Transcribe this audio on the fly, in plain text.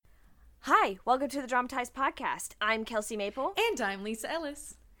Hi, welcome to the Dramatized Podcast. I'm Kelsey Maple. And I'm Lisa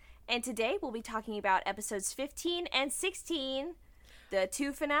Ellis. And today we'll be talking about episodes 15 and 16, the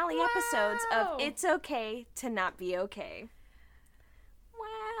two finale episodes of It's Okay to Not Be Okay.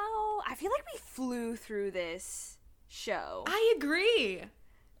 Wow. I feel like we flew through this show. I agree.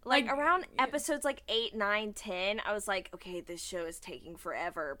 Around episodes 8, 9, 10, I was like, okay, this show is taking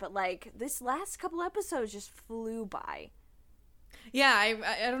forever. But this last couple episodes just flew by. Yeah,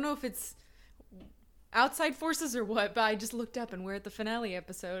 I don't know if it's outside forces or what, but I just looked up and we're at the finale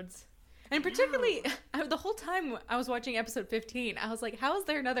episodes. And particularly, the whole time I was watching episode 15, I was like, how is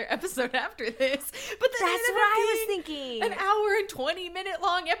there another episode after this? But then that's what I was thinking. An hour and 20-minute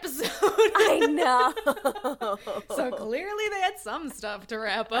long episode. I know. So clearly they had some stuff to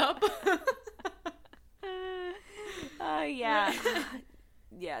wrap up. Yeah.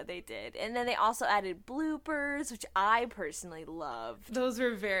 Yeah, they did. And then they also added bloopers, which I personally loved. Those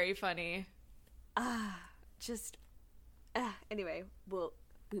were very funny. Anyway,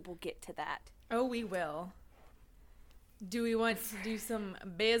 we will get to that. Oh, we will. Do we want to do some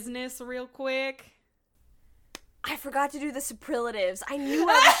business real quick? I forgot to do the superlatives. I knew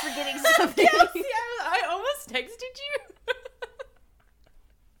I was forgetting something. Yes, I almost texted you.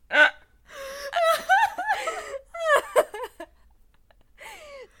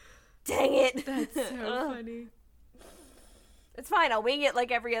 Dang it. That's so funny. It's fine. I'll wing it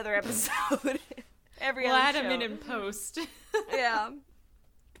like every other episode. We'll add them in post. Yeah.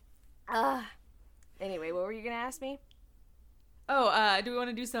 Anyway, what were you going to ask me? Oh, do we want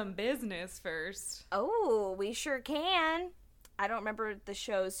to do some business first? Oh, we sure can. I don't remember the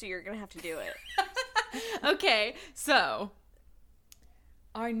shows, so you're going to have to do it. Okay, so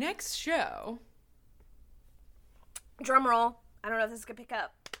our next show. Drum roll. I don't know if this is going to pick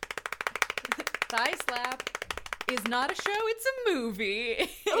up. Thigh slap is not a show, it's a movie.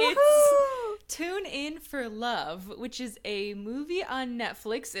 Woohoo! It's Tune In for Love, which is a movie on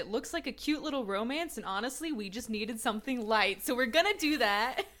Netflix. It looks like a cute little romance, and honestly, we just needed something light, so we're gonna do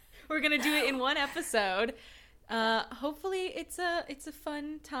that. We're gonna do it in one episode. Hopefully it's a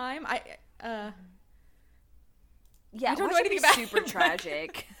fun time. Yeah, I don't know anything about super it,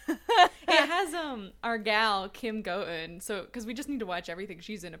 tragic. It has our gal Kim Goten, so because we just need to watch everything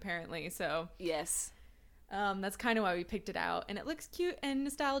she's in apparently. So Yes. that's kind of why we picked it out, and it looks cute and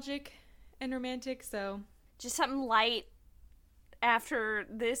nostalgic and romantic. So Just something light after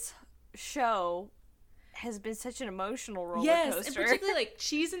this show has been such an emotional roller yes, coaster. and particularly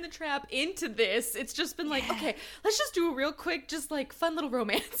Cheese in the Trap into this, it's just been okay, let's just do a real quick, just fun little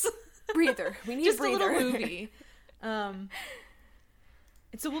romance breather. We need just a breather. a little movie. And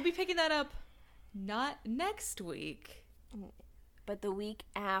so we'll be picking that up not next week, But the week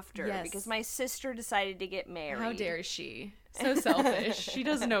after, Yes. because my sister decided to get married. How dare she? So selfish. She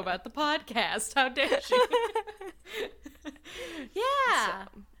doesn't know about the podcast. How dare she? Yeah.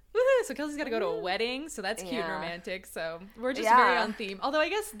 Woohoo! So Kelsey's got to go to a wedding, so that's cute and Yeah. romantic. So we're just Yeah. very on theme. Although I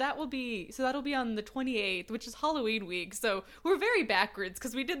guess that'll be on the 28th, which is Halloween week. So we're very backwards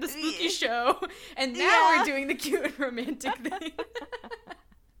because we did the spooky show, and now Yeah. we're doing the cute and romantic thing.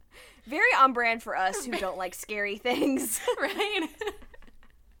 Very on brand for us who don't like scary things. Right?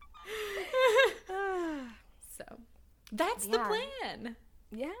 So that's the Yeah. plan.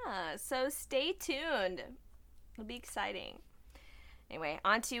 Yeah, so stay tuned. It'll be exciting. Anyway,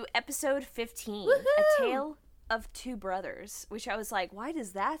 on to episode 15, Woohoo! A Tale of Two Brothers, which I was like, why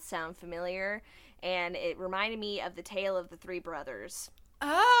does that sound familiar? And it reminded me of the Tale of the Three Brothers.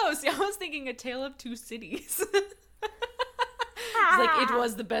 Oh, see, I was thinking A Tale of Two Cities. It's it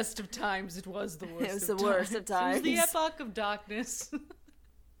was the best of times, it was the worst It was of the worst of It was the times. epoch of darkness.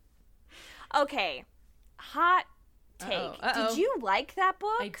 Okay, hot take. Uh-oh. Did you like that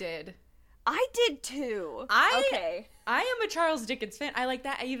book? I did. I did too. I am a Charles Dickens fan. I like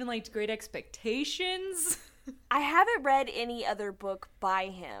that. I even liked Great Expectations. I haven't read any other book by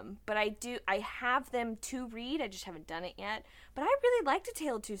him, but I have them to read. I just haven't done it yet. But I really liked A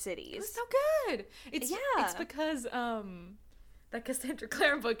Tale of Two Cities. It was so good. It's Yeah. because that Cassandra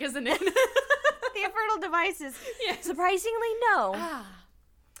Clare book, isn't it? The Infernal Devices. Yes. Surprisingly, no. Ah,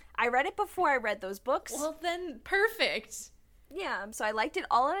 I read it before I read those books. well then, perfect. Yeah, so I liked it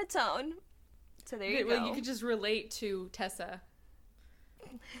all on its own. So there you go. Well, you could just relate to Tessa.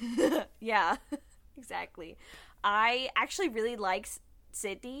 Yeah, exactly. I actually really like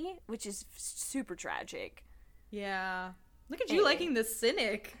Sydney, which is super tragic. Yeah. Look at you Anyway. liking the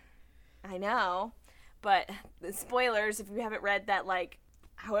cynic. I know. But the spoilers, if you haven't read that,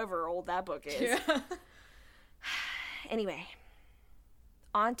 however old that book is. Yeah. Anyway,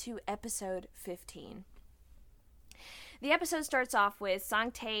 on to episode 15. The episode starts off with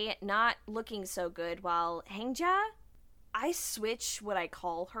Sang-tae not looking so good while Hangja, I switch what I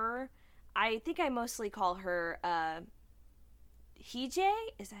call her. I think I mostly call her Heejay?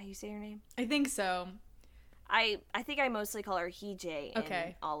 Is that how you say her name? I think so. I think I mostly call her Heejay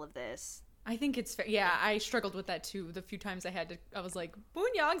in all of this. I think it's fair. Yeah, I struggled with that too. The few times I was like,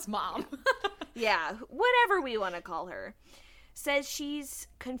 Moon-young's mom. Yeah, whatever we want to call her. Says she's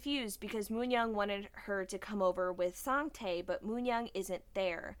confused because Moon-young wanted her to come over with Sang-tae, but Moon-young isn't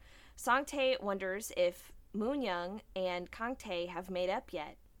there. Sang-tae wonders if Moon-young and Kang-tae have made up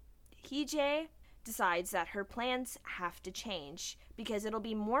yet. Heejay decides that her plans have to change because it'll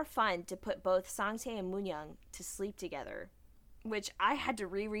be more fun to put both Sang-tae and Moon-young to sleep together. Which I had to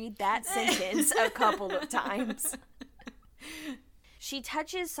reread that sentence a couple of times. She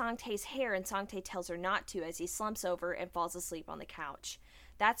touches Sang-tae's hair and Sang-tae tells her not to as he slumps over and falls asleep on the couch.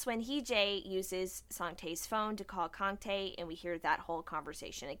 That's when Heejay uses Sang-tae's phone to call Kang-tae and we hear that whole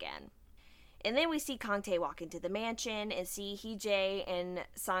conversation again. And then we see Kang-tae walk into the mansion and see Heejay and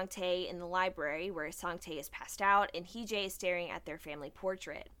Sang-tae in the library where Sang-tae is passed out and Heejay is staring at their family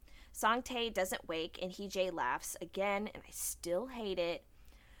portrait. Sang-tae doesn't wake and Heejay laughs again and I still hate it.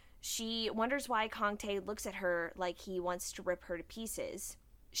 She wonders why Kang-tae looks at her like he wants to rip her to pieces.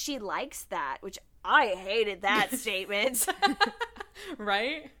 She likes that, which I hated that statement.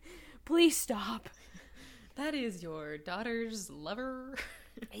 Right? Please stop. That is your daughter's lover.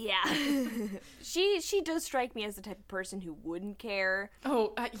 Yeah. She does strike me as the type of person who wouldn't care.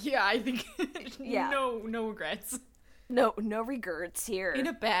 Oh, yeah, I think Yeah. No regrets. No regrets here. In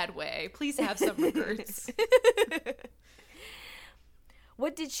a bad way. Please have some regrets.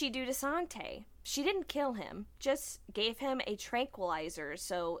 What did she do to Sang-tae? She didn't kill him, just gave him a tranquilizer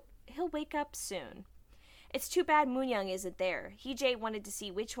so he'll wake up soon. It's too bad Moon-young isn't there. Heejay wanted to see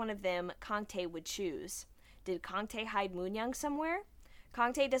which one of them Kang-tae would choose. Did Kang-tae hide Moon-young somewhere?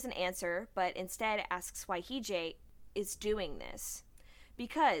 Kang-tae doesn't answer, but instead asks why Heejay is doing this.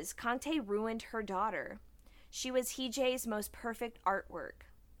 Because Kang-tae ruined her daughter. She was Heejay's most perfect artwork,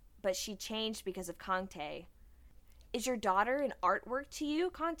 but she changed because of Kang-tae. Is your daughter an artwork to you?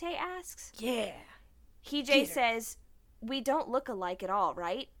 Kang-tae asks. Yeah. Heejay says, we don't look alike at all,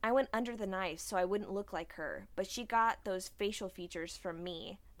 right? I went under the knife so I wouldn't look like her, but she got those facial features from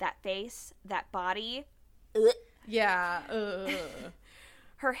me. That face, that body. Yeah.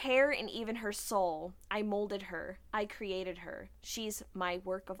 Her hair and even her soul. I molded her. I created her. She's my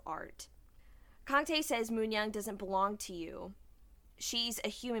work of art. Kang-tae says Moon-young doesn't belong to you. She's a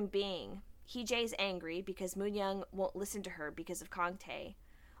human being. Heejay's angry because Moon-young won't listen to her because of Kang-tae.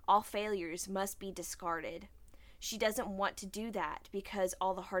 All failures must be discarded. She doesn't want to do that because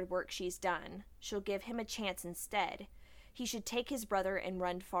all the hard work she's done. She'll give him a chance instead. He should take his brother and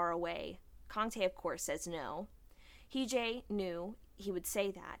run far away. Kang-tae, of course, says no. Heejay knew he would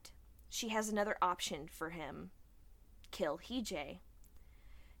say that. She has another option for him. Kill Heejay.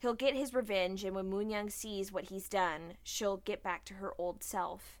 He'll get his revenge, and when Moon-young sees what he's done, she'll get back to her old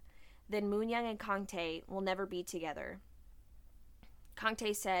self. Then Moon-young and Kang-tae will never be together.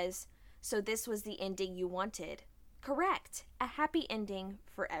 Kang-tae says, so this was the ending you wanted. Correct. A happy ending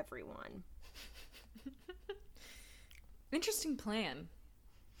for everyone. Interesting plan.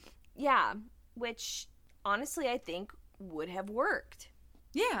 Yeah, which honestly I think would have worked.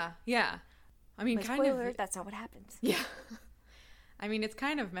 Yeah. I mean, But kind spoiler, of. that's not what happens. Yeah. I mean, it's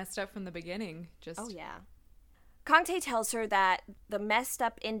kind of messed up from the beginning. Oh, yeah. Kang-tae tells her that the messed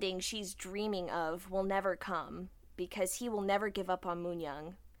up ending she's dreaming of will never come because he will never give up on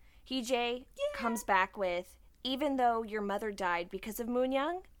Moon-young. Heejay comes back with, even though your mother died because of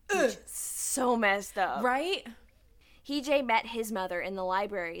Moon-young? So messed up. Right? Heejay met his mother in the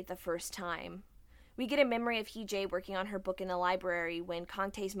library the first time. We get a memory of Heejay working on her book in the library when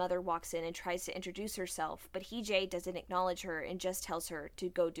Kang-tae's mother walks in and tries to introduce herself, but Heejay doesn't acknowledge her and just tells her to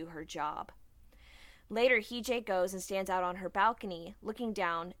go do her job. Later, Heejay goes and stands out on her balcony, looking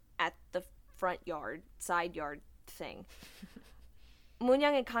down at the side yard thing.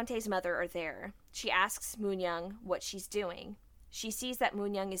 Moon-young and Kang-tae's mother are there. She asks Moon-young what she's doing. She sees that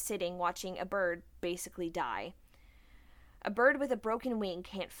Moon-young is sitting watching a bird basically die. A bird with a broken wing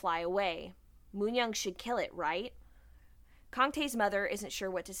can't fly away. Moon-young should kill it, right? Kang-tae's mother isn't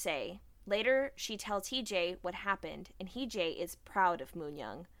sure what to say. Later, she tells Heejay what happened, and Heejay is proud of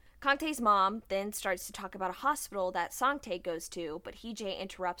Moon-young. Kang-tae's mom then starts to talk about a hospital that Sang-tae goes to, but Heejay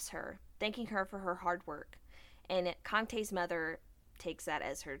interrupts her, thanking her for her hard work. And Kang-tae's mother takes that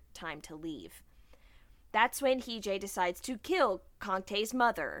as her time to leave. That's when Heejay decides to kill Kang-tae's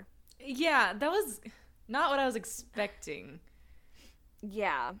mother. Yeah, that was not what I was expecting.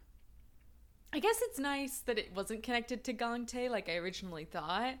 Yeah. I guess it's nice that it wasn't connected to Gangtae like I originally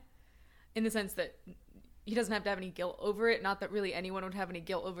thought, in the sense that he doesn't have to have any guilt over it. Not that really anyone would have any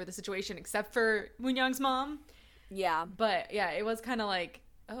guilt over the situation except for Moonyoung's mom. Yeah. But yeah, it was kind of like,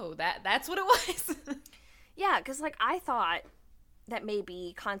 oh, that's what it was. Yeah, because, like, I thought that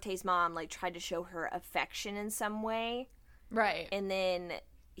maybe Kante's mom, like, tried to show her affection in some way. Right. And then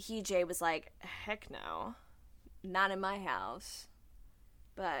Heejay was like, heck no. Not in my house.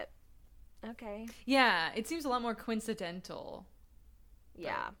 But, okay. Yeah, it seems a lot more coincidental.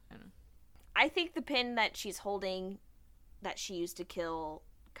 Yeah. But, I don't know. I think the pin that she's holding that she used to kill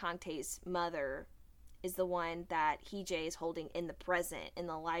Kante's mother is the one that Heejay is holding in the present in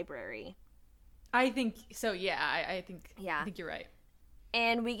the library. I think so, yeah. I think you're right.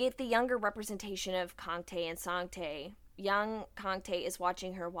 And we get the younger representation of Kangtae and Sangtae. Young Kangtae is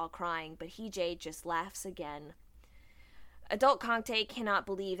watching her while crying, but Heejay just laughs again. Adult Kangtae cannot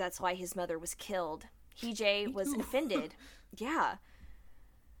believe that's why his mother was killed. Heejay was offended. Yeah.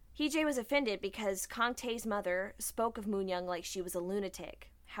 Heejay was offended because Kangtae's mother spoke of Moonyoung like she was a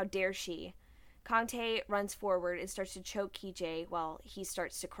lunatic. How dare she? Kangtae runs forward and starts to choke Heejay while he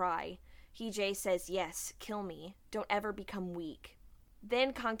starts to cry. Heejay says, yes, kill me. Don't ever become weak.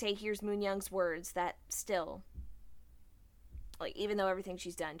 Then Kangtae hears Moonyoung's words that still, like, even though everything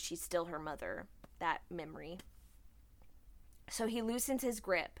she's done, she's still her mother. That memory. So he loosens his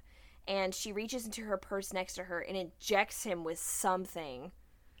grip, and she reaches into her purse next to her and injects him with something.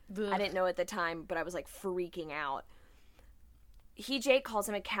 Ugh. I didn't know at the time, but I was, like, freaking out. Heejay calls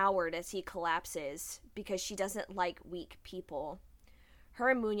him a coward as he collapses because she doesn't like weak people. Her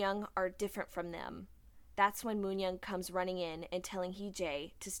and Moonyoung are different from them. That's when Moonyoung comes running in and telling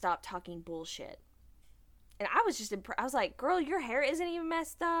Heejay to stop talking bullshit. And I was just I was like, girl, your hair isn't even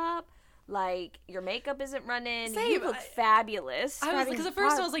messed up. Like, your makeup isn't running. Same. You look fabulous. I was, because at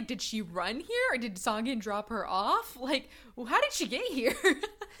first I was like, did she run here? Or did Songin drop her off? Like, well, how did she get here?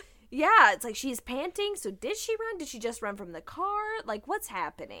 Yeah, it's like she's panting. So did she run? Did she just run from the car? Like, what's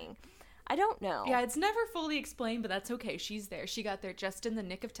happening? I don't know. Yeah, it's never fully explained, but that's okay. She's there. She got there just in the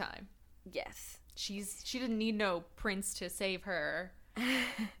nick of time. Yes. She didn't need no prince to save her.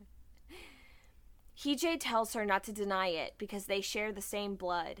 Heejay tells her not to deny it because they share the same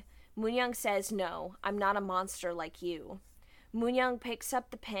blood. Moonyoung says, no, I'm not a monster like you. Moonyoung picks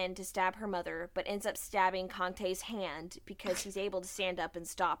up the pen to stab her mother, but ends up stabbing Kangtae's hand because he's able to stand up and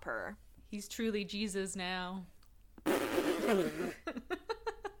stop her. He's truly Jesus now.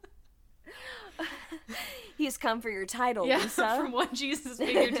 He's come for your title, yeah, Lisa. From one Jesus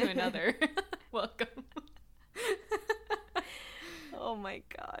figure to another. Welcome. Oh my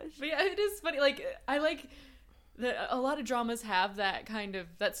gosh. But yeah, it is funny. Like, I like that a lot of dramas have that kind of,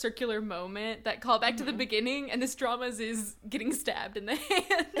 that circular moment, that call back to the beginning, and this drama's is getting stabbed in the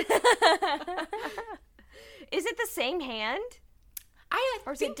hand. Is it the same hand?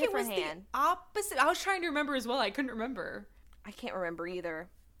 Or is it a different hand? The opposite. I was trying to remember as well. I couldn't remember. I can't remember either.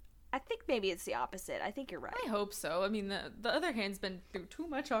 I think maybe it's the opposite. I think you're right. I hope so. I mean, the other hand's been through too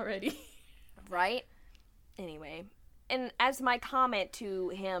much already. Right? Anyway. And as my comment to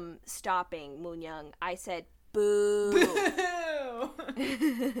him stopping Moonyoung, I said, boo. Boo!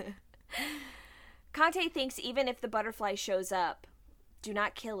 Kangtae thinks even if the butterfly shows up, do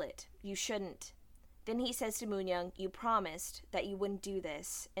not kill it. You shouldn't. Then he says to Moonyoung, you promised that you wouldn't do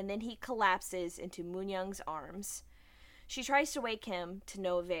this. And then he collapses into Moonyoung's arms. She tries to wake him, to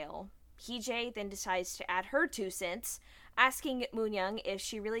no avail. Heejay then decides to add her 2 cents, asking Moonyoung if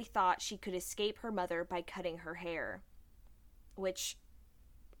she really thought she could escape her mother by cutting her hair. Which,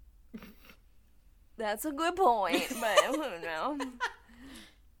 that's a good point, but I don't know.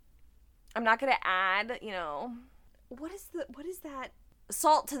 I'm not gonna add, what is that?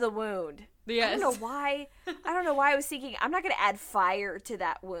 Salt to the wound. Yes. I don't know why I was thinking I'm not gonna add fire to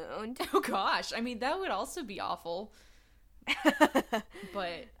that wound. Oh gosh, I mean that would also be awful.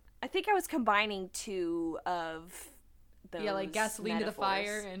 But I think I was combining 2 of those. Yeah, like gasoline metaphors. To the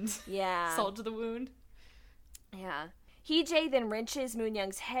fire and salt to the wound. Yeah. Heejay then wrenches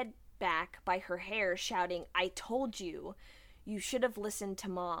Moonyoung's head back by her hair, shouting, I told you. You should have listened to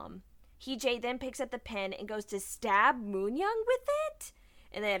Mom. Heejay then picks up the pen and goes to stab Moonyoung with it.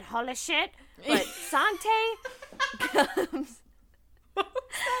 And then, holy shit. But Sangtae comes. What was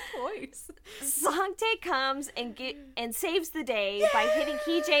that voice? Sangtae comes and saves the day by hitting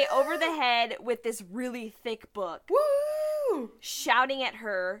Heejay over the head with this really thick book. Woo! Shouting at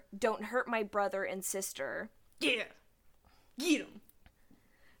her, don't hurt my brother and sister. Yeah. Get 'em.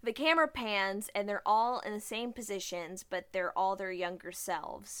 The camera pans, and they're all in the same positions, but they're all their younger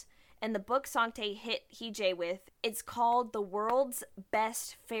selves. And the book Sangtae hit Hee-jae with, it's called The World's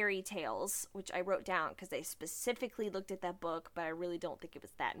Best Fairy Tales, which I wrote down because they specifically looked at that book, but I really don't think it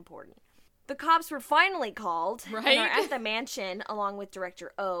was that important. The cops were finally called and are at the mansion along with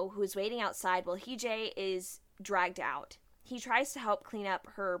Director Oh, who's waiting outside while Hee-jae is dragged out. He tries to help clean up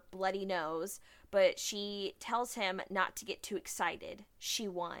her bloody nose, but she tells him not to get too excited. She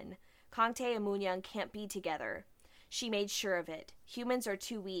won. Kangtae and Moonyoung can't be together. She made sure of it. Humans are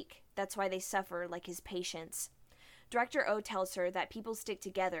too weak. That's why they suffer like his patients. Director Oh tells her that people stick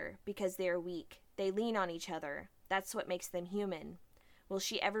together because they are weak. They lean on each other. That's what makes them human. Will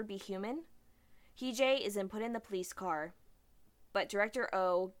she ever be human? Hee-jae is then put in the police car, but Director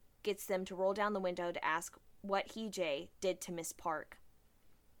Oh gets them to roll down the window to ask what Hee-jae did to Miss Park.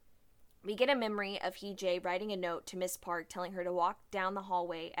 We get a memory of Hee-jae writing a note to Miss Park telling her to walk down the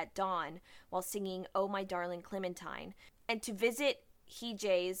hallway at dawn while singing Oh My Darling Clementine, and to visit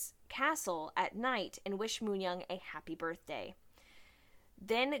Hee-jae's castle at night and wish Moonyoung a happy birthday.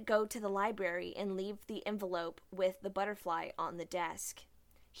 Then go to the library and leave the envelope with the butterfly on the desk.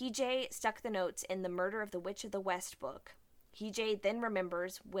 Hee-jae stuck the notes in the Murder of the Witch of the West book. Hee-jae then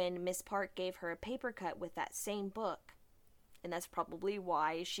remembers when Miss Park gave her a paper cut with that same book. And that's probably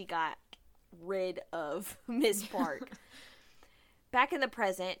why she got rid of Miss Park. Back in the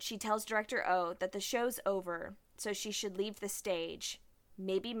present, she tells Director Oh that the show's over, so she should leave the stage.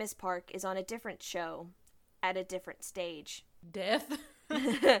 Maybe Miss Park is on a different show, at a different stage. Death.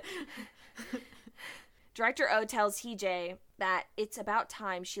 Director Oh tells Hee-jae that it's about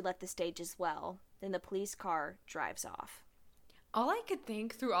time she left the stage as well. Then the police car drives off. All I could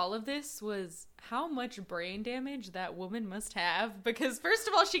think through all of this was how much brain damage that woman must have. Because first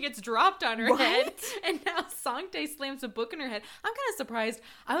of all, she gets dropped on her head. And now Sangtae slams a book in her head. I'm kind of surprised.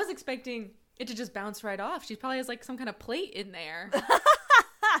 I was expecting it to just bounce right off. She probably has like some kind of plate in there.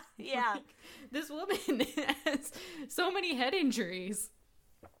 Yeah. Like, this woman has so many head injuries.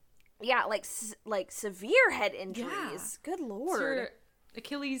 Yeah, like severe head injuries. Yeah. Good lord. It's her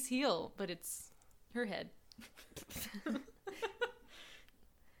Achilles heel, but it's her head.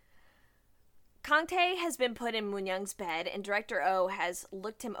 Kangtae has been put in Moonyoung's bed, and Director Oh has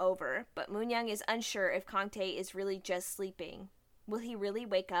looked him over, but Moonyoung is unsure if Kangtae is really just sleeping. Will he really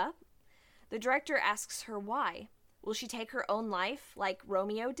wake up? The director asks her why. Will she take her own life like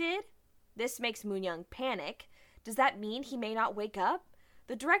Romeo did? This makes Moonyoung panic. Does that mean he may not wake up?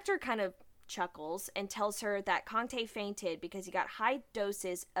 The director kind of chuckles and tells her that Kangtae fainted because he got high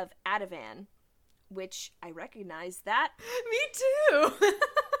doses of Ativan, which I recognize that. Me too.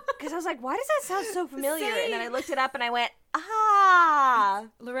 Because I was like, why does that sound so familiar? Same. And then I looked it up and I went, ah.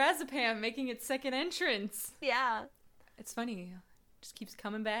 Lorazepam making its second entrance. Yeah. It's funny. Just keeps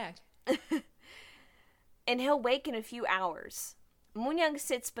coming back. And he'll wake in a few hours. Moonyoung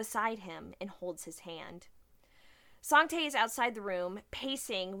sits beside him and holds his hand. Sangtae is outside the room,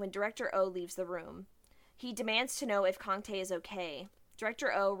 pacing when Director Oh leaves the room. He demands to know if Kangtae is okay.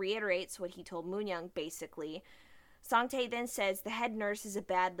 Director Oh reiterates what he told Moonyoung, basically. Sangtae then says the head nurse is a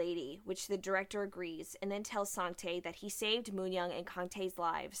bad lady, which the director agrees, and then tells Sangtae that he saved Moonyoung and Kangtae's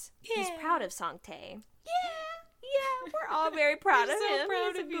lives. Yeah. He's proud of Sangtae. Yeah, we're all very proud of him.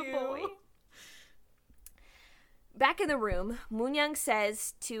 Proud He's of a good you. boy. Back in the room, Moonyoung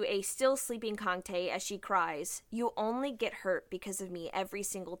says to a still sleeping Kangtae as she cries, "You only get hurt because of me every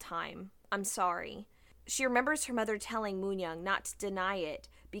single time. I'm sorry." She remembers her mother telling Moonyoung not to deny it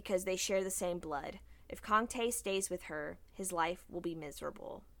because they share the same blood. If Kangtae stays with her, his life will be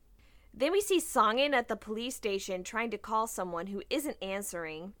miserable. Then we see Songin at the police station trying to call someone who isn't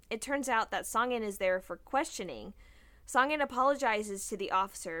answering. It turns out that Songin is there for questioning. Songin apologizes to the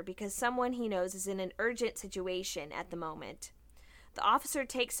officer because someone he knows is in an urgent situation at the moment. The officer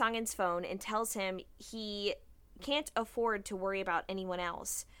takes Songin's phone and tells him he can't afford to worry about anyone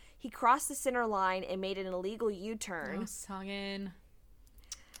else. He crossed the center line and made an illegal U-turn. Oh, Songin.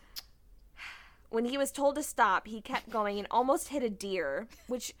 When he was told to stop, he kept going and almost hit a deer,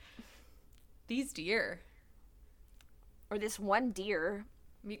 which... These deer. Or this one deer.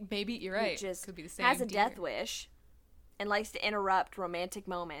 Maybe, you're right. Just could be the same has a deer. death wish and likes to interrupt romantic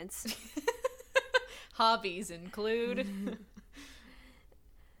moments. Hobbies include...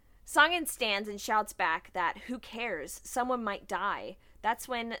 Songin stands and shouts back that, who cares? Someone might die. That's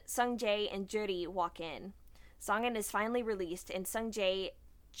when Sungjae and Juri walk in. Songin is finally released, and Sungjae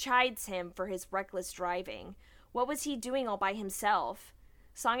chides him for his reckless driving. What was he doing all by himself?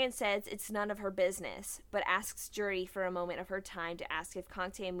 Songin says it's none of her business, but asks Juri for a moment of her time to ask if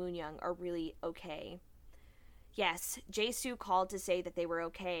Kangtae and Moonyoung are really okay. Yes, Jae-soo called to say that they were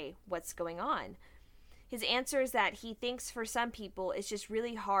okay. What's going on? His answer is that he thinks for some people it's just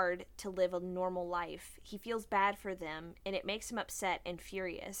really hard to live a normal life. He feels bad for them, and it makes him upset and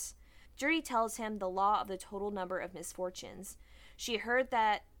furious. Judy tells him the law of the total number of misfortunes. She heard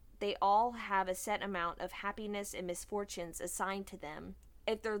that they all have a set amount of happiness and misfortunes assigned to them.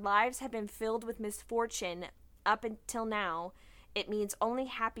 If their lives have been filled with misfortune up until now, it means only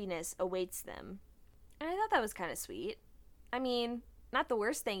happiness awaits them. And I thought that was kind of sweet. I mean, not the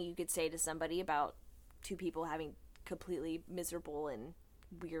worst thing you could say to somebody about two people having completely miserable and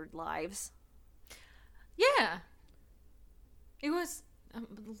weird lives. Yeah. It was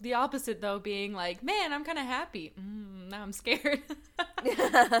the opposite, though, being like, man, I'm kind of happy. Now I'm scared.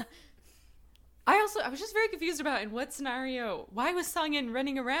 I was just very confused about in what scenario, why was Sung-in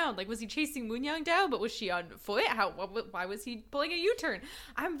running around? Like, was he chasing Moon-young down, but was she on foot? Why was he pulling a U-turn?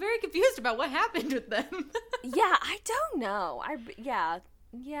 I'm very confused about what happened with them. Yeah, I don't know. Yeah,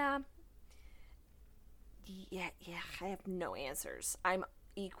 I have no answers. I'm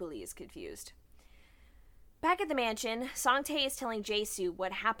equally as confused. Back at the mansion, Song-tae is telling Jae-soo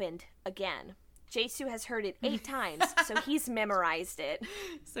what happened again. Jae-soo has heard it 8 times, so he's memorized it.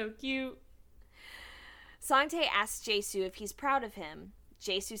 So cute. Song-tae asks Jae-soo if he's proud of him.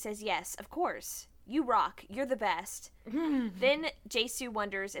 Jae-soo says yes, of course. You rock. You're the best. Then Jae-soo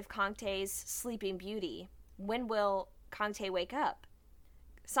wonders if Kang-tae's sleeping beauty. When will Kang-tae wake up?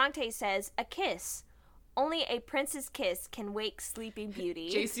 Song-tae says, a kiss. Only a prince's kiss can wake Sleeping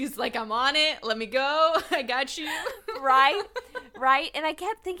Beauty. Jae-soo's like, I'm on it. Let me go. I got you. Right? And I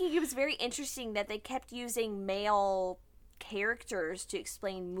kept thinking it was very interesting that they kept using male characters to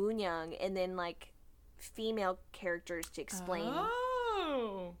explain Moon-young and then, like, female characters to explain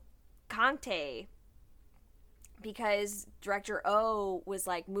Kang-tae. Because Director Oh was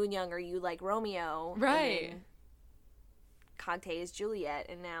like, Moon-young, are you like Romeo? Right. Kang-tae is Juliet,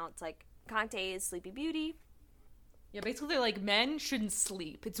 and now it's like, Kang-tae is Sleepy Beauty. Yeah, basically they're like, men shouldn't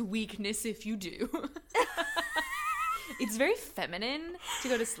sleep. It's weakness if you do. It's very feminine to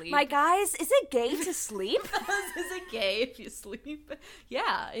go to sleep. My guys, is it gay to sleep? Is it gay if you sleep?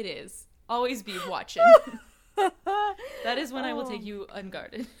 Yeah, it is. Always be watching. That is when I will take you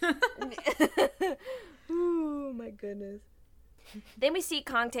unguarded. Oh my goodness. Then we see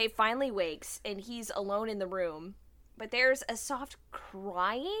Kang-tae finally wakes, and he's alone in the room. But there's a soft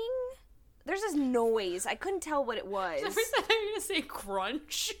crying? There's this noise. I couldn't tell what it was. Every time you're going to say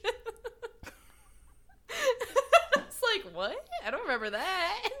crunch. It's like, what? I don't remember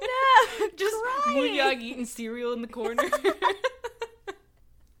that. No, just Moon-young eating cereal in the corner.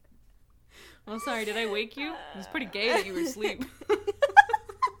 Well, sorry, did I wake you? It was pretty gay that you were asleep.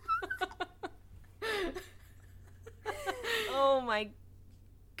 Oh my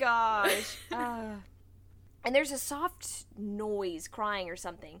gosh. And there's a soft noise, crying or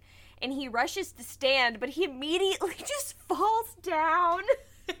something. And he rushes to stand, but he immediately just falls down.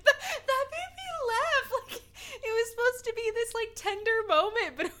 That made me laugh. Like, it was supposed to be this, like, tender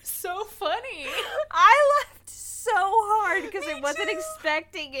moment, but it was so funny. I laughed so hard because I wasn't too.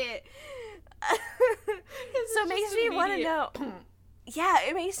 expecting it. So it makes me want to know. Yeah,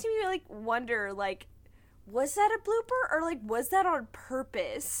 it makes me, like, wonder, like, was that a blooper or, like, was that on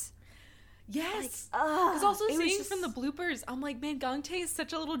purpose? Yes. Because also seeing from the bloopers, I'm like, man, Kang-tae is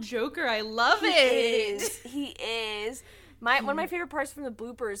such a little joker. I love it. He is. One of my favorite parts from the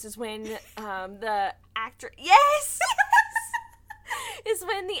bloopers is when the actor... Yes! Is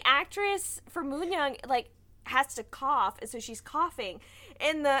when the actress for Moon-young, like, has to cough, and so she's coughing.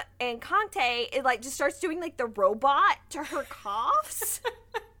 And Kang-tae, it, like, just starts doing, like, the robot to her coughs.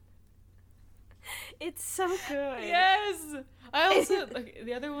 It's so good. Yes. I also, like,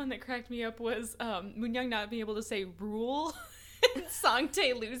 the other one that cracked me up was Moon-young not being able to say rule and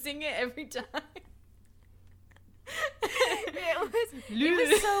Song-tae losing it every time.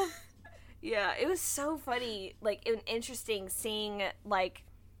 It was so funny, like, and interesting seeing, like,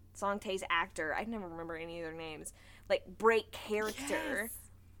 Song-tae's actor, I never remember any of their names, like, break character. Yes.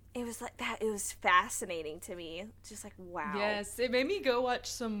 It was like that. It was fascinating to me. Just like, wow. Yes, it made me go watch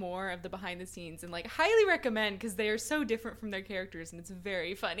some more of the behind the scenes and, like, highly recommend because they are so different from their characters and it's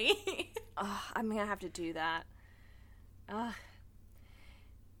very funny. I'm gonna have to do that.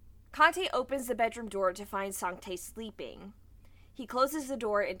 Kang-tae opens the bedroom door to find Song-tae sleeping. He closes the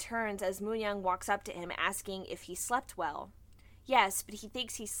door and turns as Moon-young walks up to him asking if he slept well. Yes, but he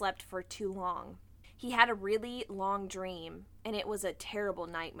thinks he slept for too long. He had a really long dream, and it was a terrible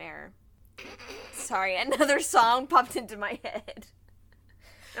nightmare. Sorry, another song popped into my head.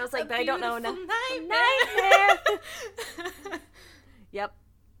 I was like, but I don't know enough. Nightmare! Yep.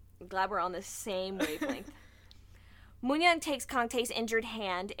 I'm glad we're on the same wavelength. Moonyoung takes Kangtae's injured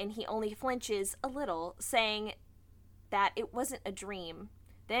hand and he only flinches a little, saying that it wasn't a dream,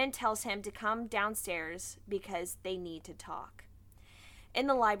 then tells him to come downstairs because they need to talk. In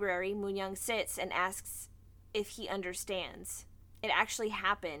the library, Moonyoung sits and asks if he understands. It actually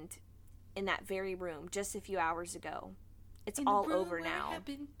happened in that very room just a few hours ago. It's all over now.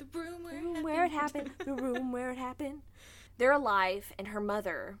 The room where it happened. The room where it happened. They're alive, and her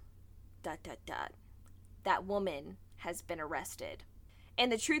mother, ... that woman has been arrested.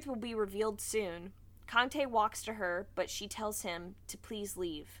 And the truth will be revealed soon. Kangtae walks to her, but she tells him to please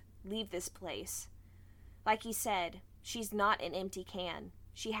leave. Leave this place. Like he said, she's not an empty can.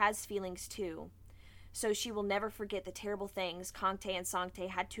 She has feelings too. So she will never forget the terrible things Kangtae and Songtae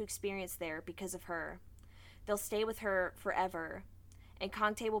had to experience there because of her. They'll stay with her forever, and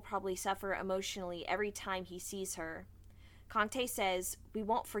Kangtae will probably suffer emotionally every time he sees her. Kangtae says, "We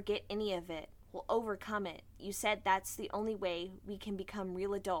won't forget any of it. We'll overcome it. You said that's the only way we can become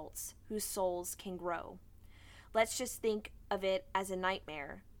real adults whose souls can grow. Let's just think of it as a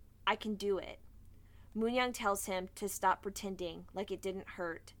nightmare. I can do it." Moonyoung tells him to stop pretending like it didn't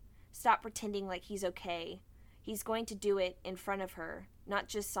hurt. Stop pretending like he's okay. He's going to do it in front of her, not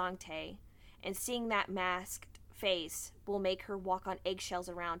just Songtae. And seeing that masked face will make her walk on eggshells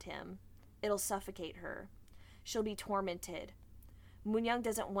around him. It'll suffocate her. She'll be tormented. Moonyoung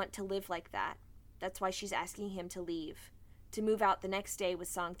doesn't want to live like that. That's why she's asking him to leave, to move out the next day with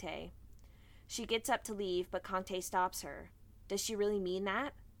Songtae. She gets up to leave, but Kangtae stops her. Does she really mean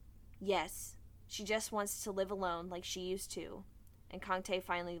that? Yes. She just wants to live alone like she used to. And Kangtae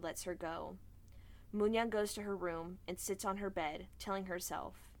finally lets her go. Moonyoung goes to her room and sits on her bed, telling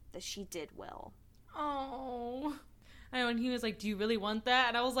herself that she did well. Oh. I know, and he was like, "Do you really want that?"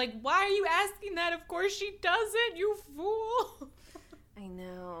 And I was like, "Why are you asking that? Of course she doesn't, you fool." I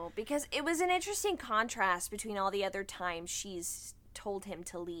know, because it was an interesting contrast between all the other times she's told him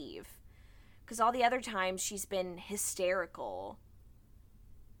to leave. Because all the other times she's been hysterical.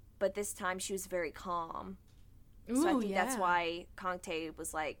 But this time she was very calm. So I think that's why Kangtae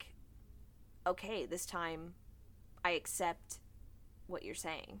was like, okay, this time I accept what you're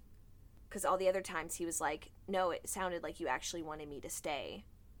saying. Because all the other times he was like, no, it sounded like you actually wanted me to stay.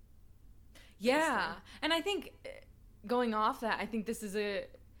 Yeah. And I think, going off that, I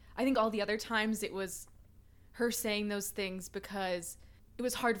think all the other times it was her saying those things because it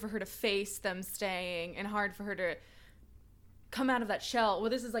was hard for her to face them staying and hard for her to come out of that shell. Well,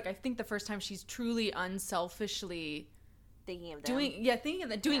 this is like, I think the first time she's truly unselfishly thinking of them.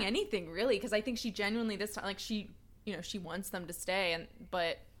 Doing anything really. Because I think she genuinely this time, like she wants them to stay,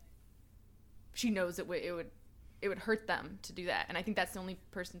 but she knows it would hurt them to do that. And I think that's the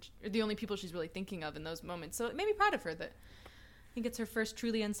only people she's really thinking of in those moments. So it made me proud of her that I think it's her first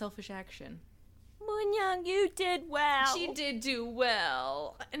truly unselfish action. Moonyoung, you did well. She did do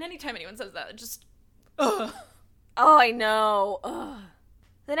well. And anytime anyone says that, it just, ugh. Oh, I know. Ugh.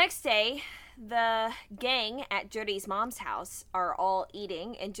 The next day, the gang at Juri's mom's house are all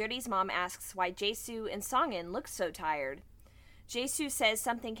eating, and Juri's mom asks why Jae-soo and Song-in look so tired. Jae-soo says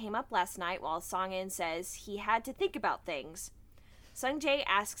something came up last night, while Song-in says he had to think about things. Sung-jae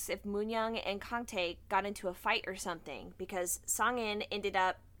asks if Moonyoung and Kangtae got into a fight or something, because Song-in ended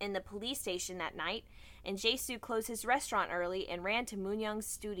up in the police station that night, and Jae-soo closed his restaurant early and ran to Moonyoung's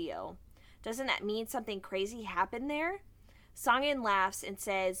studio. Doesn't that mean something crazy happened there? Song-in laughs and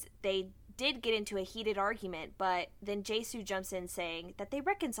says they did get into a heated argument, but then Jae-soo jumps in saying that they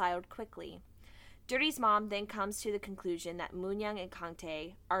reconciled quickly. Juri's mom then comes to the conclusion that Moonyoung and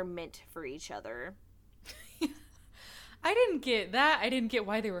Kangtae are meant for each other. I didn't get that. I didn't get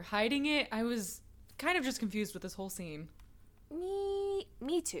why they were hiding it. I was kind of just confused with this whole scene.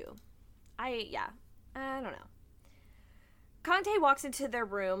 Me too. I don't know. Kangtae walks into their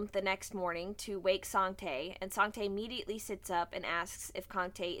room the next morning to wake Songtae, and Songtae immediately sits up and asks if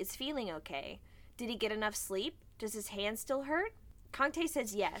Kangtae is feeling okay. Did he get enough sleep? Does his hand still hurt? Kangtae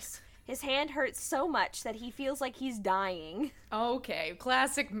says yes. His hand hurts so much that he feels like he's dying. Okay,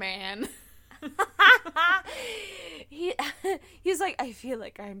 classic man. He's like, I feel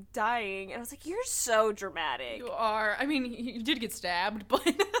like I'm dying. And I was like, you're so dramatic. You are. I mean, you did get stabbed, but...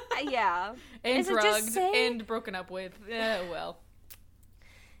 yeah. And drugged and broken up with. Well.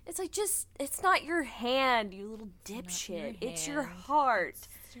 It's like, it's not your hand, you little dipshit. It's your heart.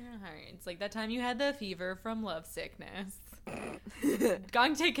 It's your heart. It's like that time you had the fever from love sickness.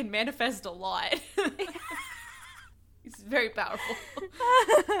 Kangtae can manifest a lot. He's very powerful.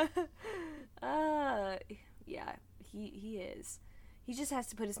 Yeah, he is. He just has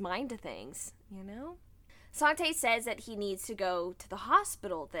to put his mind to things, you know? Songtae says that he needs to go to the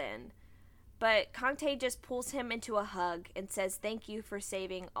hospital then. But Kang Tae just pulls him into a hug and says thank you for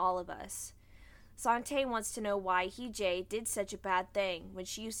saving all of us. Sang Tae wants to know why Hee Jae did such a bad thing when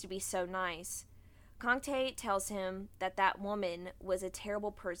she used to be so nice. Kang Tae tells him that that woman was a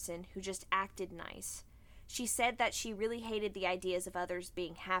terrible person who just acted nice. She said that she really hated the ideas of others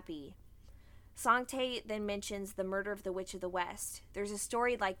being happy. Sang Tae then mentions the murder of the Witch of the West. There's a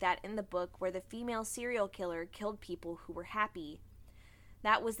story like that in the book where the female serial killer killed people who were happy.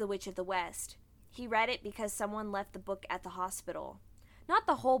 That was the Witch of the West. He read it because someone left the book at the hospital. Not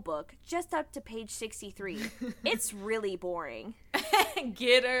the whole book, just up to page 63. It's really boring.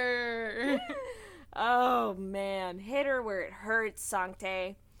 Get her. Oh, man. Hit her where it hurts, Sang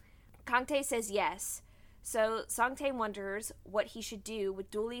Tae. Kang Tae says yes. So Sang Tae wonders what he should do with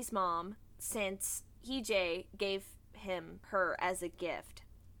Dooley's mom since Hee Jae gave her as a gift.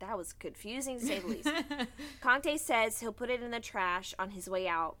 That was confusing to say the least. Kang Tae says he'll put it in the trash on his way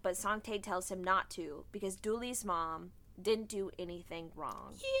out, but Sang Tae tells him not to because Dooley's mom didn't do anything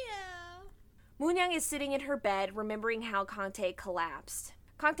wrong. Yeah. Moon-young is sitting in her bed, remembering how Kang Tae collapsed.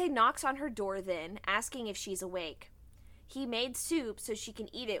 Kang Tae knocks on her door then, asking if she's awake. He made soup so she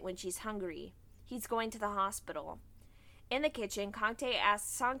can eat it when she's hungry. He's going to the hospital. In the kitchen, Kang Tae asks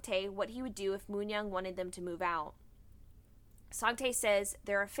Sang Tae what he would do if Moon-young wanted them to move out. Sang Tae says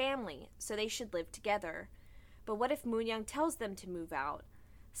they're a family, so they should live together. But what if Moon-young tells them to move out?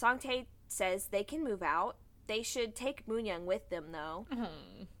 Sang Tae says they can move out. They should take Moon-young with them, though.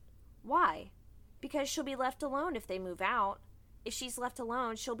 Why? Because she'll be left alone if they move out. If she's left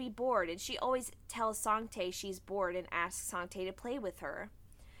alone, she'll be bored, and she always tells Sang Tae she's bored and asks Sang Tae to play with her.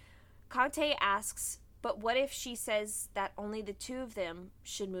 Kang Tae asks, but what if she says that only the two of them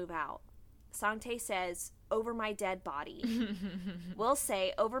should move out? Sang Tae says, over my dead body. We'll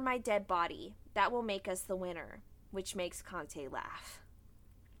say, over my dead body. That will make us the winner, which makes Kang Tae laugh.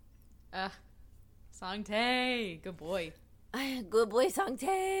 Sang Tae, good boy. Good boy, Sang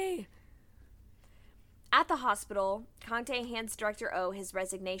Tae. At the hospital, Kang Tae hands Director Oh his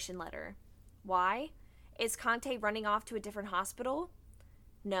resignation letter. Why? Is Kang Tae running off to a different hospital?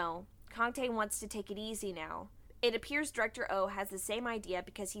 No. Kang Tae wants to take it easy now. It appears Director Oh has the same idea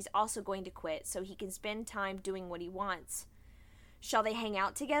because he's also going to quit so he can spend time doing what he wants. Shall they hang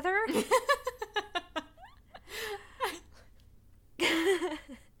out together?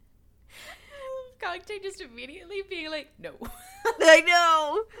 Kang Tae just immediately being like, no. I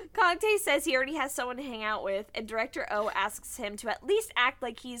know. Kang Tae says he already has someone to hang out with, and Director O asks him to at least act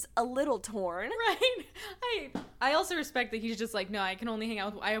like he's a little torn. Right. I also respect that he's just like, no, I can only hang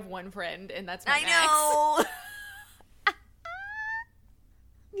out with, I have one friend, and that's my I know.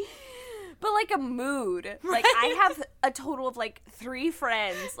 But like a mood. Like I have a total of like 3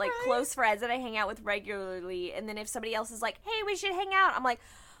 friends, like close friends that I hang out with regularly, and then if somebody else is like, hey, we should hang out, I'm like,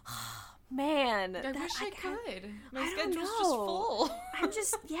 oh, man. I wish I could. My I schedule's don't just know. full. I'm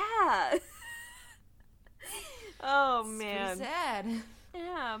just, yeah. Oh, It's man. pretty sad.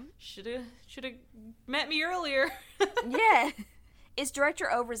 Yeah. Should've met me earlier. Yeah. Is Director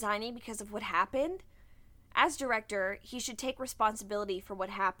O resigning because of what happened? As director, he should take responsibility for what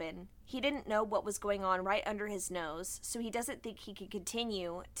happened. He didn't know what was going on right under his nose, so he doesn't think he could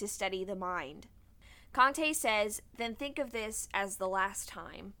continue to study the mind. Kang Tae says, then think of this as the last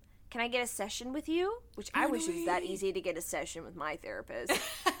time. Can I get a session with you? Which I wish it was that easy to get a session with my therapist.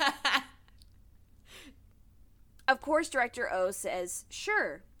 Of course, Director O says,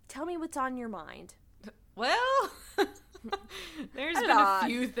 sure, tell me what's on your mind. Well, there's been a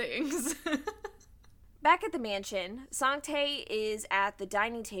few things. Back at the mansion, Sang Tae is at the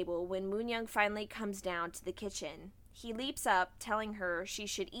dining table when Moon-young finally comes down to the kitchen. He leaps up, telling her she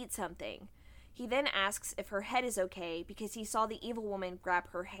should eat something. He then asks if her head is okay because he saw the evil woman grab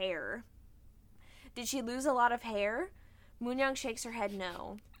her hair. Did she lose a lot of hair? Moon-young shakes her head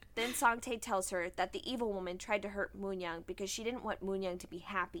no. Then Sang Tae tells her that the evil woman tried to hurt Moon-young because she didn't want Moon-young to be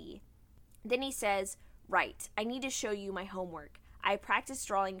happy. Then he says, right, I need to show you my homework. I practiced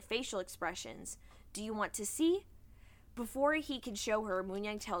drawing facial expressions. Do you want to see? Before he can show her,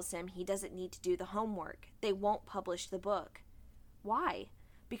 Moon-young tells him he doesn't need to do the homework. They won't publish the book. Why?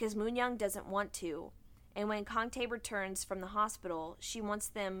 Because Moon-young doesn't want to. And when Kang Tae returns from the hospital, she wants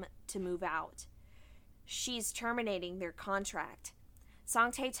them to move out. She's terminating their contract.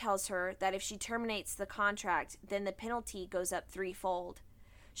 Sang Tae tells her that if she terminates the contract, then the penalty goes up 3-fold.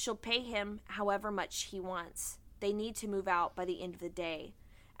 She'll pay him however much he wants. They need to move out by the end of the day.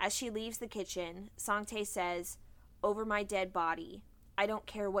 As she leaves the kitchen, Sang Tae says, over my dead body. I don't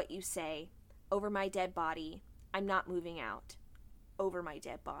care what you say. Over my dead body. I'm not moving out. Over my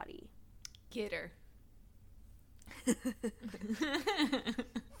dead body. Get her.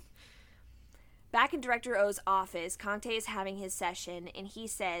 Back in Director O's office, Kangtae is having his session, and he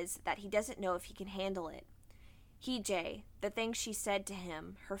says that he doesn't know if he can handle it. Hee-jae, the things she said to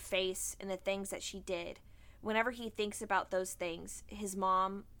him, her face, and the things that she did. Whenever he thinks about those things, his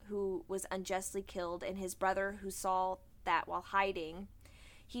mom, who was unjustly killed, and his brother, who saw that while hiding,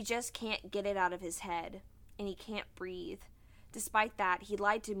 he just can't get it out of his head, and he can't breathe. Despite that, he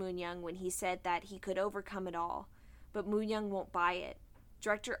lied to Moon-young when he said that he could overcome it all, but Moon-young won't buy it.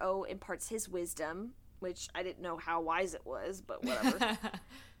 Director O imparts his wisdom, which I didn't know how wise it was, but whatever.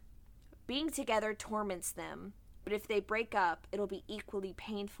 Being together torments them, but if they break up, it'll be equally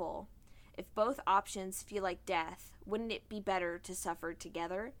painful. If both options feel like death, wouldn't it be better to suffer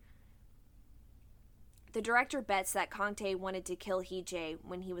together? The director bets that Kangtae wanted to kill Hee-jae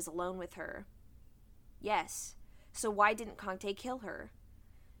when he was alone with her. Yes, so why didn't Kangtae kill her?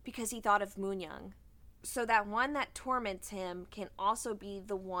 Because he thought of Moon-young. So that one that torments him can also be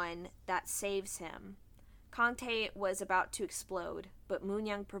the one that saves him. Kangtae was about to explode, but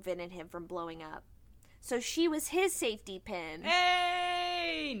Moon-young prevented him from blowing up. So she was his safety pin.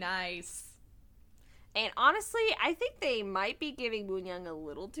 Hey, nice. And honestly, I think they might be giving Moon-young a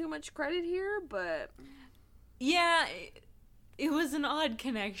little too much credit here, but... Yeah, it was an odd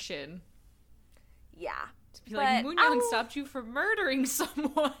connection. Yeah. To be like, Moon-young stopped you from murdering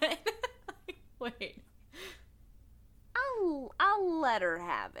someone. Wait. I'll let her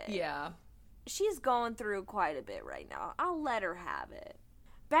have it. Yeah. She's going through quite a bit right now. I'll let her have it.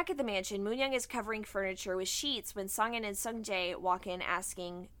 Back at the mansion, Moon-young is covering furniture with sheets when Sungin and Sungjae walk in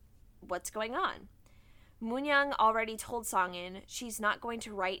asking what's going on. Moon-young already told Sungin she's not going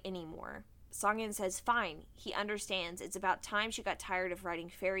to write anymore. Sungin says fine, he understands. It's about time she got tired of writing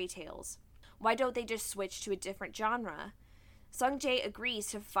fairy tales. Why don't they just switch to a different genre? Sungjae agrees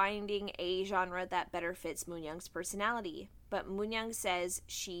to finding a genre that better fits Moon-young's personality, but Moon-young says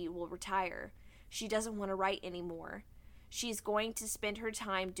she will retire. She doesn't want to write anymore. She's going to spend her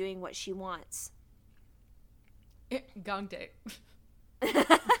time doing what she wants. Kangtae.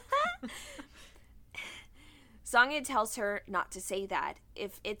 Sungin tells her not to say that.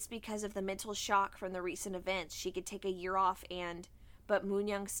 If it's because of the mental shock from the recent events, she could take a year off but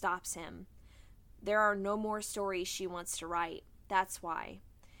Moon-young stops him. There are no more stories she wants to write. That's why.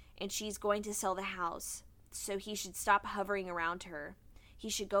 And she's going to sell the house, so he should stop hovering around her. He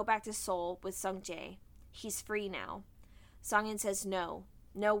should go back to Seoul with Sungjae. He's free now. Sungin says no.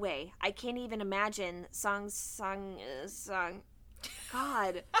 No way. I can't even imagine Song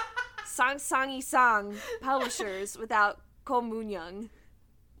publishers without Ko Moon-young.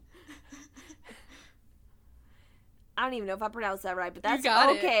 I don't even know if I pronounced that right, but that's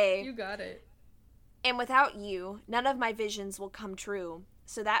okay. You got it. And without you, none of my visions will come true,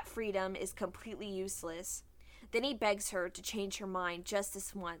 so that freedom is completely useless. Then he begs her to change her mind just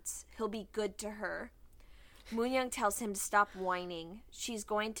this once. He'll be good to her. Moon-young tells him to stop whining. She's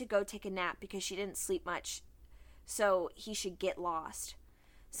going to go take a nap because she didn't sleep much, so he should get lost.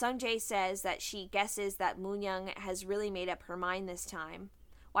 Sungjae says that she guesses that Moon-young has really made up her mind this time.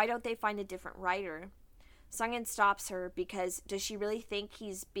 Why don't they find a different writer? Sungin stops her because does she really think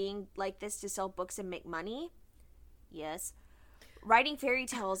he's being like this to sell books and make money? Yes. Writing fairy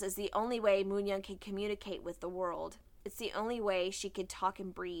tales is the only way Moon-young can communicate with the world. It's the only way she can talk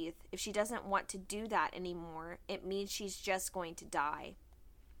and breathe. If she doesn't want to do that anymore, it means she's just going to die.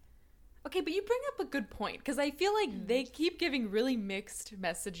 Okay, but you bring up a good point, because I feel like they keep giving really mixed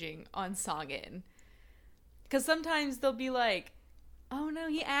messaging on Songin. Because sometimes they'll be like, oh no,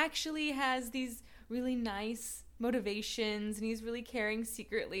 he actually has these really nice motivations, and he's really caring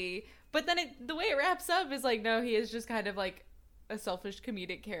secretly. But then the way it wraps up is like, no, he is just kind of like a selfish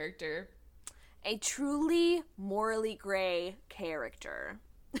comedic character. A truly morally gray character.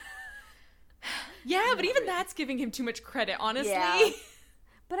 Yeah, but even that's giving him too much credit, honestly. Yeah.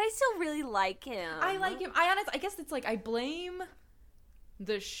 But I still really like him. I like him. I guess it's like I blame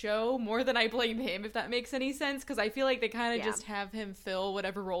the show more than I blame him, if that makes any sense, because I feel like they kind of just have him fill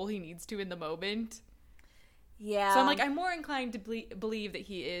whatever role he needs to in the moment. Yeah. So I'm like, I'm more inclined to believe that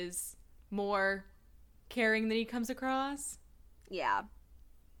he is more caring than he comes across. Yeah.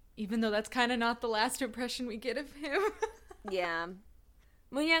 Even though that's kind of not the last impression we get of him. Yeah.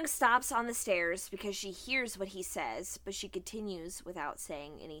 Moon-young stops on the stairs because she hears what he says, but she continues without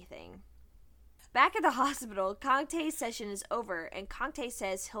saying anything. Back at the hospital, Kangtae's session is over, and Kangtae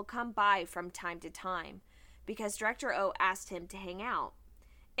says he'll come by from time to time because Director O asked him to hang out.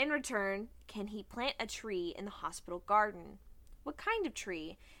 In return, can he plant a tree in the hospital garden? What kind of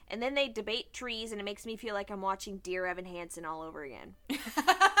tree? And then they debate trees, and it makes me feel like I'm watching Dear Evan Hansen all over again.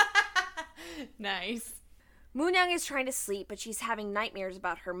 Nice. Moon-young is trying to sleep, but she's having nightmares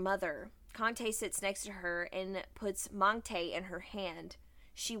about her mother. Kangtae sits next to her and puts Mangtae in her hand.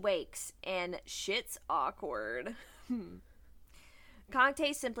 She wakes, and shit's awkward.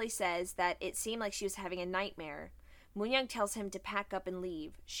 Kangtae simply says that it seemed like she was having a nightmare. Moonyoung tells him to pack up and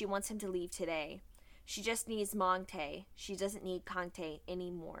leave. She wants him to leave today. She just needs Mangtae. She doesn't need Kangtae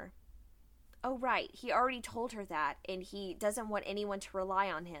anymore. Oh, right. He already told her that, and he doesn't want anyone to rely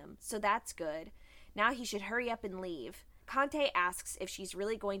on him, so that's good. Now he should hurry up and leave. Kangtae asks if she's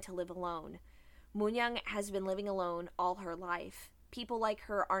really going to live alone. Moonyoung has been living alone all her life. People like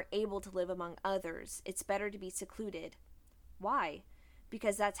her aren't able to live among others. It's better to be secluded. Why?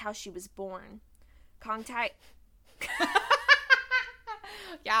 Because that's how she was born. Kangtae...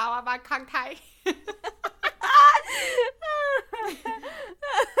 Yeah, about Kangtae.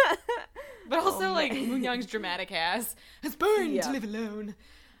 But also, Moonyoung's dramatic ass. I was born to live alone.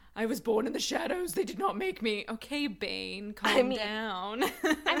 I was born in the shadows. They did not make me. Okay, Bane, calm down.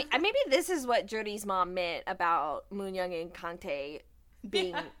 Maybe this is what Jodie's mom meant about Moonyoung and Kangtae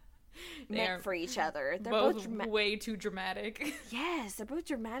being meant for each other. They're both way too dramatic. Yes, they're both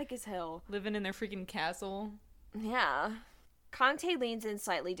dramatic as hell. Living in their freaking castle. Yeah. Kangtae leans in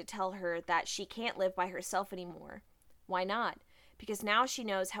slightly to tell her that she can't live by herself anymore. Why not? Because now she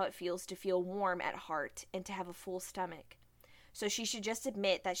knows how it feels to feel warm at heart and to have a full stomach. So she should just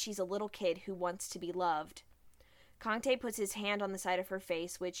admit that she's a little kid who wants to be loved. Kangtae puts his hand on the side of her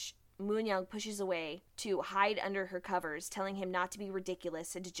face, which Moonyoung pushes away to hide under her covers, telling him not to be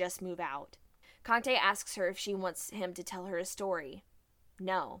ridiculous and to just move out. Kangtae asks her if she wants him to tell her a story.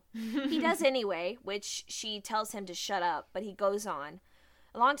 No. He does anyway, which she tells him to shut up, but he goes on.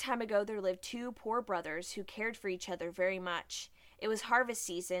 A long time ago, there lived two poor brothers who cared for each other very much. It was harvest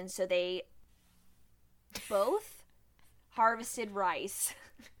season, so they both harvested rice.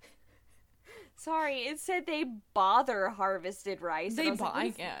 Sorry, it said they harvested rice. I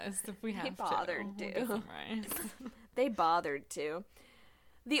guess, if we have they bothered to. to. They bothered to.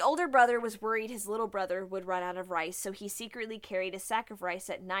 The older brother was worried his little brother would run out of rice, so he secretly carried a sack of rice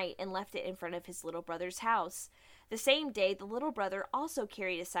at night and left it in front of his little brother's house. The same day, the little brother also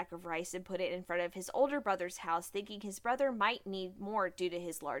carried a sack of rice and put it in front of his older brother's house, thinking his brother might need more due to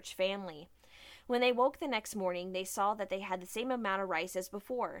his large family. When they woke the next morning, they saw that they had the same amount of rice as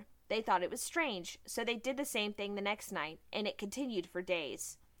before. They thought it was strange, so they did the same thing the next night, and it continued for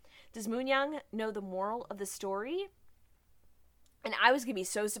days. Does Moonyoung know the moral of the story? And I was going to be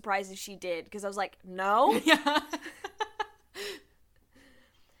so surprised if she did, because I was like, no? Yeah.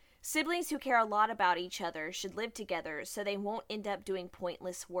 Siblings who care a lot about each other should live together so they won't end up doing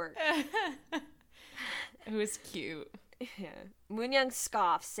pointless work. It was cute. Yeah. Moonyoung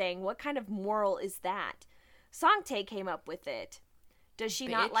scoffs, saying, what kind of moral is that? Sangtae came up with it. Does she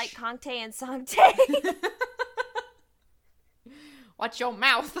not like Kangtae and Sangtae? Watch your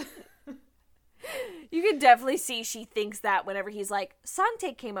mouth. You can definitely see she thinks that whenever he's like,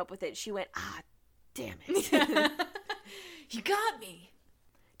 Sangtae came up with it. She went, damn it. You got me.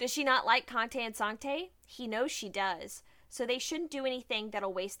 Does she not like Kangtae and Sangtae? He knows she does. So they shouldn't do anything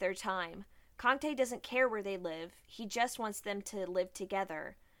that'll waste their time. Kangtae doesn't care where they live. He just wants them to live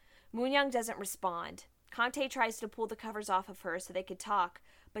together. Moonyoung doesn't respond. Kangtae tries to pull the covers off of her so they could talk,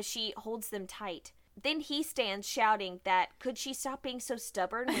 but she holds them tight. Then he stands shouting that could she stop being so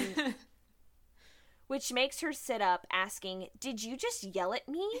stubborn which makes her sit up, asking, did you just yell at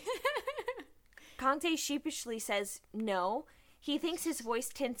me? Kangtae sheepishly says no. He thinks his voice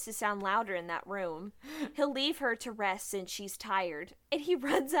tends to sound louder in that room. He'll leave her to rest since she's tired, and he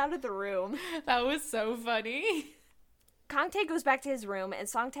runs out of the room. That was so funny. Kangtae goes back to his room, and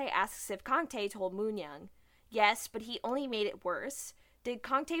Sangtae asks if Kangtae told Moonyoung. Yes, but he only made it worse. Did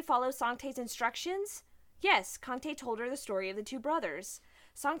Kangtae follow Sangtae's instructions? Yes, Kangtae told her the story of the two brothers.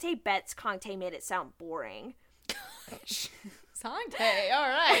 Sangtae bets Kangtae made it sound boring. Sangtae, all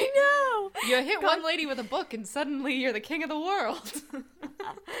right. I know. You hit one lady with a book and suddenly you're the king of the world.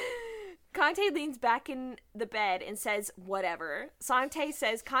 Kangtae leans back in the bed and says, whatever. Sangtae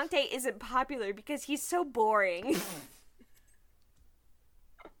says Kangtae isn't popular because he's so boring.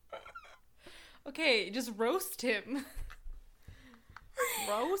 Okay, just roast him.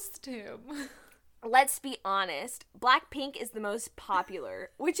 Roast him. Let's be honest. Blackpink is the most popular,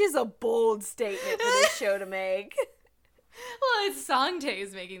 which is a bold statement for this show to make. Well, it's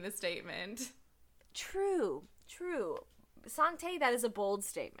Sangtae's making the statement. True. Sangtae, that is a bold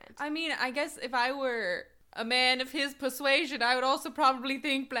statement. I mean, I guess if I were a man of his persuasion, I would also probably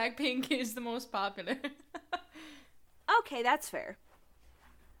think Blackpink is the most popular. Okay, that's fair.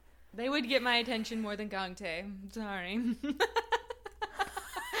 They would get my attention more than Kangtae. Sorry.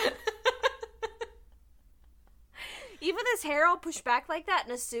 Even his hair all pushed back like that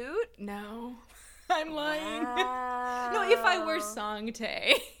in a suit? No. I'm lying. Wow. No, if I were Song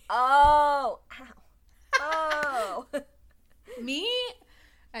Tae. Oh. Ow. Oh. Me?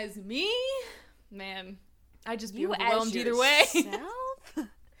 As me? Man, I'd just be You overwhelmed as either way. yourself?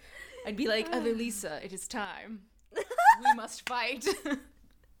 I'd be like, other Lisa, it is time. We must fight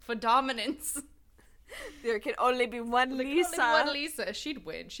for dominance. There can only be one Lisa. Only one Lisa. She'd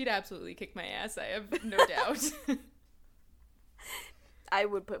win. She'd absolutely kick my ass. I have no doubt. I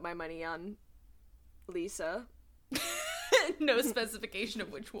would put my money on Lisa. No specification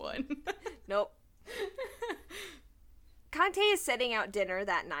of which one. Nope. Kang Tae is setting out dinner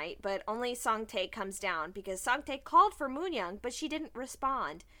that night, but only Song Tae comes down because Song Tae called for Moon-young, but she didn't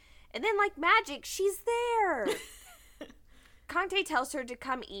respond. And then, like magic, she's there. Kang Tae tells her to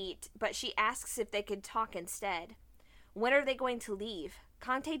come eat, but she asks if they could talk instead. When are they going to leave?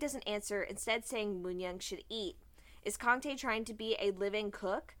 Kang Tae doesn't answer, instead saying Moon-young should eat. Is Kang Tae trying to be a live-in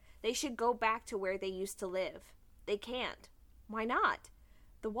cook? They should go back to where they used to live. They can't. Why not?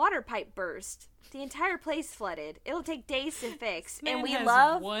 The water pipe burst. The entire place flooded. It'll take days to fix. Man and we has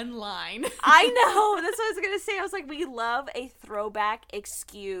love one line. I know. That's what I was going to say. I was like, we love a throwback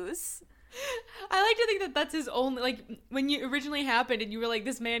excuse. I like to think that that's his only, like, when you originally happened and you were like,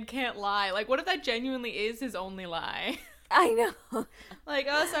 this man can't lie. Like, what if that genuinely is his only lie? I know. Like,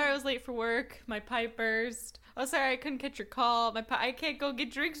 oh, sorry, I was late for work. My pipe burst. Oh, sorry, I couldn't catch your call. I can't go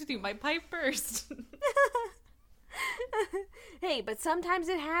get drinks with you. My pipe burst. Hey, but sometimes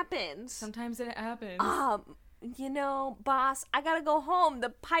it happens. Sometimes it happens. You know, boss, I gotta go home. The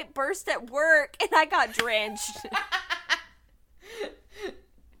pipe burst at work and I got drenched.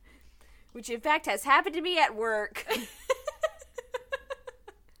 Which, in fact, has happened to me at work.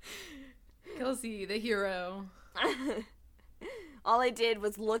 Kelsey, the hero. All I did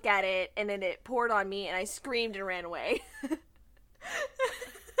was look at it, and then it poured on me, and I screamed and ran away.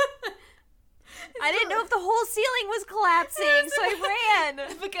 I didn't know if the whole ceiling was collapsing, so I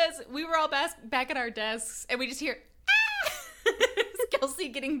ran. Because we were all back at our desks, and we just hear, ah! It's Kelsey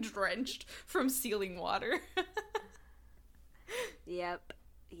getting drenched from ceiling water. Yep.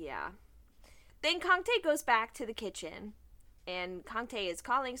 Yeah. Then Kang Tae goes back to the kitchen, and Kang Tae is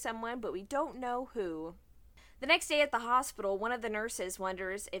calling someone, but we don't know who. The next day at the hospital, one of the nurses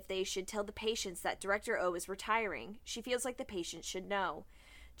wonders if they should tell the patients that Director Oh is retiring. She feels like the patients should know.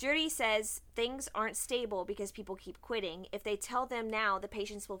 Judy says things aren't stable because people keep quitting. If they tell them now, the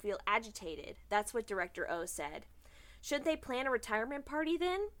patients will feel agitated. That's what Director Oh said. Should they plan a retirement party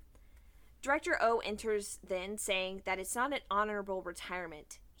then? Director Oh enters then, saying that it's not an honorable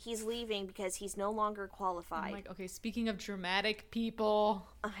retirement. He's leaving because he's no longer qualified. Okay, speaking of dramatic people.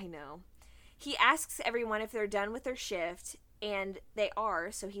 I know. He asks everyone if they're done with their shift, and they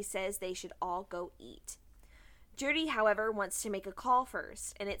are, so he says they should all go eat. Judy, however, wants to make a call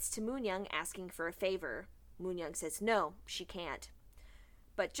first, and it's to Moon-young asking for a favor. Moon-young says no, she can't.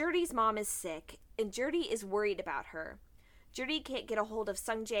 But Judy's mom is sick, and Judy is worried about her. Judy can't get a hold of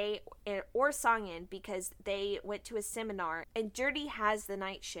Sung-jae or Song-in because they went to a seminar, and Judy has the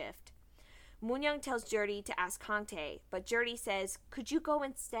night shift. Moon-young tells Judy to ask Kang Tae, but Judy says, could you go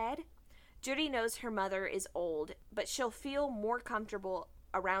instead? Judy knows her mother is old, but she'll feel more comfortable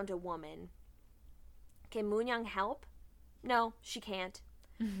around a woman. Can Moon-young help? No, she can't.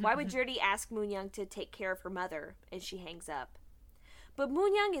 Why would Judy ask Moon-young to take care of her mother? And she hangs up. But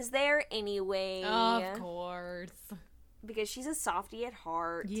Moon-young is there anyway. Of course. Because she's a softie at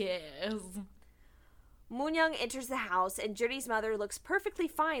heart. Yes. Moon-young enters the house, and Judy's mother looks perfectly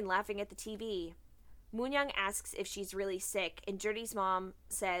fine laughing at the TV. Moon-young asks if she's really sick, and Judy's mom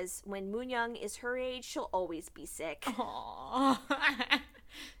says when Moon-young is her age, she'll always be sick. Aww.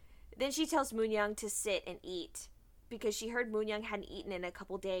 Then she tells Moon-young to sit and eat, because she heard Moon-young hadn't eaten in a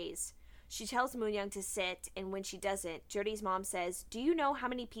couple days. She tells Moon-young to sit, and when she doesn't, Judy's mom says, do you know how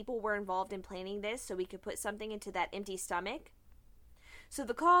many people were involved in planning this so we could put something into that empty stomach? So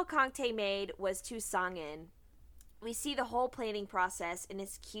the call Kang Tae made was to Song-in. We see the whole planning process, and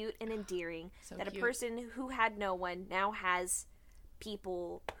it's cute and endearing So that cute. a person who had no one now has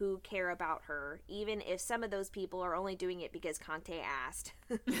people who care about her, even if some of those people are only doing it because Kang Tae asked.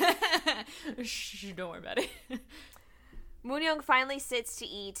 Shh, don't worry about it. Moon-young finally sits to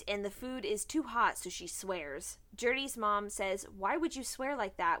eat, and the food is too hot, so she swears. Judy's mom says, why would you swear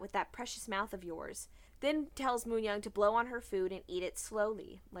like that with that precious mouth of yours? Then tells Moon-young to blow on her food and eat it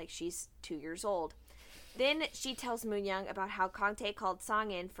slowly, like she's 2 years old. Then she tells Moon-young about how Kang Tae called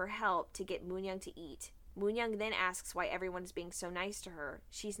Song-in for help to get Moon-young to eat. Moon-young then asks why everyone is being so nice to her.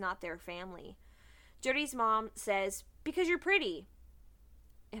 She's not their family. Judy's mom says, because you're pretty.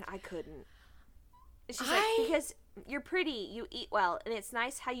 And I couldn't. She's like, because You're pretty, you eat well, and it's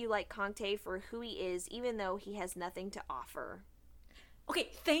nice how you like Kangtae for who he is, even though he has nothing to offer. Okay,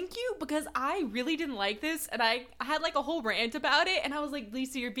 thank you, because I really didn't like this, and I had like a whole rant about it, and I was like,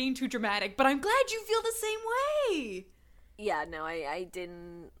 Lisa, you're being too dramatic, but I'm glad you feel the same way. Yeah, no, I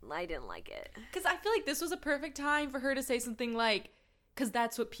didn't like it. Because I feel like this was a perfect time for her to say something like, because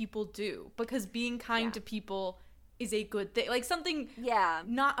that's what people do, because being kind to people is a good thing. Like something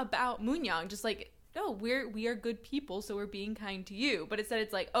not about Moonyoung, just like, no, we are good people, so we're being kind to you. But instead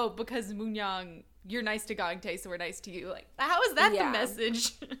it's like, oh, because Moonyoung, you're nice to Kangtae, so we're nice to you. Like, how is that the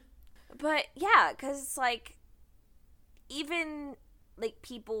message? But yeah, because it's like, even like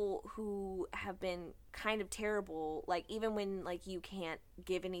people who have been kind of terrible, like even when like you can't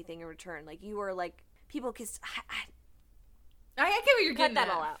give anything in return, like you are like, people kiss. I get what you're getting at. Cut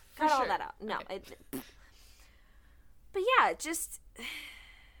that all out. Cut all that out. No. Okay. But yeah, just...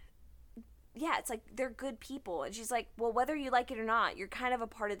 Yeah, it's like, they're good people. And she's like, well, whether you like it or not, you're kind of a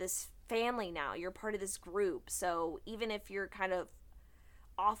part of this family now. You're part of this group. So even if you're kind of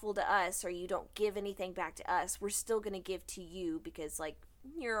awful to us or you don't give anything back to us, we're still going to give to you because, like,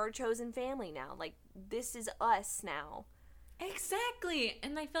 you're our chosen family now. Like, this is us now. Exactly.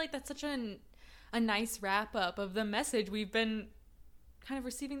 And I feel like that's such a nice wrap-up of the message we've been kind of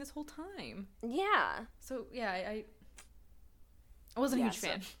receiving this whole time. Yeah. So, yeah, I wasn't a huge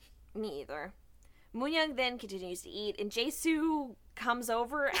fan. Me either. Moonyoung then continues to eat, and Jae-soo comes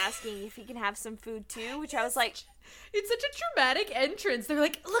over asking if he can have some food too, which I was like... It's such a dramatic entrance. They're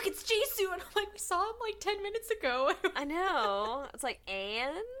like, look, it's Jae-soo, and I'm like, we saw him like 10 minutes ago. I know. It's like,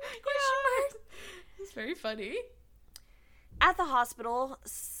 and? Yeah. It's very funny. At the hospital,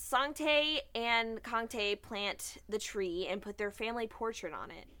 Sangtae and Kangtae plant the tree and put their family portrait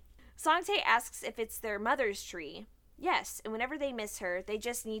on it. Sangtae asks if it's their mother's tree. Yes, and whenever they miss her, they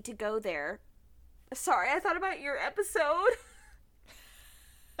just need to go there. Sorry, I thought about your episode.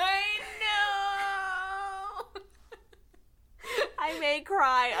 I know. I may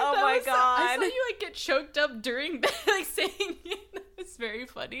cry. Oh my god. I saw you like get choked up during that, like saying it. It's very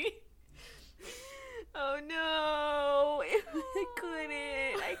funny. Oh no. I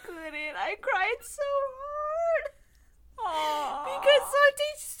couldn't. I cried so hard. Aww. Because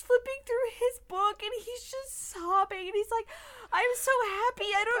Sangtae's just flipping through his book and he's just sobbing and he's like, I'm so happy.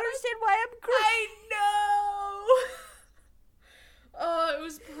 I don't understand why I'm crying. I know. Oh, it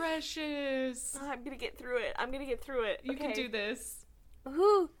was precious. Oh, I'm gonna get through it. You can do this.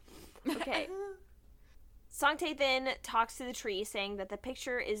 Woohoo. Okay. Sangtae then talks to the tree, saying that the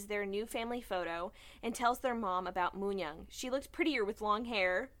picture is their new family photo, and tells their mom about Moonyoung. She looked prettier with long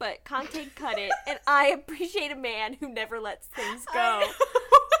hair, but Kangtae cut it, and I appreciate a man who never lets things go.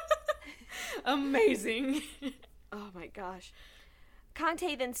 Amazing. Oh my gosh.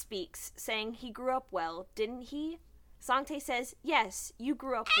 Kangtae then speaks, saying he grew up well, didn't he? Sangtae says, yes, you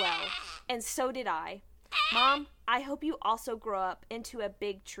grew up well, and so did I. Mom, I hope you also grow up into a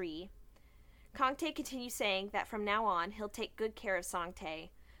big tree. Kangtae continues saying that from now on, he'll take good care of Sangtae.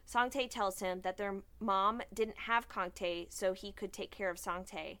 Sangtae tells him that their mom didn't have Kangtae so he could take care of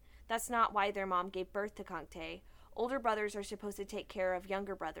Sangtae. That's not why their mom gave birth to Kangtae. Older brothers are supposed to take care of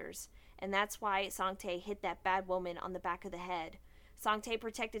younger brothers, and that's why Sangtae hit that bad woman on the back of the head. Sangtae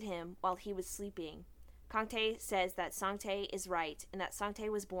protected him while he was sleeping. Kangtae says that Sangtae is right, and that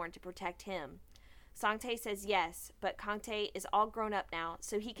Sangtae was born to protect him. Sangtae says yes, but Kangtae is all grown up now,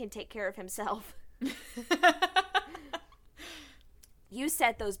 so he can take care of himself. You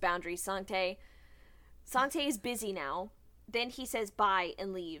set those boundaries, Sangtae. Sangtae is busy now. Then he says bye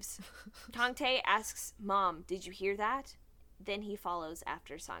and leaves. Kangtae asks, Mom, did you hear that? Then he follows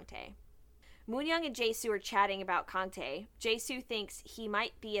after Sangtae. Moonyoung and Jae-soo are chatting about Kangtae. Jae-soo thinks he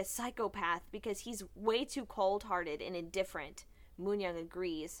might be a psychopath because he's way too cold-hearted and indifferent. Moonyoung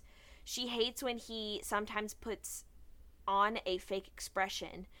agrees. She hates when he sometimes puts on a fake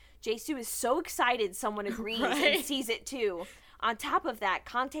expression. Jae-soo is so excited someone agrees and sees it too. On top of that,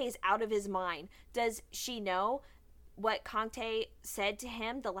 Kangtae is out of his mind. Does she know what Kangtae said to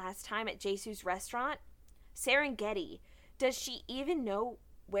him the last time at Jae-soo's restaurant? Serengeti. Does she even know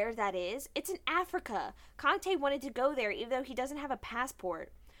where that is? It's in Africa. Kangtae wanted to go there even though he doesn't have a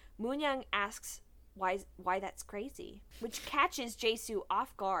passport. Moonyoung asks why that's crazy, which catches Jae-soo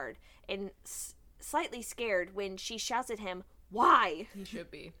off guard and slightly scared when she shouts at him, why? He should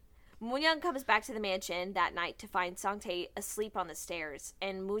be. Moonyoung comes back to the mansion that night to find Sangtae asleep on the stairs,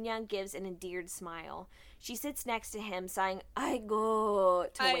 and Moonyoung gives an endeared smile. She sits next to him, sighing,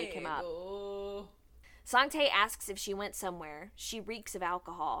 "Aigo," to wake him up. Sangtae asks if she went somewhere. She reeks of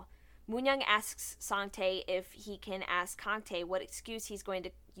alcohol. Moonyoung asks Sangtae if he can ask Kangtae what excuse he's going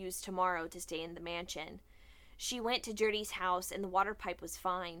to use tomorrow to stay in the mansion. She went to Dirty's house and the water pipe was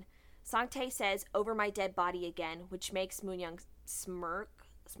fine. Sangtae says, over my dead body again, which makes Moonyoung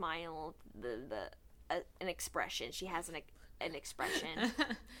smile, an expression. She has an expression.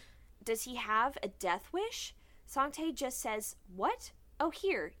 Does he have a death wish? Sangtae just says, what? Oh,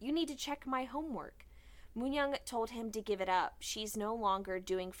 here, you need to check my homework. Moonyoung told him to give it up. She's no longer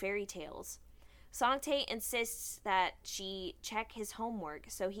doing fairy tales. Sangtae insists that she check his homework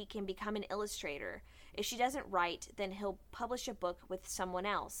so he can become an illustrator. If she doesn't write, then he'll publish a book with someone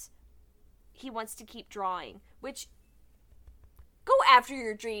else. He wants to keep drawing, which, go after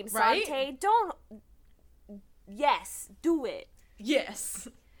your dreams, right? Sangtae. Don't, yes, do it. Yes.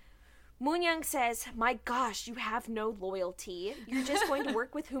 Moonyoung says, my gosh, you have no loyalty. You're just going to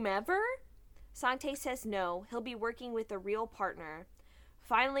work with whomever? Sangtae says no, he'll be working with a real partner.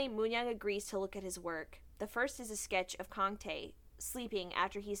 Finally, Moonyoung agrees to look at his work. The first is a sketch of Kangtae sleeping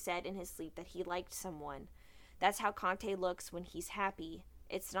after he said in his sleep that he liked someone. That's how Kangtae looks when he's happy.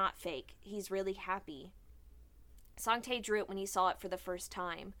 It's not fake. He's really happy. Sangtae drew it when he saw it for the first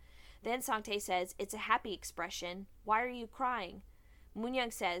time. Then Sangtae says, it's a happy expression. Why are you crying?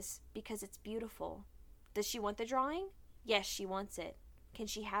 Moonyoung says, because it's beautiful. Does she want the drawing? Yes, she wants it. Can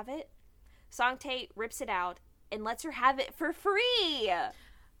she have it? Sangtae rips it out and lets her have it for free.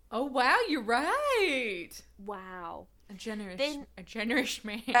 Oh, wow, you're right. Wow. A generous man. A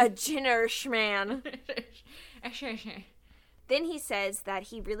generous man. Then he says that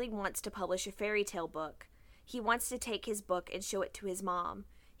he really wants to publish a fairy tale book. He wants to take his book and show it to his mom.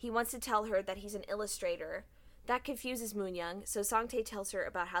 He wants to tell her that he's an illustrator. That confuses Moonyoung, so Sangtae tells her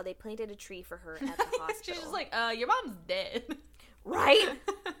about how they planted a tree for her at the hospital. She's just like, your mom's dead. Right?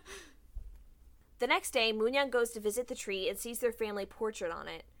 The next day, Moonyoung goes to visit the tree and sees their family portrait on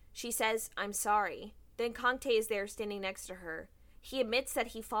it. She says, I'm sorry. Then Kangtae is there standing next to her. He admits that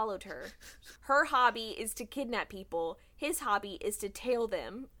he followed her. Her hobby is to kidnap people. His hobby is to tail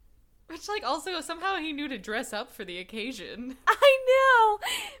them. Which, like, also, somehow he knew to dress up for the occasion. I know!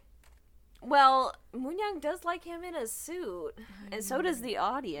 Well, Moonyoung does like him in a suit. And so does the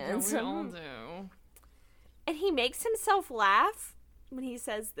audience. Yeah, we all do. And he makes himself laugh when he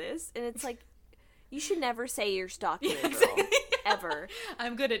says this. And it's like, you should never say you're stalking a girl. Ever.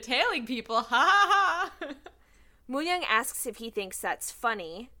 I'm good at tailing people. Ha ha ha. Moonyoung asks if he thinks that's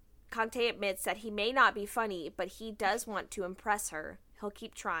funny. Kangtae admits that he may not be funny, but he does want to impress her. He'll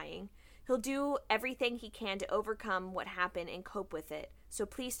keep trying. He'll do everything he can to overcome what happened and cope with it. So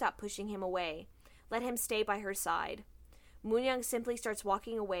please stop pushing him away. Let him stay by her side. Moonyoung simply starts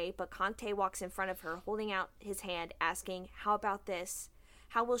walking away, but Kangtae walks in front of her, holding out his hand, asking, how about this?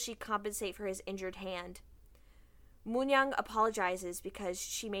 How will she compensate for his injured hand? Moonyoung apologizes because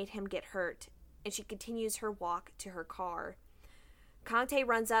she made him get hurt, and she continues her walk to her car. Kangtae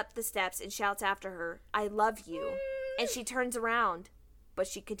runs up the steps and shouts after her, I love you. And she turns around, but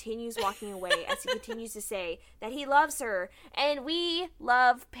she continues walking away as he continues to say that he loves her, and we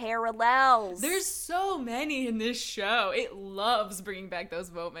love parallels. There's so many in this show. It loves bringing back those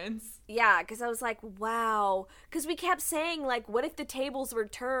moments. Yeah, because I was like, wow. Because we kept saying, like, what if the tables were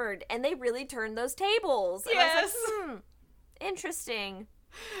turned? And they really turned those tables. And yes. I was like, interesting.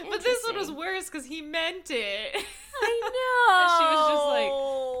 But this one was worse because he meant it. I know. She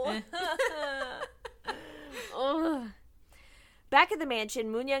was just like, Ugh. Back at the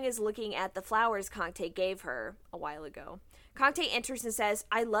mansion, Moonyoung is looking at the flowers Kangtae gave her a while ago. Kangtae enters and says,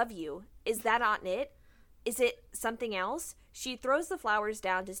 I love you. Is that not it? Is it something else? She throws the flowers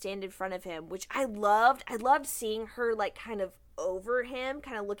down to stand in front of him, which I loved. I loved seeing her, like, kind of over him,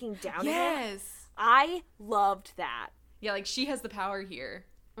 kind of looking down at him. Yes. I loved that. Yeah, like, she has the power here.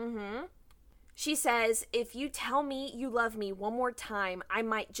 Mm-hmm. She says, if you tell me you love me one more time, I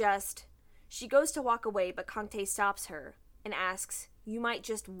might just... She goes to walk away, but Kangtae stops her and asks, you might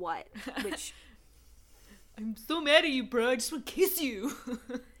just what? Which... I'm so mad at you, bro. I just want to kiss you.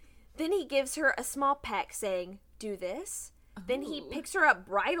 Then he gives her a small peck, saying, do this. Ooh. Then he picks her up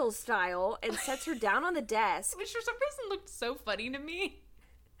bridal style and sets her down on the desk. Which for some reason looked so funny to me.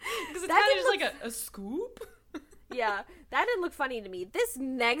 Because it's kind of just like a scoop. Yeah, that didn't look funny to me. This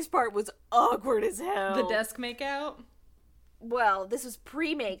next part was awkward as hell. The desk makeout? Well, this was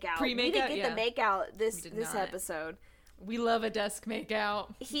pre-makeout. We didn't get the makeout this episode. We love a desk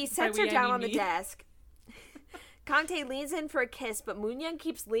makeout. He sets her down on the desk. Kangtae leans in for a kiss, but Moonyoung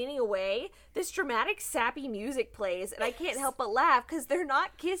keeps leaning away. This dramatic, sappy music plays, and I can't help but laugh because they're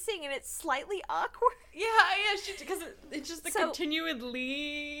not kissing, and it's slightly awkward. Yeah, because it's just the continued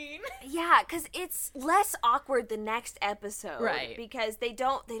lean. Yeah, because it's less awkward the next episode, right? Because they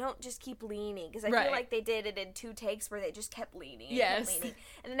don't just keep leaning. Because I feel like they did it in 2 takes where they just kept leaning. Yes. Kept leaning.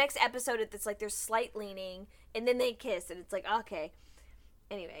 And the next episode, it's like there's slight leaning, and then they kiss, and it's like okay.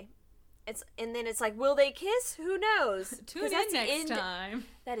 Anyway. It's like, will they kiss? Who knows? Tune in next time.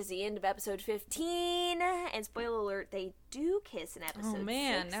 That is the end of episode 15. And spoiler alert, they do kiss in episode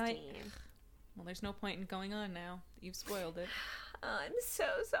 16. Now well, there's no point in going on now. You've spoiled it. I'm so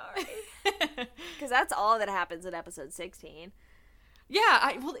sorry. Because that's all that happens in episode 16.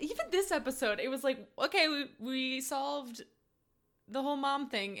 Yeah, even this episode, it was like, okay, we solved the whole mom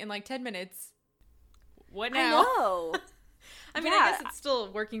thing in like 10 minutes. What now? I know. I mean, I guess it's still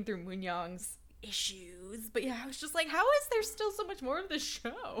working through Moonyoung's issues, but yeah, I was just like, how is there still so much more of the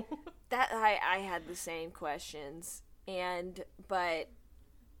show? That I had the same questions, but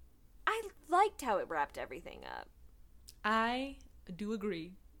I liked how it wrapped everything up. I do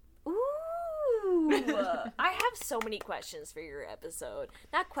agree. Ooh, I have so many questions for your episode.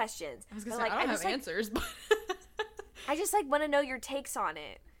 Not questions. I was gonna say, I don't have answers, but I just want to know your takes on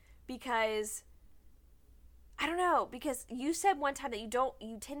it because. I don't know, because you said one time that you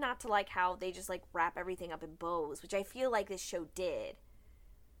tend not to like how they just wrap everything up in bows, which I feel like this show did.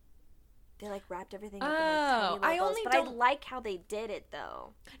 They wrapped everything up in tiny little bows, but I like how they did it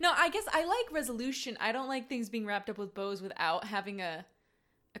though. No, I guess I like resolution. I don't like things being wrapped up with bows without having a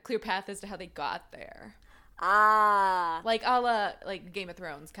clear path as to how they got there. Ah. Like a la Game of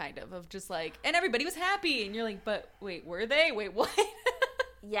Thrones kind of just and everybody was happy and you're like, but wait, were they? Wait, what?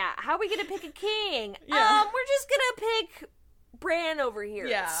 Yeah, how are we gonna pick a king? Yeah. We're just gonna pick Bran over here.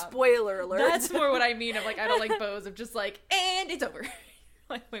 Yeah. Spoiler alert. That's more what I mean. Of I don't like bows of just and it's over.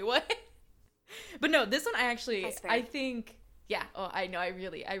 Wait, what? But no, this one I think, yeah. Oh, I know. I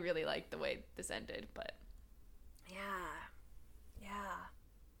really like the way this ended, but. Yeah.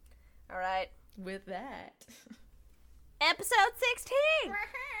 All right. With that. Episode 16.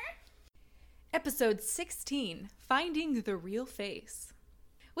 Episode 16, Finding the Real Face.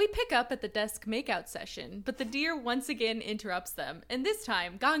 We pick up at the desk makeout session, but the deer once again interrupts them, and this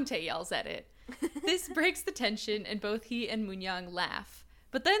time, Kangtae yells at it. This breaks the tension, and both he and Moonyoung laugh.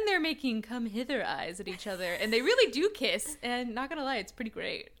 But then they're making come hither eyes at each other, and they really do kiss, and not gonna lie, it's pretty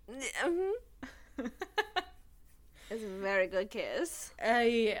great. Mm-hmm. It's a very good kiss.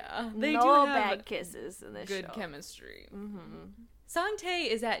 Yeah. They do no have bad kisses in this good show. Chemistry. Mm-hmm. Sangtae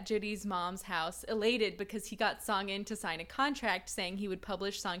is at Judy's mom's house, elated because he got Songin to sign a contract saying he would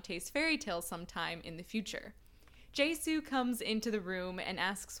publish Sangtae's fairy tale sometime in the future. Jae-soo comes into the room and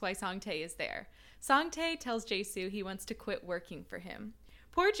asks why Sangtae is there. Sangtae tells Jae-soo he wants to quit working for him.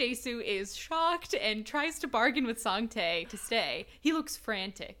 Poor Jae-soo is shocked and tries to bargain with Sangtae to stay. He looks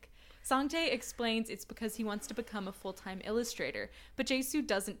frantic. Sangtae explains it's because he wants to become a full-time illustrator, but Jae-soo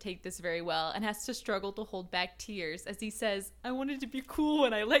doesn't take this very well and has to struggle to hold back tears as he says, "I wanted to be cool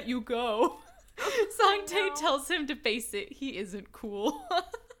when I let you go." Sangtae tells him to face it, he isn't cool.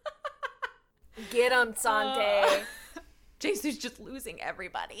 Get him, Sangtae. Jae-soo's just losing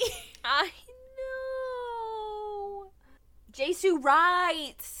everybody. I know. Jae-soo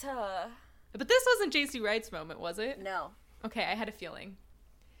writes. But this wasn't Jae-soo writes moment, was it? No. Okay, I had a feeling.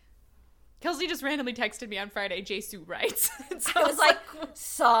 Kelsey just randomly texted me on Friday, Jae-soo writes. So I was like,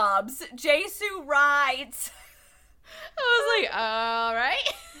 sobs. Jae-soo writes. I was like, all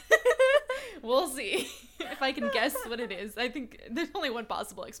right. We'll see if I can guess what it is. I think there's only one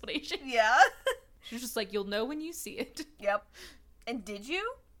possible explanation. Yeah. She's just like, you'll know when you see it. Yep. And did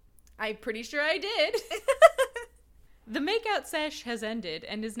you? I'm pretty sure I did. The makeout sesh has ended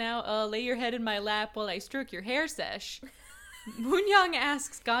and is now a lay your head in my lap while I stroke your hair sesh. Moonyoung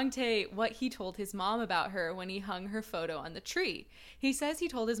asks Kangtae what he told his mom about her when he hung her photo on the tree. He says he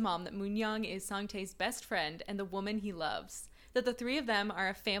told his mom that Moonyoung is Sangtae's best friend and the woman he loves, that the three of them are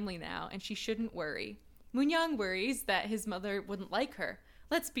a family now and she shouldn't worry. Moonyoung worries that his mother wouldn't like her.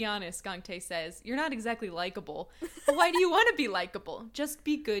 Let's be honest, Kangtae says, you're not exactly likable. But why do you want to be likable? Just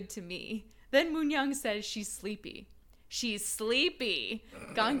be good to me. Then Moonyoung says she's sleepy. She's sleepy.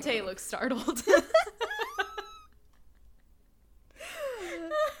 Kangtae looks startled.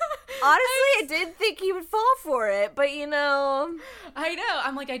 Honestly, I did think he would fall for it, but you know. I know.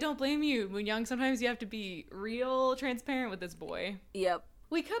 I'm like, I don't blame you, Moonyoung. Sometimes you have to be real transparent with this boy. Yep.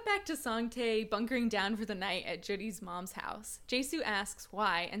 We cut back to Sangtae bunkering down for the night at Judi's mom's house. Jae-soo asks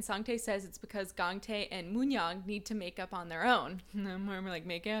why, and Sangtae says it's because Gangtae and Moonyoung need to make up on their own. More like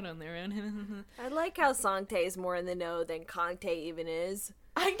make out on their own. I like how Sangtae is more in the know than Kangtae even is.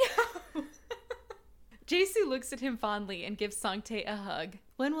 I know! Jae-soo looks at him fondly and gives Sangtae a hug.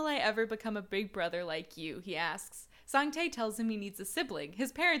 When will I ever become a big brother like you? He asks. Sangtae tells him he needs a sibling.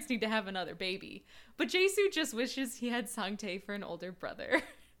 His parents need to have another baby. But Jae-soo just wishes he had Sangtae for an older brother.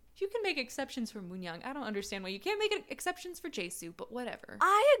 You can make exceptions for Moonyoung. I don't understand why you can't make exceptions for Jae-soo, but whatever.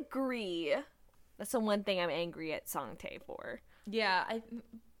 I agree. That's the one thing I'm angry at Sangtae for. Yeah,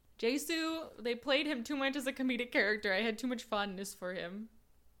 Jae-soo, they played him too much as a comedic character. I had too much fondness for him.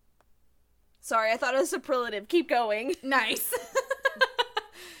 Sorry, I thought it was superlative. Keep going. Nice.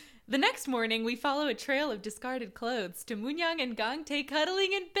 The next morning, we follow a trail of discarded clothes to Moonyoung and Gangtae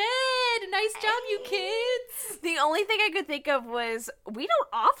cuddling in bed. Nice job, you kids. The only thing I could think of was, we don't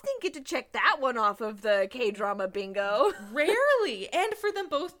often get to check that one off of the K-drama bingo. Rarely. And for them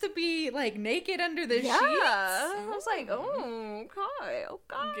both to be, like, naked under the sheets. I was like, oh, okay.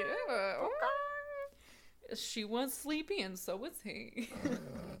 Yeah. She was sleepy and so was he.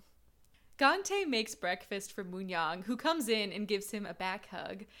 Gangtae makes breakfast for Moonyoung, who comes in and gives him a back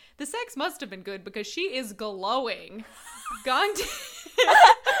hug. The sex must have been good because she is glowing. Gangtae...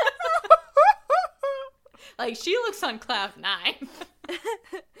 like, she looks on cloud 9.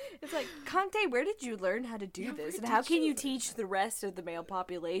 It's like, Gangtae, where did you learn how to do this? And how can you teach the rest of the male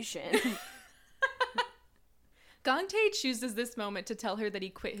population? Gangtae chooses this moment to tell her that he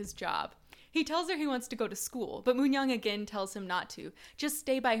quit his job. He tells her he wants to go to school, but Moonyoung again tells him not to. Just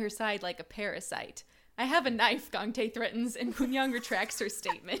stay by her side like a parasite. I have a knife, Gangtae threatens, and Moonyoung retracts her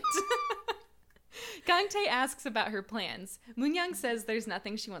statement. Gangtae asks about her plans. Moonyoung says there's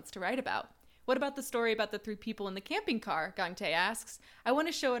nothing she wants to write about. What about the story about the 3 people in the camping car? Gangtae asks. I want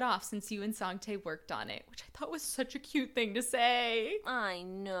to show it off since you and Sangtae worked on it, which I thought was such a cute thing to say. I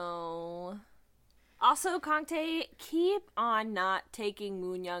know. Also, Gangtae, keep on not taking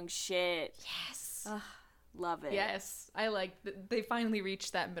Moonyoung's shit. Yes. Ugh, love it. Yes. I like they finally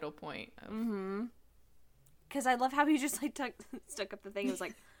reached that middle point. Mm-hmm. Because I love how he just, like, stuck up the thing and was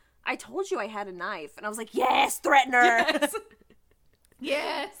like, I told you I had a knife. And I was like, yes, threaten her. Yes.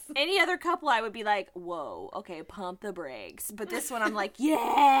 Yes. Any other couple, I would be like, whoa, okay, pump the brakes. But this one, I'm like,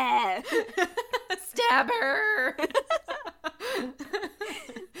 yeah. Stab her.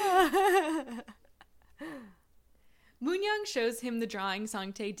 Moonyoung shows him the drawing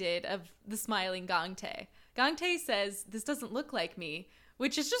Sangtae did of the smiling Gangtae. Gangtae says, this doesn't look like me,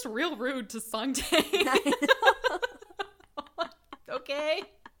 which is just real rude to Sangtae. Okay.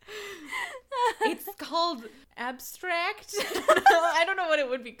 It's called abstract. I don't know what it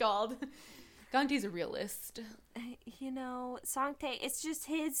would be called. Gangtae's a realist. You know, Sangtae, it's just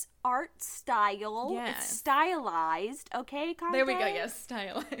his art style. Yeah. It's stylized, okay, Gangtae? There we go, yes,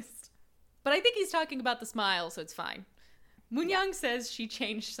 stylized. But I think he's talking about the smile, so it's fine. Moonyoung says she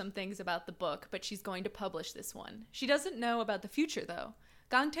changed some things about the book, but she's going to publish this one. She doesn't know about the future, though.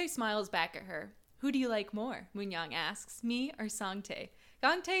 Gangtae smiles back at her. Who do you like more? Moonyoung asks. Me or Sangtae?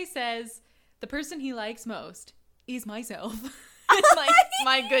 Gangtae says, the person he likes most is myself. Like,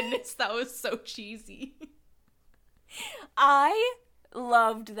 my goodness, that was so cheesy. I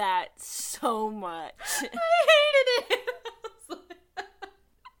loved that so much. I hated it.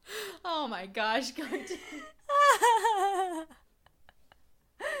 Oh my gosh, Gangtae.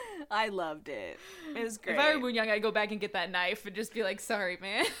 I loved it. It was great. If I were Moonyoung, I'd go back and get that knife and just be like, sorry,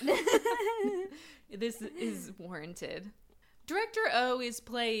 man. This is warranted. Director O is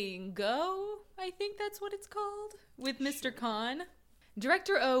playing Go, I think that's what it's called, with Mr. Khan.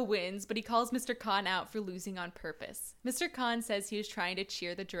 Director O wins, but he calls Mr. Khan out for losing on purpose. Mr. Khan says he is trying to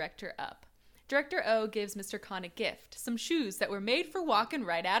cheer the director up. Director O gives Mr. Khan a gift, some shoes that were made for walking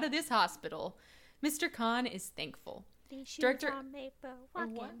right out of this hospital. Mr. Khan is thankful. These shoes Director are made for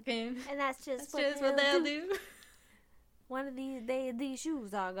walking. Walking. And that's just That's what they'll do. do. One of these days, these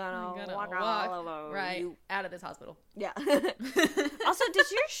shoes are gonna walk all over right you. out of this hospital. Yeah. Also,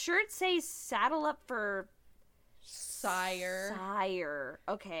 does your shirt say saddle up for Sire? Sire.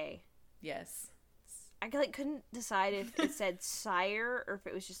 Okay. Yes. I couldn't decide if it said sire or if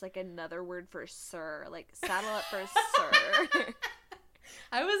it was just like another word for sir. Like saddle up for sir.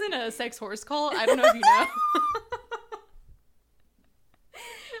 I was in a sex horse call. I don't know if you know.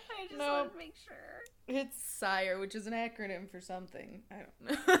 I just No. want to make sure. It's SIRE, which is an acronym for something. I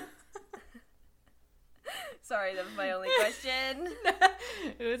don't know. Sorry, that was my only question.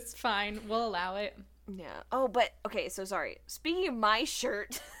 It's fine. We'll allow it. Yeah. Oh, but okay, so sorry. Speaking of my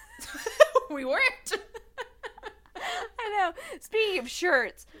shirt, We weren't. I I know. Speaking of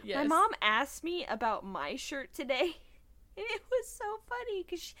shirts, Yes. my mom asked me about my shirt today. And it was so funny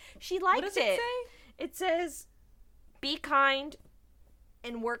because she liked What does it say? It says, be kind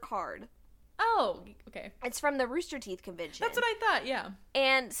and work hard. Oh, okay. It's from the Rooster Teeth convention. That's what I thought, yeah.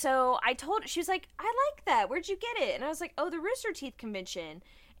 And so I told her, she was like, I like that. Where'd you get it? And I was like, oh, the Rooster Teeth convention.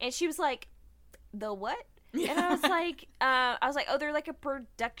 And she was like, the what? Yeah. And I was like, oh, they're like a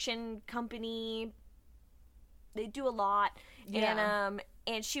production company. They do a lot. Yeah.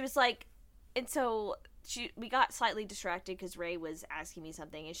 And she was like, and so we got slightly distracted because Ray was asking me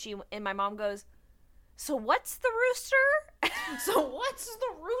something, and my mom goes, so what's the rooster? So what's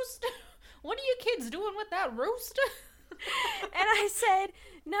the rooster? What are you kids doing with that rooster? And I said,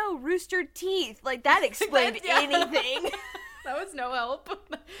 no, Rooster Teeth. Like, that explained anything. That was no help.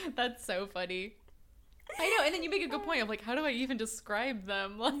 That's so funny. I know, and then you make a good point of, like, how do I even describe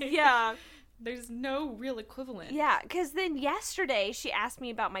them? Like, Yeah. there's no real equivalent. Yeah, because then yesterday she asked me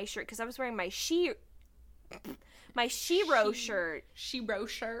about my shirt because I was wearing my Shiro shirt. Shiro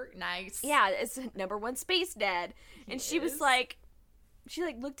shirt, nice. Yeah, it's #1 Space Dad. And she was like, she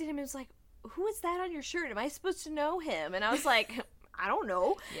like looked at him and was like, who is that on your shirt? Am I supposed to know him? And I was like, I don't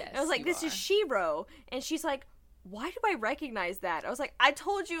know. Yes, and I was like, this is Shiro. And she's like, why do I recognize that? I was like, I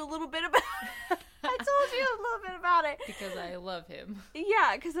told you a little bit about it. Because I love him.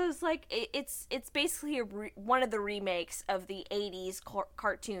 Yeah, because I was like, it's basically one of the remakes of the 80s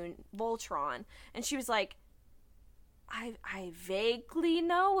cartoon Voltron. And she was like, I vaguely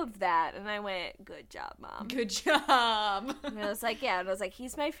know of that. And I went, good job, Mom. Good job. And I was like, yeah. And I was like,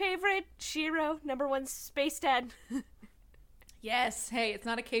 he's my favorite. Shiro, #1 Space Dad. Yes. Hey, it's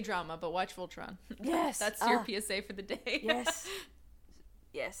not a K-drama, but watch Voltron. Yes. That's your PSA for the day. Yes.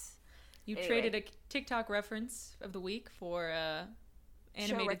 Yes. You Anyway. traded a TikTok reference of the week for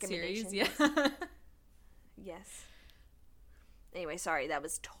animated series. Yeah. Yes. Anyway, sorry, that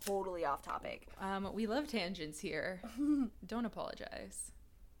was totally off topic. We love tangents here. Don't apologize.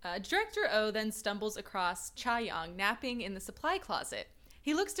 Director O then stumbles across Chaeyoung napping in the supply closet.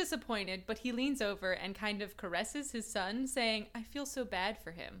 He looks disappointed, but he leans over and kind of caresses his son, saying, I feel so bad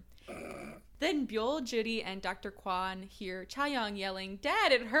for him. Then Byul, Judy, and Dr. Kwan hear Chaeyoung yelling,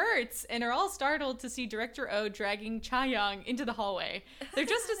 Dad, it hurts! And are all startled to see Director O dragging Chaeyoung into the hallway. They're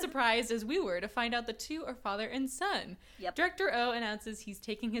just as surprised as we were to find out the two are father and son. Yep. Director O announces he's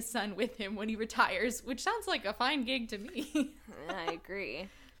taking his son with him when he retires, which sounds like a fine gig to me. I agree.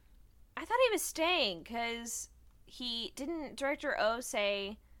 I thought he was staying because didn't Director O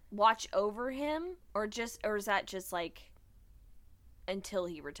say watch over him, or is that just like until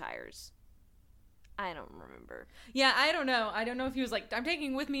he retires? I don't remember. Yeah, I don't know. I don't know if he was like, I'm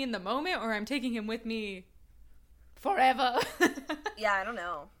taking him with me in the moment, or I'm taking him with me forever. Yeah, I don't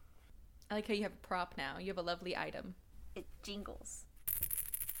know. I like how you have a prop now. You have a lovely item. It jingles.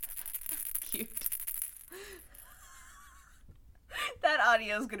 Cute. That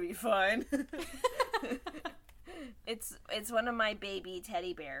audio is gonna be fun. It's one of my baby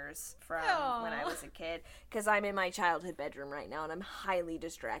teddy bears from when I was a kid, because I'm in my childhood bedroom right now and I'm highly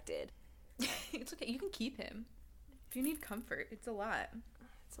distracted. It's okay. You can keep him. If you need comfort, it's a lot.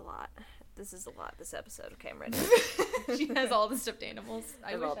 It's a lot. This is a lot, this episode. Okay, I'm ready. She has all the stuffed animals.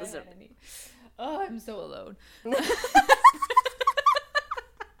 I have wish all the I stuffed- had any. Oh, I'm so alone.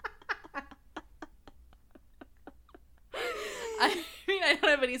 I mean, I don't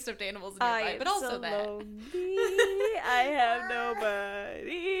have any stuffed animals nearby, but also that. Lonely. I have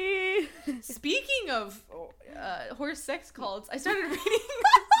nobody. Speaking of horse sex cults, I started reading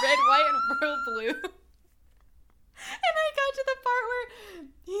Red, White, and Royal Blue. And I got to the part where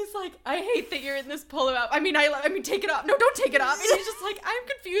he's like, I hate that you're in this polo outfit. I mean, take it off. No, don't take it off. And he's just like, I'm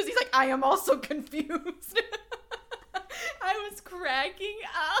confused. He's like, I am also confused. I was cracking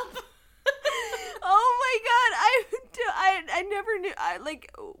up. Oh my god, I never knew.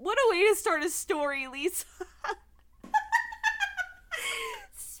 What a way to start a story, Lisa.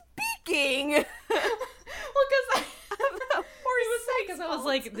 Speaking. Well, because I was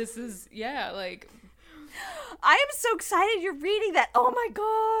like, this is, yeah, like. I am so excited you're reading that. Oh my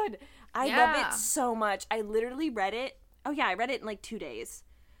god. I love Yeah. it so much. I literally read it. Oh yeah, I read it in like 2 days.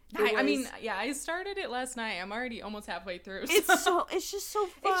 I mean, yeah, I started it last night. I'm already almost halfway through. It's just so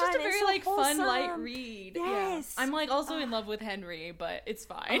fun. It's just a very so like fun, light wholesome. read. Yes. Yeah. I'm like also in love with Henry, but it's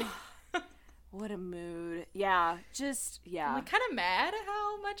fine. What a mood. Yeah, just I'm like kind of mad at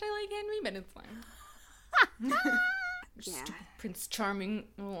how much I like Henry, but it's fine. Yeah. Stupid Prince Charming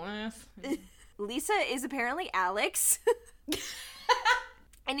little ass. Lisa is apparently Alex.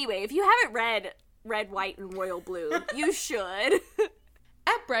 Anyway, if you haven't read Red, White, and Royal Blue, you should.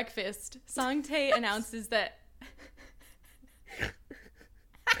 At breakfast, Sangtae announces that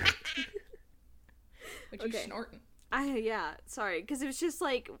What you snorting? Yeah, sorry, because it was just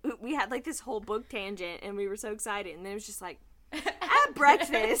like, we had like this whole book tangent, and we were so excited, and then it was just like, at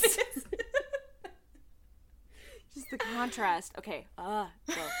breakfast. Just the contrast. Okay, go.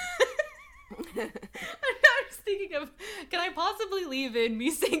 I'm just thinking of, can I possibly leave in me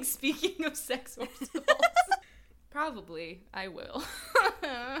saying, speaking of sex morsels? Probably, I will.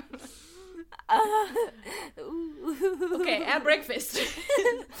 Okay, at breakfast.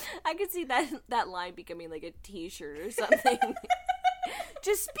 I could see that line becoming like a t-shirt or something.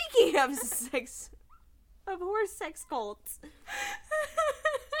 Just speaking of horse sex cults.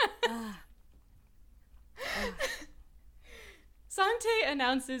 Sangtae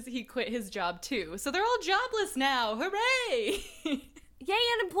announces he quit his job too, so they're all jobless now. Hooray! Yay,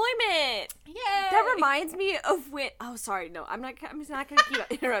 unemployment! Yay! That reminds me of when. Oh, sorry, no, I'm just not gonna keep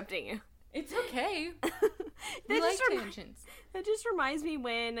interrupting you. It's okay. We like tangents. That just reminds me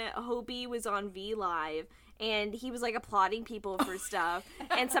when Hobie was on V Live and he was like applauding people for stuff,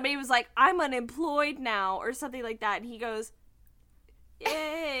 and somebody was like, "I'm unemployed now" or something like that, and he goes,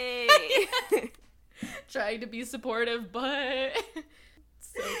 "Yay!" Trying to be supportive, but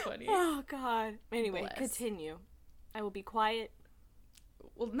so funny. Oh God. Anyway, Bless. continue. I will be quiet.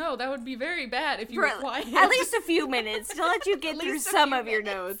 Well, no, that would be very bad if you were quiet. At least a few minutes to let you get through some of your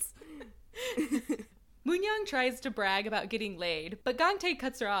notes. Moonyoung tries to brag about getting laid, but Gangtae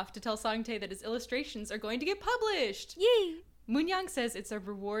cuts her off to tell Sangtae that his illustrations are going to get published. Yay! Moonyoung says it's a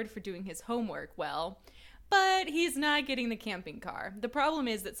reward for doing his homework well, but he's not getting the camping car. The problem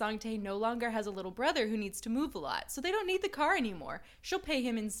is that Sangtae no longer has a little brother who needs to move a lot, so they don't need the car anymore. She'll pay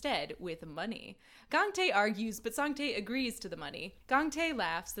him instead with money. Gangtae argues, but Sangtae agrees to the money. Gangtae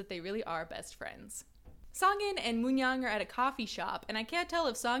laughs that they really are best friends. Songin and Moonyoung are at a coffee shop, and I can't tell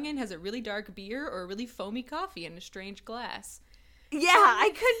if Songin has a really dark beer or a really foamy coffee in a strange glass. Yeah,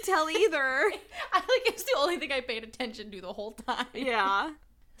 I couldn't tell either. It's the only thing I paid attention to the whole time. Yeah.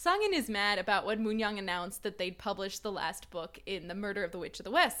 Songin is mad about when Moonyoung announced that they'd published the last book in the Murder of the Witch of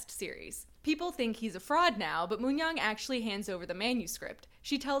the West series. People think he's a fraud now, but Moonyoung actually hands over the manuscript.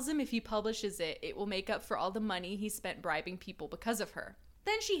 She tells him if he publishes it, it will make up for all the money he spent bribing people because of her.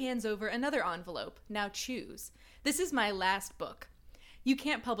 Then she hands over another envelope. Now choose. This is my last book. You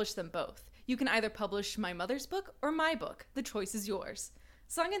can't publish them both. You can either publish my mother's book or my book. The choice is yours.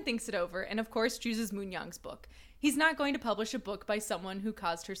 Songin thinks it over and of course chooses Moonyoung's book. He's not going to publish a book by someone who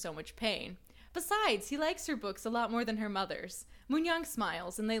caused her so much pain. Besides, he likes her books a lot more than her mother's. Moonyoung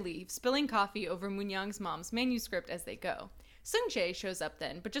smiles and they leave, spilling coffee over Moonyoung's mom's manuscript as they go. Seungjae shows up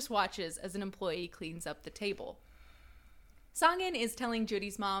then, but just watches as an employee cleans up the table. Songin is telling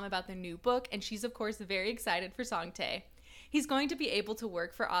Judy's mom about their new book, and she's of course very excited for Sangtae. He's going to be able to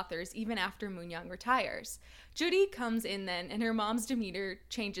work for authors even after Moonyoung retires. Judy comes in then, and her mom's demeanor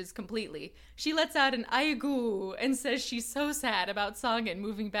changes completely. She lets out an "Aigoo" and says she's so sad about Songin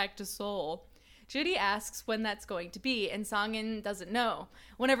moving back to Seoul. Judy asks when that's going to be, and Songin doesn't know,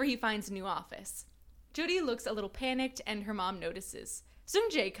 whenever he finds a new office. Judy looks a little panicked, and her mom notices.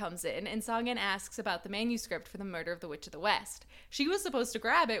 Seungjae comes in, and Songin asks about the manuscript for the Murder of the Witch of the West. She was supposed to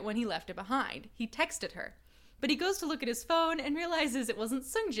grab it when he left it behind. He texted her. But he goes to look at his phone and realizes it wasn't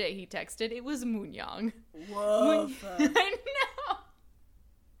Seungjae he texted, it was Moonyoung. Whoa. I know!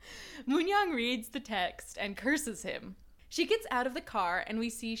 Moonyoung reads the text and curses him. She gets out of the car, and we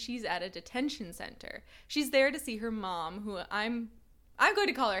see she's at a detention center. She's there to see her mom, who I'm going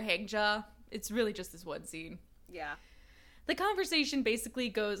to call her Haengja. It's really just this one scene. Yeah. The conversation basically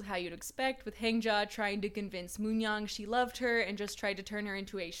goes how you'd expect, with Haengja trying to convince Moonyoung she loved her and just tried to turn her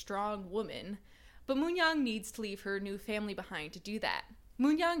into a strong woman. But Moonyoung needs to leave her new family behind to do that.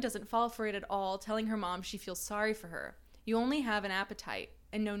 Moonyoung doesn't fall for it at all, telling her mom she feels sorry for her. You only have an appetite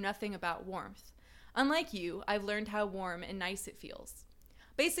and know nothing about warmth. Unlike you, I've learned how warm and nice it feels.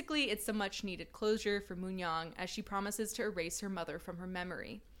 Basically, it's some much-needed closure for Moonyoung as she promises to erase her mother from her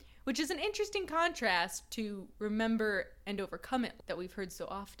memory, which is an interesting contrast to remember and overcome it that we've heard so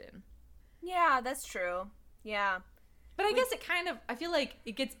often. Yeah, that's true. Yeah. But I guess I feel like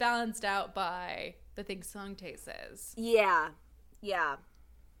it gets balanced out by the things Sangtae says. Yeah. Yeah.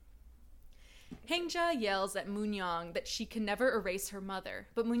 Haengja yells at Moonyoung that she can never erase her mother,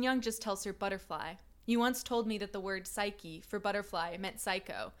 but Moonyoung just tells her butterfly. You once told me that the word psyche for butterfly meant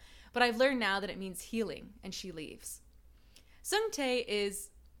psycho, but I've learned now that it means healing, and she leaves. Sangtae is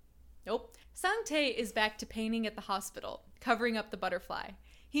back to painting at the hospital, covering up the butterfly.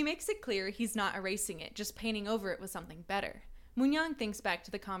 He makes it clear he's not erasing it, just painting over it with something better. Moonyoung thinks back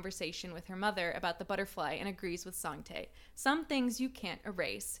to the conversation with her mother about the butterfly and agrees with Sangtae. Some things you can't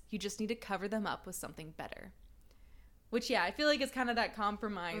erase, you just need to cover them up with something better. Which, yeah, I feel like it's kind of that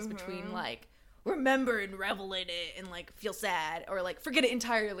compromise between, like, remember and revel in it and, like, feel sad or, like, forget it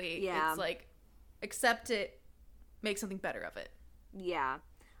entirely. Yeah. It's, like, accept it, make something better of it. Yeah.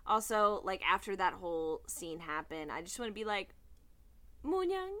 Also, like, after that whole scene happened, I just want to be like,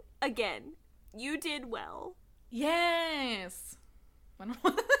 Moonyoung, again, you did well. Yes.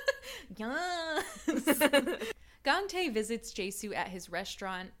 Yes. Gangtae visits Jae-soo at his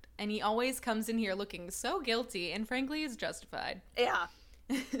restaurant, and he always comes in here looking so guilty, and frankly is justified. Yeah.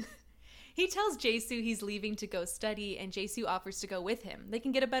 He tells Jae-soo he's leaving to go study, and Jae-soo offers to go with him. They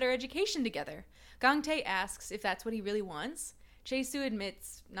can get a better education together. Gangtae asks if that's what he really wants. Jae-soo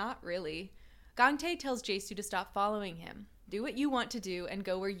admits, not really. Gangtae tells Jae-soo to stop following him. Do what you want to do and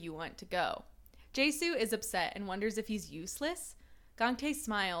go where you want to go. Jae-soo is upset and wonders if he's useless. Gangtae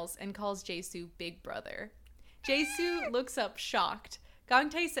smiles and calls Jae-soo Big Brother. Jae-soo looks up shocked.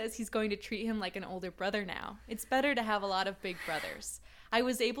 Gangtae says he's going to treat him like an older brother now. It's better to have a lot of big brothers. I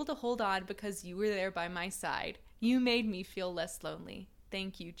was able to hold on because you were there by my side. You made me feel less lonely.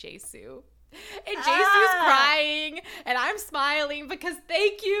 Thank you, Jae-soo. And Jae-soo's crying, and I'm smiling because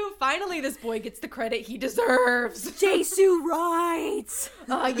thank you. Finally, this boy gets the credit he deserves. Jae-soo writes.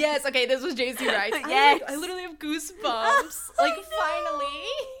 Yes. Okay, this was Jae-soo writes. Yes. I literally have goosebumps. Like,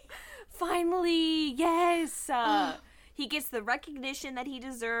 Finally, yes. He gets the recognition that he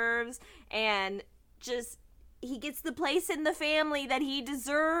deserves, and just he gets the place in the family that he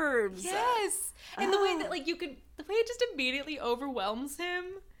deserves. Yes. And the way that, like, the way it just immediately overwhelms him.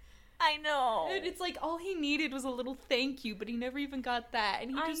 I know. And it's like all he needed was a little thank you, but he never even got that,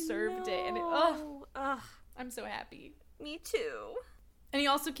 and he deserved it. And I'm so happy. Me too. And he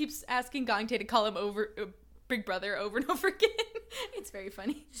also keeps asking Gangtae to call him Big Brother over and over again. It's very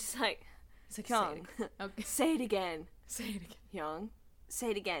funny. Just like, Young, say it again. Say it again. Young, say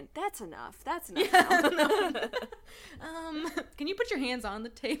it again. That's enough. That's enough. Yeah, no. Can you put your hands on the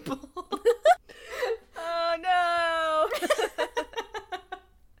table? Oh no.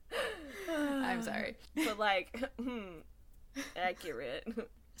 I'm sorry. But like, accurate.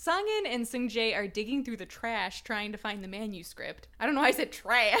 Sangin and Seungjae are digging through the trash trying to find the manuscript. I don't know why I said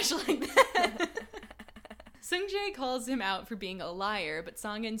trash like that. Seungjae calls him out for being a liar, but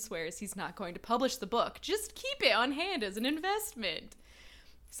Sangin swears he's not going to publish the book. Just keep it on hand as an investment.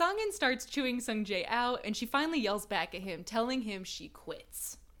 Sangin starts chewing Seungjae out, and she finally yells back at him, telling him she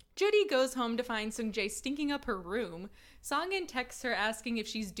quits. Judy goes home to find Seungjae stinking up her room. Sangin texts her asking if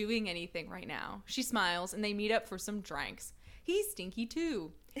she's doing anything right now. She smiles, and they meet up for some drinks. He's stinky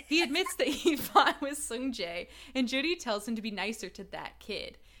too. He admits that he fought with Seungjae, and Judy tells him to be nicer to that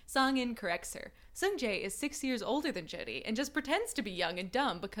kid. Sangin corrects her. Seungjae is 6 years older than Judy, and just pretends to be young and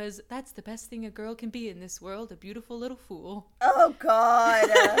dumb because that's the best thing a girl can be in this world, a beautiful little fool. Oh, God.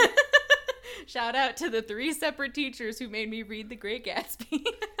 Shout out to the 3 separate teachers who made me read The Great Gatsby.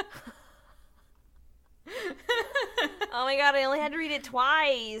 Oh my God, I only had to read it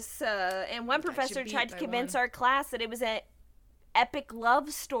twice. And one professor tried to convince our class that it was an epic love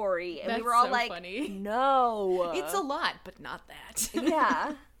story. And we were all so like, funny. No. It's a lot, but not that.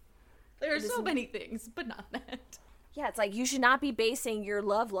 Yeah. There are so many things, but not that. Yeah, it's like you should not be basing your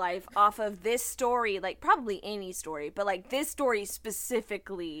love life off of this story, like probably any story, but like this story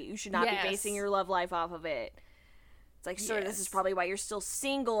specifically, you should not be basing your love life off of it. It's like, sir, this is probably why you're still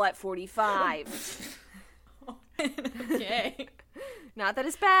single at 45. Okay. Not that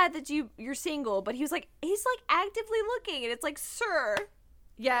it's bad that you're single, but he's like actively looking, and it's like, sir.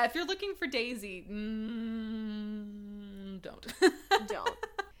 Yeah, if you're looking for Daisy, don't. Don't.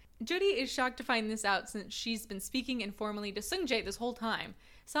 Judy is shocked to find this out since she's been speaking informally to Seungjae this whole time.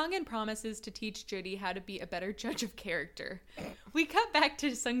 Sangin promises to teach Judy how to be a better judge of character. We cut back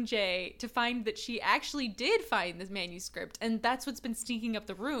to Seungjae to find that she actually did find this manuscript, and that's what's been sneaking up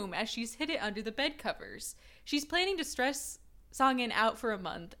the room as she's hid it under the bed covers. She's planning to stress Sangin out for a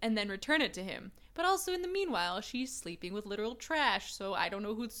month and then return it to him. But also in the meanwhile, she's sleeping with literal trash, so I don't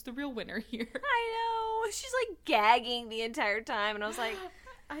know who's the real winner here. I know. She's like gagging the entire time, and I was like...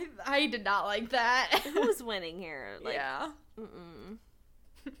 I did not like that. Who's winning here? Like, yeah.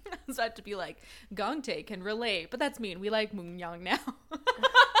 I was about to be like, Gangtae can relate, but that's mean. We like Moonyoung now.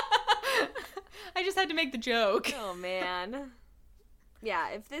 I just had to make the joke. Oh, man. Yeah,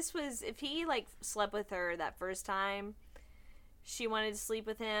 if he, like, slept with her that first time, she wanted to sleep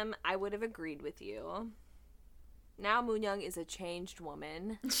with him, I would have agreed with you. Now Moonyoung is a changed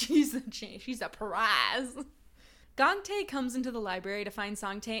woman. She's a prize. Gangtae comes into the library to find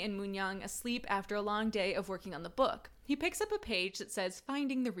Sangtae and Moonyoung asleep after a long day of working on the book. He picks up a page that says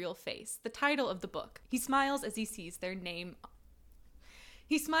Finding the Real Face, the title of the book. He smiles as he sees their names on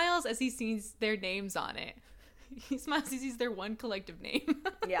it. He smiles as he sees their one collective name.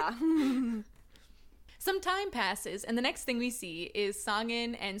 Yeah. Some time passes, and the next thing we see is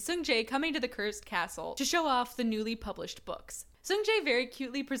Sangin and Seungjae coming to the cursed castle to show off the newly published books. Seungjae very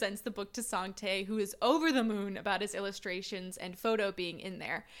cutely presents the book to Sangtae, who is over the moon about his illustrations and photo being in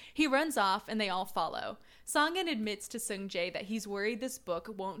there. He runs off, and they all follow. Sangin admits to Seungjae that he's worried this book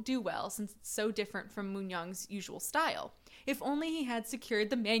won't do well since it's so different from Moonyoung's usual style. If only he had secured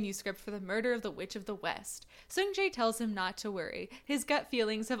the manuscript for the murder of the Witch of the West. Seungjae tells him not to worry. His gut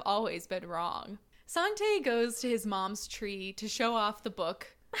feelings have always been wrong. Sangtae goes to his mom's tree to show off the book.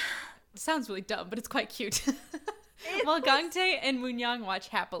 It sounds really dumb, but it's quite cute. While Gangtae and Moonyoung watch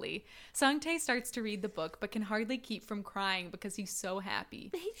happily, Sangtae starts to read the book but can hardly keep from crying because he's so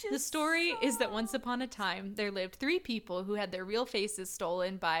happy. The story is that once upon a time, there lived 3 people who had their real faces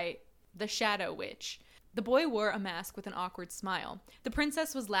stolen by the Shadow Witch. The boy wore a mask with an awkward smile. The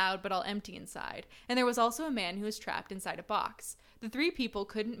princess was loud but all empty inside, and there was also a man who was trapped inside a box. The 3 people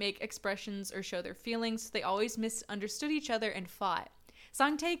couldn't make expressions or show their feelings, so they always misunderstood each other and fought.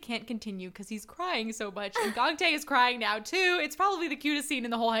 Sangtae can't continue because he's crying so much, and Gangtae is crying now too. It's probably the cutest scene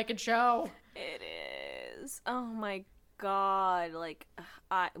in the whole heckin' show. It is. Oh my god. Like,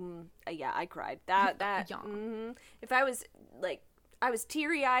 yeah, I cried. That. Yeah. Mm-hmm. If I was, like, I was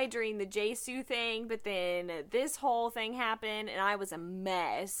teary-eyed during the Jisoo thing, but then this whole thing happened, and I was a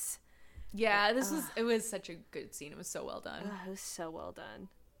mess. Yeah, it was such a good scene. It was so well done. It was so well done.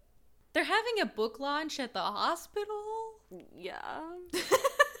 They're having a book launch at the hospital? Yeah.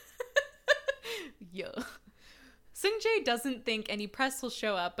 Yeah. Seungjae doesn't think any press will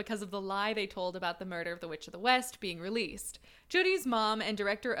show up because of the lie they told about the murder of the Witch of the West being released. Judy's mom and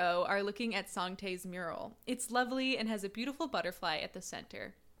director Oh are looking at Sangtae's mural. It's lovely and has a beautiful butterfly at the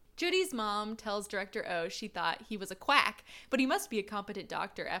center. Judy's mom tells director Oh she thought he was a quack, but he must be a competent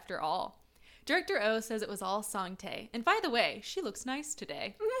doctor after all. Director Oh says it was all Sangtae, and by the way, she looks nice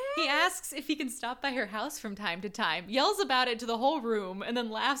today. He asks if he can stop by her house from time to time, yells about it to the whole room, and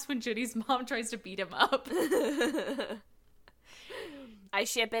then laughs when Judy's mom tries to beat him up. I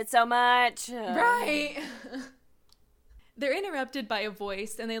ship it so much. Right. They're interrupted by a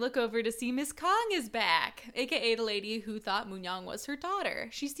voice, and they look over to see Miss Kong is back, aka the lady who thought Moonyoung was her daughter.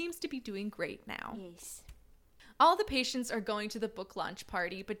 She seems to be doing great now. Yes. All the patients are going to the book launch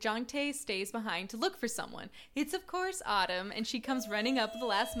party, but Jongtae stays behind to look for someone. It's, of course, Autumn, and she comes running up at the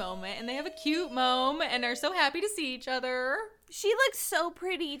last moment, and they have a cute moment and are so happy to see each other. She looks so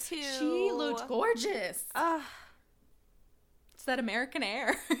pretty, too. She looked gorgeous. It's that American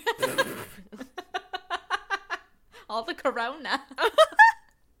air. All the corona.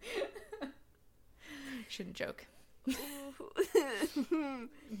 Shouldn't joke.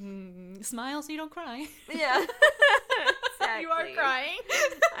 Smile so you don't cry. Yeah. Exactly. You are crying.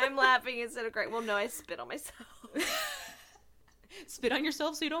 I'm laughing instead of crying. Well, no, I spit on myself. Spit on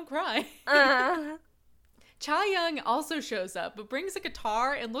yourself so you don't cry. Cha Young also shows up, but brings a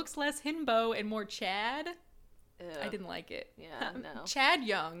guitar and looks less Hinbo and more Chad. Ew. I didn't like it. Yeah, no. Chad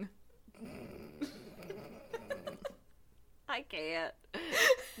Young. I can't.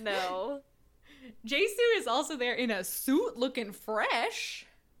 No. Jisoo is also there in a suit looking fresh.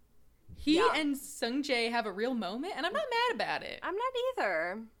 He and Seungjae have a real moment, and I'm not mad about it. I'm not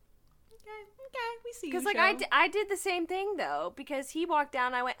either. Okay, we see you, because, like, I did the same thing, though, because he walked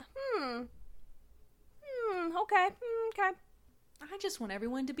down and I went, okay. I just want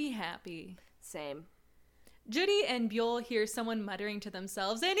everyone to be happy. Same. Judy and Byul hear someone muttering to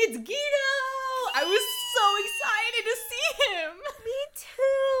themselves, and it's Guido! I was so excited to see him! Me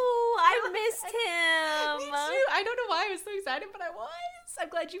too! I missed him! Me too! I don't know why I was so excited, but I was. I'm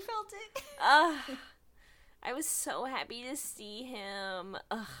glad you felt it. I was so happy to see him.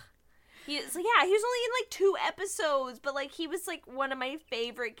 He was only in, like, 2 episodes, but, like, he was, like, one of my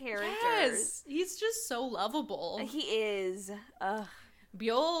favorite characters. Yes! He's just so lovable. He is.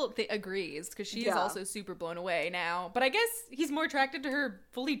 Byul agrees, because she is also super blown away now. But I guess he's more attracted to her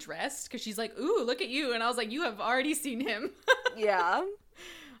fully dressed, because she's like, ooh, look at you. And I was like, you have already seen him. Yeah.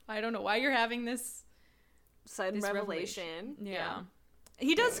 I don't know why you're having this sudden revelation. Yeah.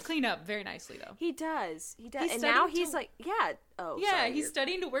 He does clean up very nicely, though. He does. He's and now he's like, yeah. Oh, yeah, sorry, he's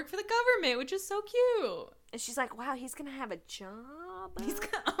studying to work for the government, which is so cute. And she's like, wow, he's going to have a job. He's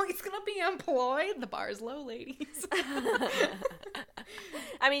gonna be employed. The bar is low, ladies.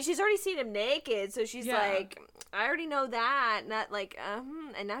 I mean, she's already seen him naked, so she's like, I already know that. Not like,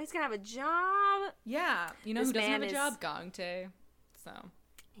 and now he's gonna have a job. Yeah, you know who doesn't have a job? Gangtae. So.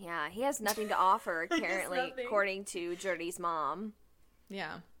 Yeah, he has nothing to offer, apparently, according to Judy's mom.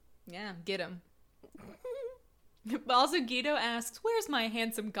 Yeah, get him. But also Guido asks, where's my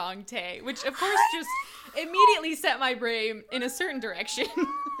handsome Gangtae? Which, of course, just immediately set my brain in a certain direction.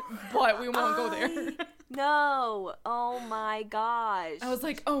 But we won't go there. know. Oh my gosh. I was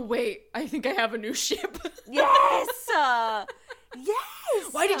like, oh wait, I think I have a new ship. Yes!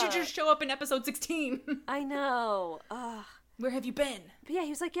 Yes! Why did you just show up in episode 16? I know. Ugh. Where have you been? But yeah, he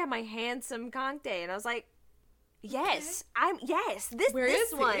was like, yeah, my handsome Gangtae. And I was like, yes, this Where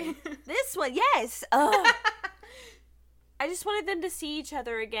is one. he? This one, yes. Ugh. I just wanted them to see each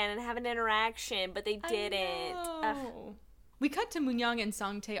other again and have an interaction, but they didn't. Ugh. We cut to Moonyoung and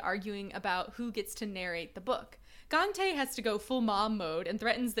Songtae arguing about who gets to narrate the book. Gangtae has to go full mom mode and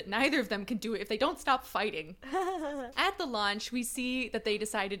threatens that neither of them can do it if they don't stop fighting. At the launch, we see that they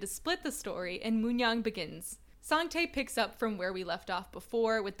decided to split the story, and Moonyoung begins. Songtae picks up from where we left off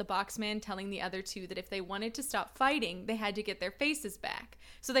before, with the boxman telling the other two that if they wanted to stop fighting, they had to get their faces back.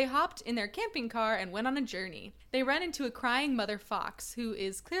 So they hopped in their camping car and went on a journey. They run into a crying mother fox, who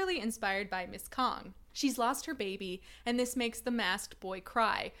is clearly inspired by Miss Kong. She's lost her baby, and this makes the masked boy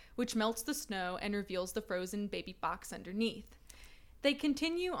cry, which melts the snow and reveals the frozen baby fox underneath. They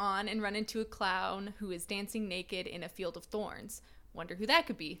continue on and run into a clown who is dancing naked in a field of thorns. Wonder who that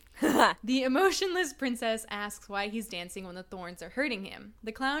could be. The emotionless princess asks why he's dancing when the thorns are hurting him.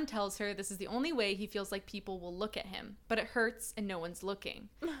 The clown tells her this is the only way he feels like people will look at him, but it hurts and no one's looking.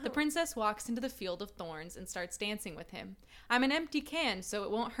 The princess walks into the field of thorns and starts dancing with him. I'm an empty can, so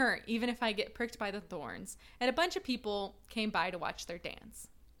it won't hurt, even if I get pricked by the thorns. And a bunch of people came by to watch their dance.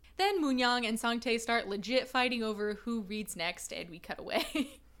 Then Moonyoung and Songtae start legit fighting over who reads next, and we cut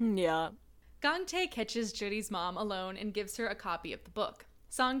away. Yeah. Gangtae catches Judy's mom alone and gives her a copy of the book.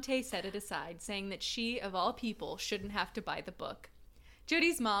 Songtae set it aside, saying that she, of all people, shouldn't have to buy the book.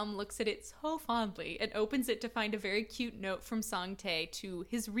 Judy's mom looks at it so fondly and opens it to find a very cute note from Songtae to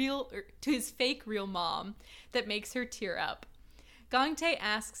his fake real mom that makes her tear up. Gangtae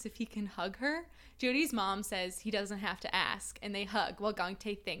asks if he can hug her. Judy's mom says he doesn't have to ask, and they hug while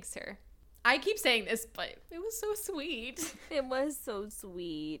Gangtae thanks her. I keep saying this, but it was so sweet. It was so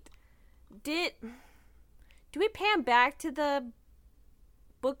sweet. Do we pan back to the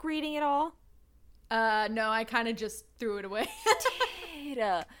book reading at all? No, I kind of just threw it away.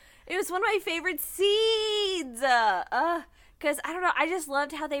 It was one of my favorite scenes. Because, I don't know, I just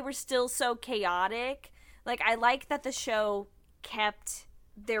loved how they were still so chaotic. Like, I like that the show kept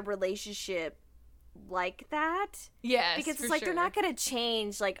their relationship like that. Yes, because it's like they're not going to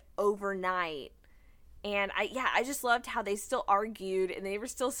change, like, overnight. And I just loved how they still argued and they were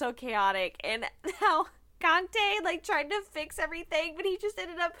still so chaotic, and how Gangtae like tried to fix everything, but he just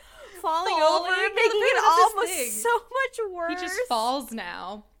ended up falling over and making it almost so much worse. He just falls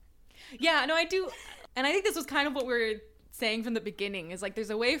now. Yeah, no, I do. And I think this was kind of what we're saying from the beginning, is like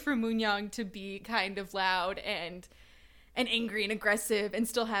there's a way for Moonyoung to be kind of loud and angry and aggressive and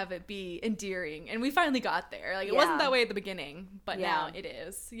still have it be endearing. And we finally got there. Like it wasn't that way at the beginning, but now it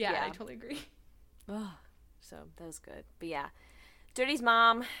is. Yeah, I totally agree. Oh, so that was good. But yeah, Dirty's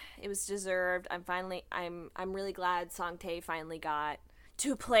mom, it was deserved. I'm really glad Songtae finally got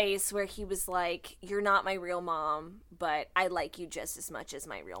to a place where he was like, you're not my real mom, but I like you just as much as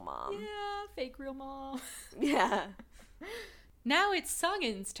my real mom. Yeah, fake real mom. Yeah. Now it's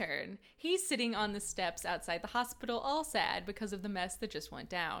Songin's turn. He's sitting on the steps outside the hospital, all sad because of the mess that just went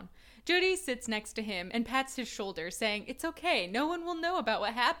down. Judy sits next to him and pats his shoulder, saying, it's okay, no one will know about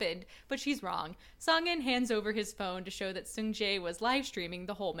what happened, but she's wrong. Songin hands over his phone to show that Seungjae was live streaming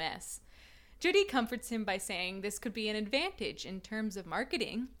the whole mess. Judy comforts him by saying this could be an advantage in terms of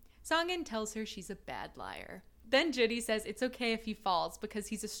marketing. Songin tells her she's a bad liar. Then Judy says it's okay if he falls because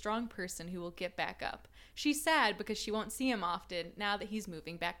he's a strong person who will get back up. She's sad because she won't see him often now that he's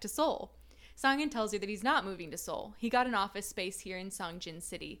moving back to Seoul. Songin tells her that he's not moving to Seoul. He got an office space here in Songjin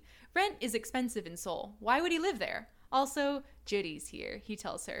City. Rent is expensive in Seoul. Why would he live there? Also, Judy's here, he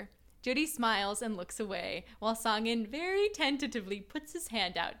tells her. Judy smiles and looks away, while Songin very tentatively puts his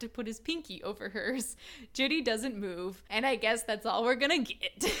hand out to put his pinky over hers. Judy doesn't move, and I guess that's all we're gonna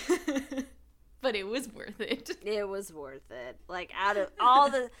get. But it was worth it. It was worth it. Like, out of all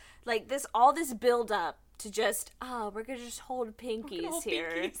the, like, all this build up to just, we're gonna just hold pinkies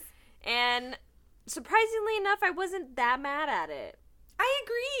here. Pinkies. And surprisingly enough, I wasn't that mad at it. I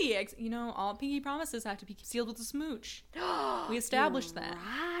agree. You know, all pinky promises have to be sealed with a smooch. We established that.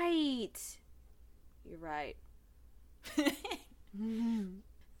 Right. You're right.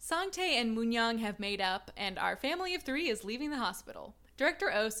 Songtae and Moonyoung have made up, and our family of 3 is leaving the hospital.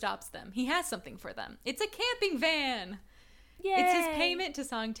 Director Oh stops them. He has something for them. It's a camping van! Yay. It's his payment to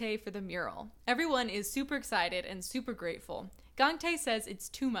Songtae for the mural. Everyone is super excited and super grateful. Gangtae says it's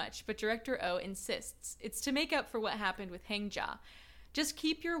too much, but Director Oh insists. It's to make up for what happened with Haengja. Just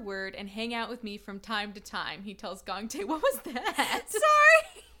keep your word and hang out with me from time to time, he tells Gangtae. What was that?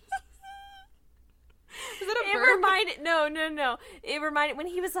 Sorry! No. It reminded when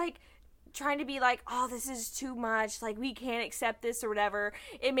he was like trying to be like, oh, this is too much, like we can't accept this or whatever.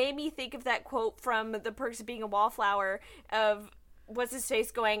 It made me think of that quote from The Perks of Being a Wallflower of what's his face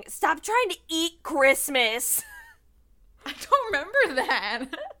going, stop trying to eat Christmas. I don't remember that.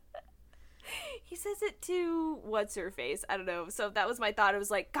 He says it to what's her face, I don't know. So that was my thought. It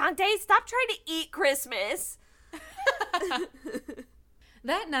was like, Gangtae, stop trying to eat Christmas.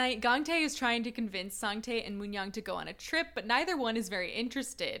 That night, Gangtae is trying to convince Sangtae and Moonyoung to go on a trip, but neither one is very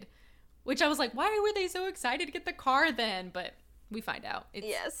interested. Which I was like, why were they so excited to get the car then? But we find out.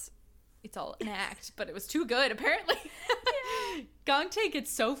 It's all an act, but it was too good, apparently. Yeah. Gangtae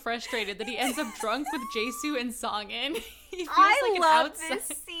gets so frustrated that he ends up drunk with Jae-soo and Songin. He feels I love this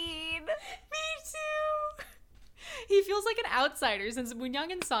scene. Me too. He feels like an outsider since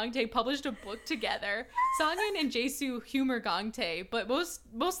Moonyoung and Sangtae published a book together. Songin and Jae-soo humor Gangtae, but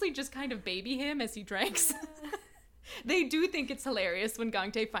mostly just kind of baby him as he drinks. They do think it's hilarious when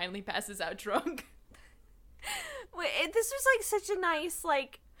Gangtae finally passes out drunk. Wait, this was like such a nice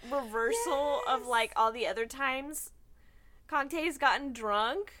like reversal of like all the other times Gangtae's gotten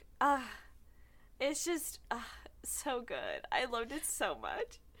drunk. It's just so good. I loved it so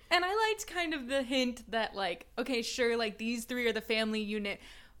much. And I liked kind of the hint that like, okay, sure, like these three are the family unit,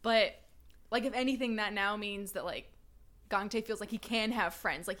 but like if anything that now means that like Gangtae feels like he can have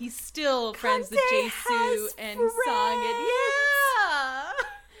friends. Like he's still friends with Jae-soo and Songin. Yeah.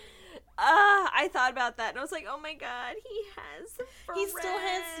 I thought about that and I was like, oh my god, he has friends. He still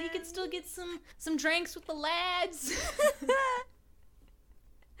has, he could still get some drinks with the lads.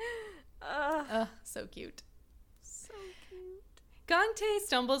 So cute. So cute. Gangtae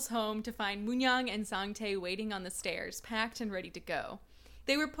stumbles home to find Moonyoung and Sangtae waiting on the stairs, packed and ready to go.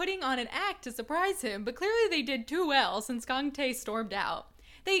 They were putting on an act to surprise him, but clearly they did too well since Gangtae stormed out.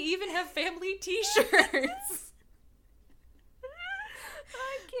 They even have family t-shirts.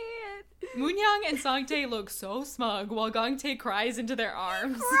 I can't. Moonyoung and Sangtae look so smug while Gangtae cries into their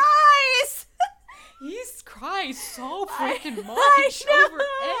arms. Cries! He cries so freaking much over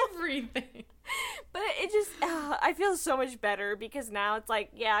everything. But it just, I feel so much better because now it's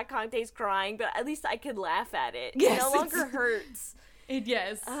like, yeah, Gangtae's crying, but at least I could laugh at it. Yes, it no longer hurts.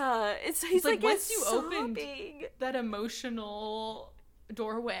 Yes. He's like once you sobbing. opened that emotional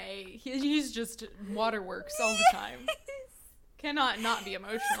doorway, he's just waterworks all the time. Cannot not be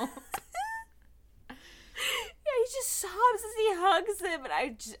emotional. Yeah, he just sobs as he hugs him, and I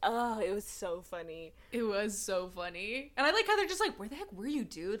just, it was so funny. It was so funny. And I like how they're just like, where the heck were you,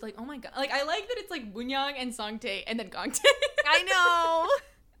 dude? Like, oh my god. Like, I like that it's like Moonyoung and Sangtae and then Gangtae. I know.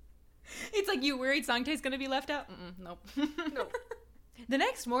 It's like, you worried Sangtae's gonna be left out? Nope. Nope. The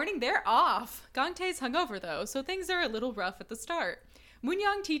next morning, they're off. Gangtae's hungover, though, so things are a little rough at the start.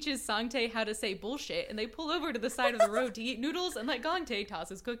 Moonyoung teaches Sangtae how to say bullshit, and they pull over to the side of the road to eat noodles and let Gangtae toss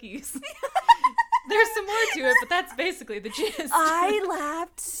his cookies. There's some more to it, but that's basically the gist. I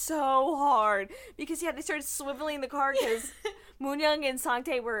laughed so hard because, yeah, they started swiveling the car because Moonyoung and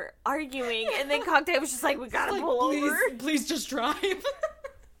Sangtae were arguing, and then Gangtae was just like, we gotta pull over. Please just drive.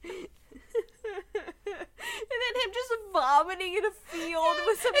 And then him just vomiting in a field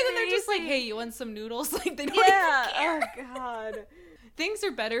was amazing. And then they're just like, hey, you want some noodles? Like, they don't even care. Oh, God. Things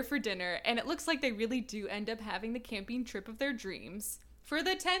are better for dinner, and it looks like they really do end up having the camping trip of their dreams. For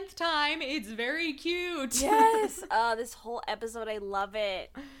the 10th time, it's very cute. Yes. This whole episode, I love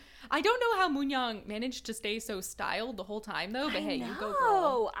it. I don't know how Moonyoung managed to stay so styled the whole time, though, but hey, you go,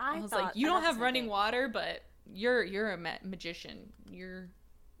 girl. I was like, you don't have running water, but you're a magician. You're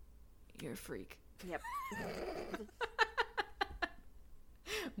a freak. Yep.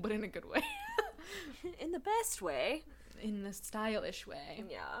 But in a good way. In the best way. In the stylish way.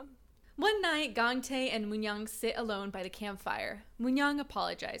 Yeah. One night, Gangtae and Moonyoung sit alone by the campfire. Moonyoung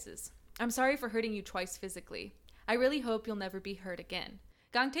apologizes. I'm sorry for hurting you twice physically. I really hope you'll never be hurt again.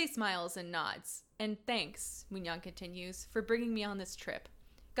 Gangtae smiles and nods. And thanks, Moonyoung continues, for bringing me on this trip.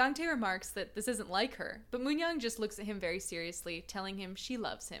 Gangtae remarks that this isn't like her, but Moonyoung just looks at him very seriously, telling him she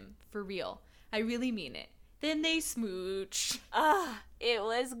loves him. For real. I really mean it. Then they smooch. It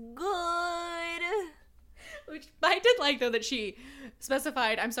was good. Which I did like, though, that she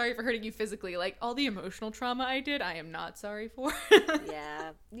specified, I'm sorry for hurting you physically. Like, all the emotional trauma I did, I am not sorry for.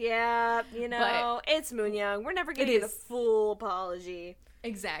 Yeah, you know, but it's Moonyoung. We're never getting a full apology.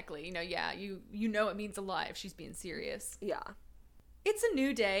 Exactly. You know, yeah, you know it means a lot if she's being serious. Yeah. It's a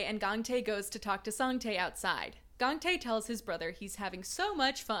new day, and Gangtae goes to talk to Sangtae outside. Gangtae tells his brother he's having so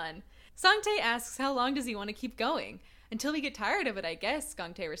much fun. Sangtae asks how long does he want to keep going? Until we get tired of it, I guess,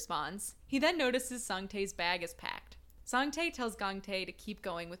 Gangtae responds. He then notices Sangtae's bag is packed. Sangtae tells Gangtae to keep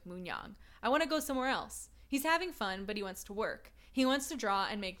going with Moonyoung. I want to go somewhere else. He's having fun, but he wants to work. He wants to draw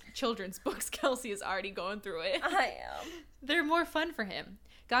and make children's books. Kelsey is already going through it. I am. They're more fun for him.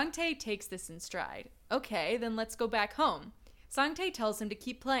 Gangtae takes this in stride. Okay, then let's go back home. Sangtae tells him to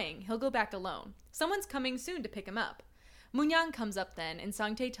keep playing. He'll go back alone. Someone's coming soon to pick him up. Moonyoung comes up then, and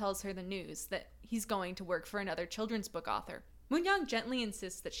Sangtae tells her the news that he's going to work for another children's book author. Moonyoung gently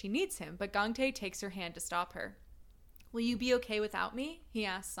insists that she needs him, but Gangtae takes her hand to stop her. Will you be okay without me? He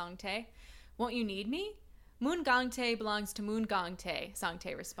asks Sangtae. Won't you need me? Moon Gangtae belongs to Moon Gangtae,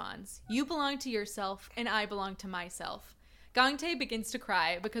 Sangtae responds. You belong to yourself, and I belong to myself. Gangtae begins to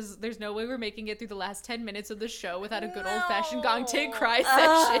cry because there's no way we're making it through the last 10 minutes of the show without a good old-fashioned Gangtae cry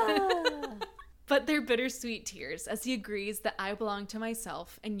section. But they're bittersweet tears as he agrees that I belong to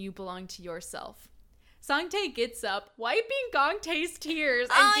myself and you belong to yourself. Sangtae gets up, wiping Gangtae's tears,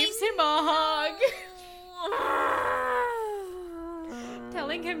 and gives him a hug,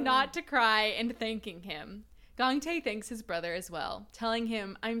 telling him not to cry and thanking him. Gangtae thanks his brother as well, telling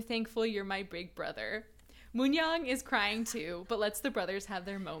him, I'm thankful you're my big brother. Moonyoung is crying too, but lets the brothers have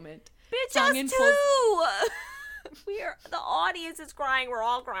their moment. Bitch, us too! The audience is crying, we're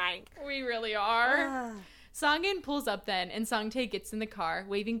all crying. We really are. Songin pulls up then, and Sangtae gets in the car,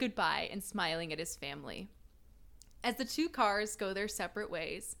 waving goodbye and smiling at his family. As the two cars go their separate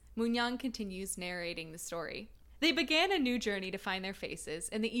ways, Moonyoung continues narrating the story. They began a new journey to find their faces,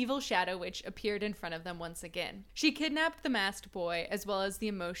 and the evil Shadow Witch appeared in front of them once again. She kidnapped the masked boy as well as the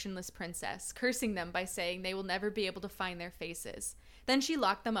emotionless princess, cursing them by saying they will never be able to find their faces. Then she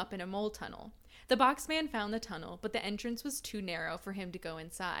locked them up in a mole tunnel. The boxman found the tunnel, but the entrance was too narrow for him to go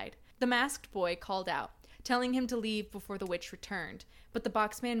inside. The masked boy called out, telling him to leave before the witch returned, but the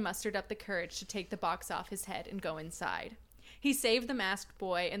boxman mustered up the courage to take the box off his head and go inside. He saved the masked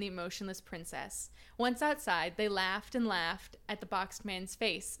boy and the emotionless princess. Once outside, they laughed and laughed at the boxed man's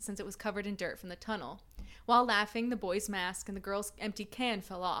face since it was covered in dirt from the tunnel. While laughing, the boy's mask and the girl's empty can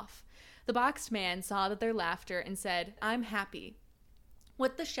fell off. The boxed man saw that their laughter and said, I'm happy.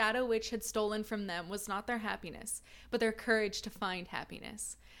 What the Shadow Witch had stolen from them was not their happiness, but their courage to find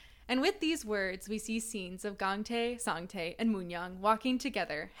happiness. And with these words, we see scenes of Gangtae, Sangtae, and Moonyoung walking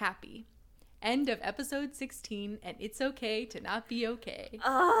together, happy. End of episode 16, and it's okay to not be okay.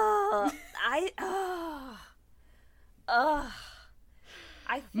 I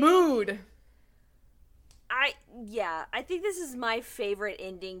think, Mood! I think this is my favorite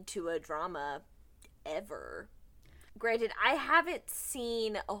ending to a drama ever. Granted, I haven't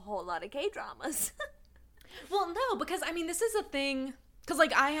seen a whole lot of K-dramas. Well, no, because, I mean, this is a thing, because,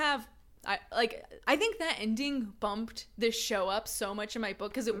 like, I think that ending bumped this show up so much in my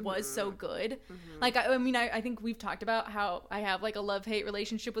book because it was so good. Mm-hmm. Like, I think we've talked about how I have, like, a love-hate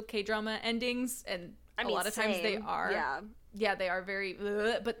relationship with K-drama endings, and a lot of times they are. Yeah, they are very,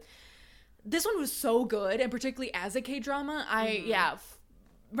 but this one was so good, and particularly as a K-drama,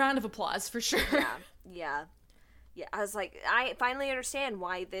 round of applause for sure. Yeah, I was like, I finally understand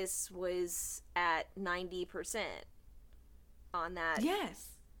why this was at 90% on that. Yes.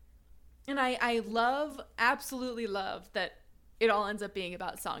 And I absolutely love that it all ends up being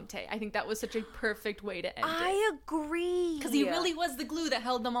about Sangtae. I think that was such a perfect way to end it. I agree. Because he really was the glue that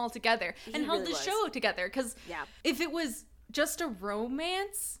held them all together and held the show together. Because if it was just a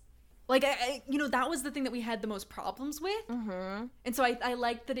romance, like, that was the thing that we had the most problems with. Mm-hmm. And so I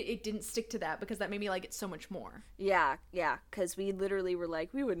liked that it didn't stick to that because that made me like it so much more. Yeah, because we literally were like,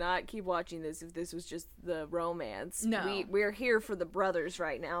 we would not keep watching this if this was just the romance. No. We're here for the brothers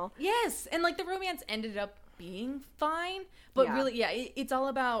right now. Yes, and, like, the romance ended up being fine, but really, it's all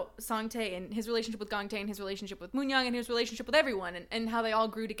about Sangtae and his relationship with Gangtae and his relationship with Moonyoung and his relationship with everyone and how they all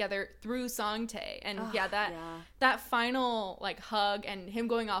grew together through Sangtae. And that final, like, hug and him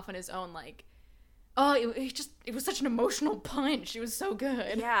going off on his own, like, it was such an emotional punch. It was so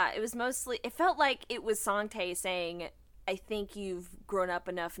good. Yeah, it felt like it was Sangtae saying, I think you've grown up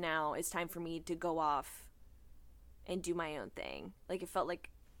enough now. It's time for me to go off and do my own thing. Like, it felt like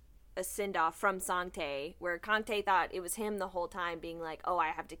a send-off from Sangtae, where Gangtae thought it was him the whole time being like, oh, I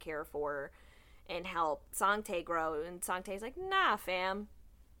have to care for and help Sangtae grow, and Sangtae's like, nah, fam,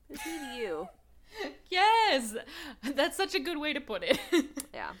 it's me to you. Yes, that's such a good way to put it.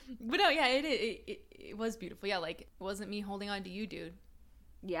 Yeah. But no, yeah, it was beautiful. Yeah, like, it wasn't me holding on to you, dude.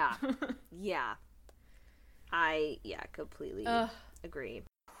 Yeah. I completely agree.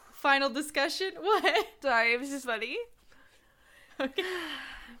 Final discussion? What? Sorry, it was just funny. Okay.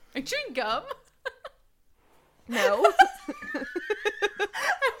 Are you chewing gum? No. I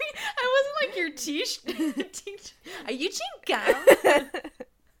wasn't like your teach. Are you chewing gum?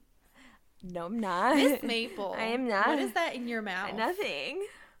 No, I'm not. Miss Maple. I am not. What is that in your mouth? Nothing.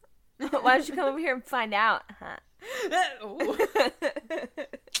 Why don't you come over here and find out? Ooh.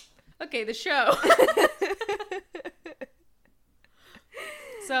 Okay, the show.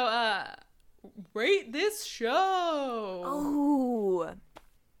 So, rate this show. Oh,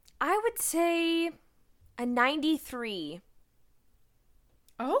 I would say a 93.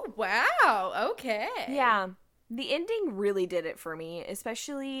 Oh, wow. Okay. Yeah. The ending really did it for me,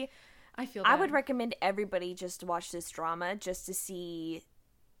 especially I feel I that. would recommend everybody just watch this drama just to see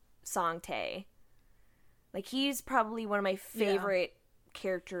Song Tae. Like, he's probably one of my favorite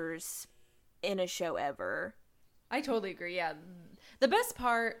characters in a show ever. I totally agree. Yeah. The best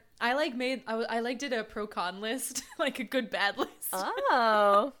part, I did a pro con list, like a good bad list.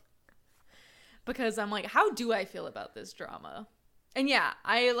 Oh. Because I'm like, how do I feel about this drama? And yeah,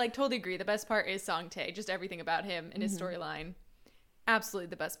 I like totally agree. The best part is Song Tae, just everything about him and his storyline. Absolutely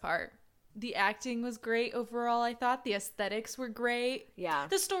the best part. The acting was great overall, I thought. The aesthetics were great. Yeah.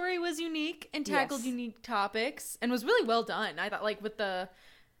 The story was unique and tackled unique topics and was really well done. I thought, like, with the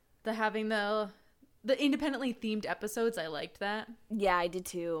having the independently themed episodes, I liked that. Yeah, I did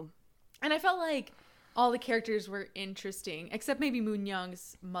too. And I felt like all the characters were interesting, except maybe Moon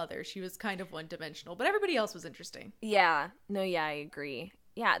Young's mother. She was kind of one-dimensional, but everybody else was interesting. Yeah. No, yeah, I agree.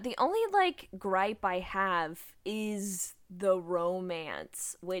 Yeah, the only, like, gripe I have is the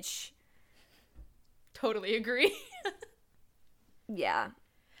romance, which... Totally agree. Yeah.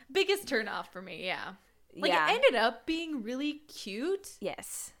 Biggest turnoff for me, yeah. Like, yeah. it ended up being really cute.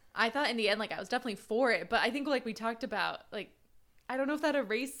 Yes. I thought in the end, like, I was definitely for it, but I think, like, we talked about, like, I don't know if that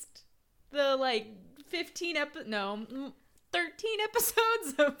erased the, like, 13 episodes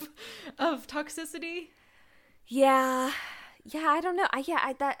of toxicity. Yeah. Yeah, I don't know. I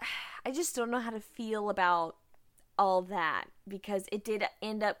just don't know how to feel about all that because it did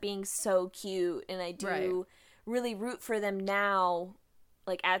end up being so cute, and I do really root for them now,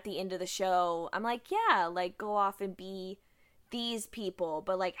 like, at the end of the show. I'm like, yeah, like, go off and be these people,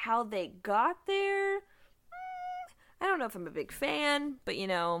 but, like, how they got there, I don't know if I'm a big fan, but, you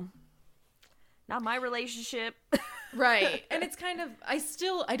know, not my relationship. Right. And it's kind of, I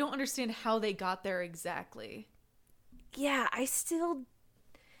don't understand how they got there exactly. Yeah, I still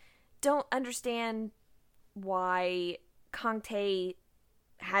don't understand why Kang Tae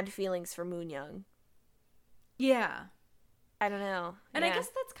had feelings for Moon Young. Yeah. I don't know. And I guess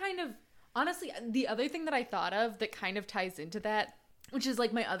that's kind of, honestly, the other thing that I thought of that kind of ties into that, which is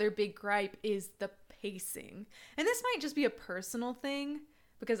like my other big gripe, is the pacing. And this might just be a personal thing,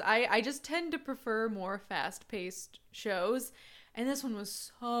 because I just tend to prefer more fast-paced shows, and this one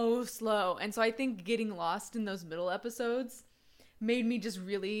was so slow. And so I think getting lost in those middle episodes made me just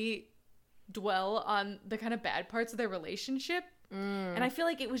really dwell on the kind of bad parts of their relationship. And I feel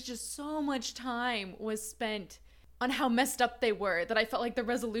like it was just so much time was spent on how messed up they were that I felt like the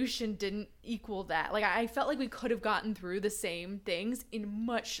resolution didn't equal that. Like, I felt like we could have gotten through the same things in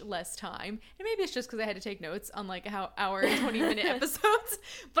much less time. And maybe it's just because I had to take notes on, like, how hour and 20-minute episodes.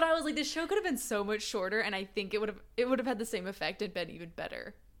 But I was like, this show could have been so much shorter, and I think it would have had the same effect and been even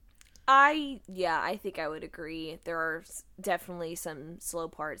better. I think I would agree. There are definitely some slow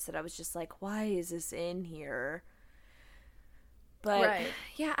parts that I was just like, why is this in here? But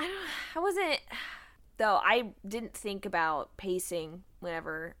yeah, I didn't think about pacing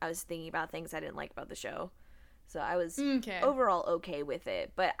whenever I was thinking about things I didn't like about the show. So I was overall okay with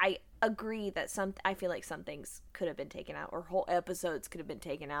it. But I agree that I feel like some things could have been taken out, or whole episodes could have been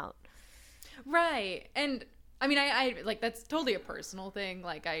taken out. Right. And I mean, I like, that's totally a personal thing.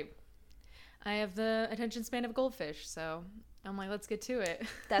 Like, I have the attention span of a goldfish, so I'm like, let's get to it.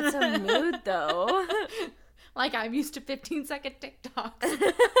 That's a mood, though. Like, I'm used to 15-second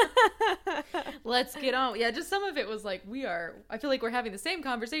TikToks. Let's get on. Yeah, just some of it was like, I feel like we're having the same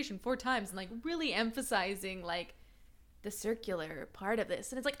conversation 4 times and, like, really emphasizing, like, the circular part of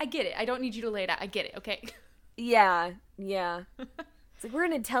this. And it's like, I get it. I don't need you to lay it out. I get it, okay? Yeah. It's like, we're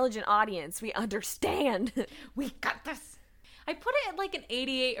an intelligent audience. We understand. We got this. I put it at, like, an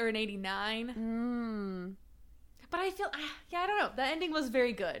 88 or an 89. But I feel, I don't know. The ending was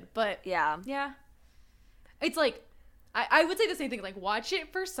very good, but yeah. It's like, I would say the same thing. Like, watch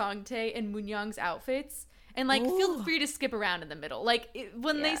it for Song Tae and Moon Young's outfits, and, like, feel free to skip around in the middle. Like,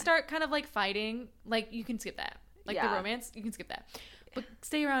 when they start kind of, like, fighting, like, you can skip that. Like, the romance, you can skip that. But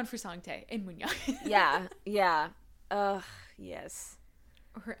stay around for Song Tae and Moon Young. Yeah. Yes.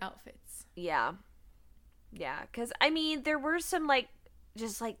 Or her outfits. Yeah, because, I mean, there were some, like,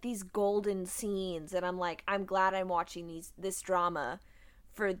 just, like, these golden scenes, and I'm like, I'm glad I'm watching this drama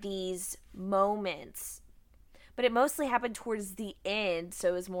for these moments. But it mostly happened towards the end, so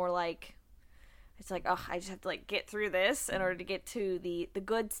it was more like, it's like, oh, I just have to like get through this in order to get to the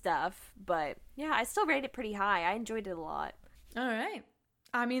good stuff. But yeah, I still rate it pretty high. I enjoyed it a lot. All right.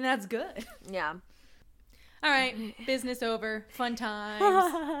 I mean, that's good. Yeah. All right. Business over. Fun times.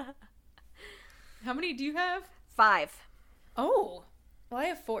 How many do you have? 5. Oh. Well, I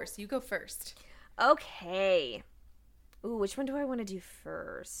have 4, so you go first. Okay. Ooh, which one do I want to do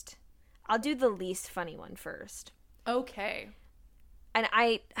first? I'll do the least funny one first. Okay. And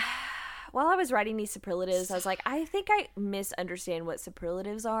while I was writing these superlatives, I was like, I think I misunderstand what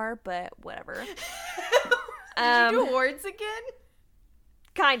superlatives are, but whatever. Did you do awards again?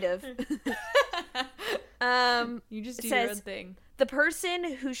 Kind of. You just do says, your own thing. The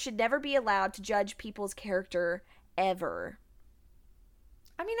person who should never be allowed to judge people's character ever.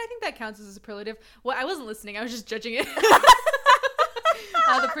 I mean, I think that counts as a superlative. Well, I wasn't listening. I was just judging it.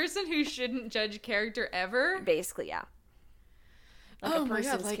 The person who shouldn't judge character ever. Basically, yeah. Like oh my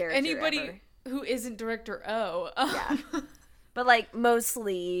god, like anybody ever. who isn't Director O. Yeah. But like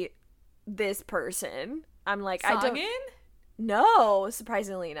mostly this person. I'm like, I don't. No,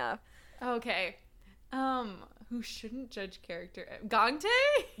 surprisingly enough. Okay. Who shouldn't judge character? Gangtae?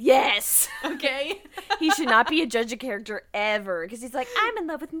 Yes. Okay. He should not be a judge of character ever, because he's like, I'm in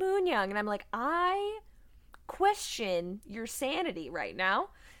love with Moonyoung, and I'm like, I question your sanity right now.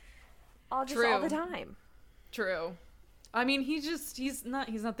 All the time. True. I mean, he's not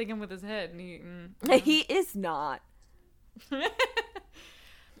thinking with his head. He is not.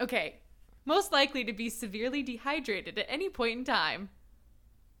 Okay. Most likely to be severely dehydrated at any point in time.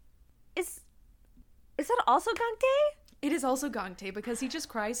 Is that also Gangtae? It is also Gangtae because he just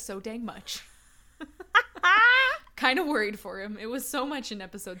cries so dang much. Kind of worried for him. It was so much in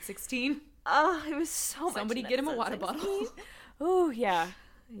episode 16. Oh, it was so much. Somebody get him a water bottle. Oh, yeah.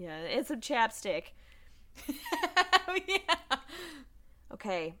 Yeah, and some chapstick. Oh, yeah.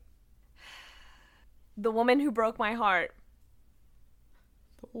 Okay. The woman who broke my heart.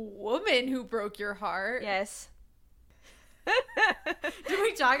 The woman who broke your heart? Yes. Did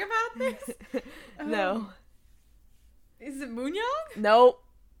we talk about this? No. Is it Moonyoung? Nope.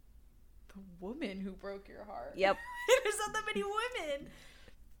 The woman who broke your heart. Yep. There's not that many women.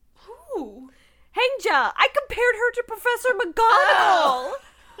 Who? Hengja. I compared her to Professor McGonagall. Oh.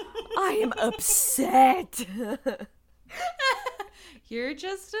 I am upset. You're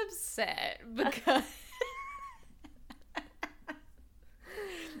just upset because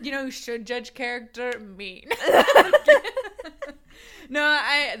you know who should judge character? Me. No,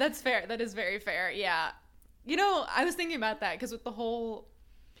 that's fair. That is very fair. Yeah. You know, I was thinking about that because with the whole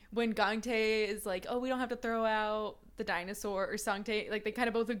when Gangtae is like, oh, we don't have to throw out the dinosaur, or Sangtae, like they kind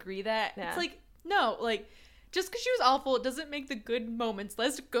of both agree that it's like, no, like just because she was awful, it doesn't make the good moments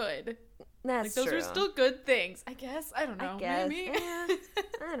less good. That's like, those true. are still good things. I guess. I don't know. Maybe. Yeah.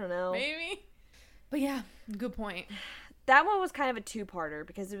 I don't know. Maybe. But yeah, good point. That one was kind of a two-parter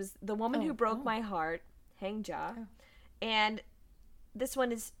because it was the woman who broke my heart, Hengja, and this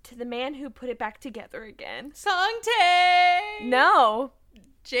one is to the man who put it back together again. Sangtae! No.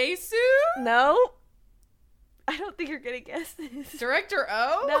 Jisoo? No. I don't think you're gonna guess this. Director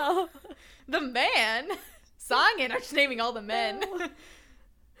O? No. The man? Sangin? I'm just naming all the men. No.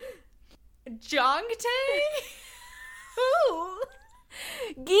 Jongtae? Who?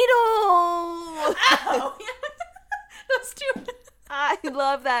 Guido! Ow! Those two. I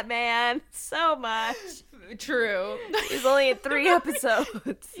love that man so much. True. He's only in 3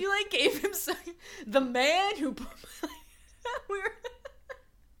 episodes. You like gave him the man who put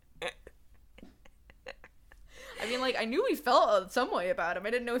I mean, like, I knew we felt some way about him. I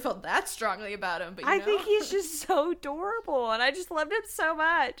didn't know we felt that strongly about him. But I think he's just so adorable, and I just loved him so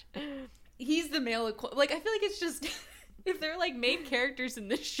much. He's the male like, I feel like it's just if they're like main characters in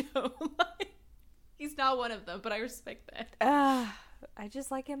this show, like, he's not one of them, but I respect that. I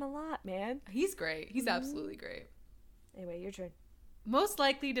just like him a lot, man. He's great. He's absolutely great. Anyway, your turn. Most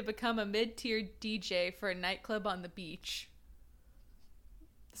likely to become a mid-tier DJ for a nightclub on the beach.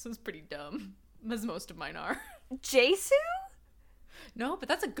 This one's pretty dumb, as most of mine are. Jisoo? No, but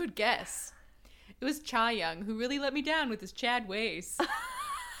that's a good guess. It was Chayoung, who really let me down with his Chad ways.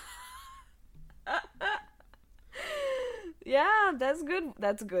 Yeah, that's good.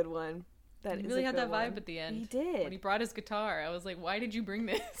 That's a good one. He really had that vibe at the end. He did. When he brought his guitar, I was like, why did you bring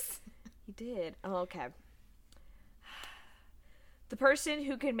this? He did. Oh, okay. The person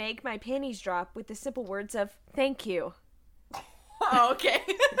who could make my panties drop with the simple words of thank you. Oh, okay.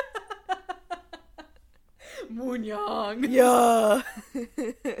 Moonyoung. Yeah.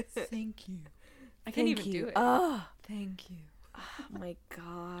 Thank you. I can't even do it. Oh. Thank you. Oh my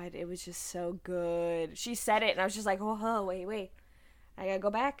god, it was just so good. She said it and I was just like, whoa, wait. I gotta go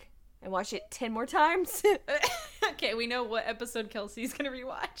back. and watch it 10 more times. Okay, we know what episode Kelsey's gonna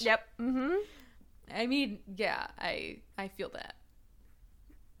rewatch. Yep. Mm-hmm. I mean, yeah, I feel that.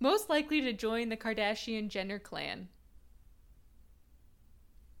 Most likely to join the Kardashian-Jenner clan.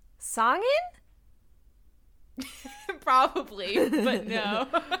 Songin? Probably, but no.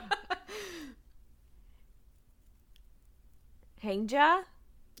 Hangja?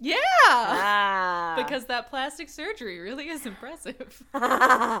 Yeah! Ah. Because that plastic surgery really is impressive.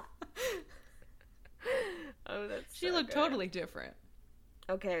 Oh, that's She so looked good. totally different.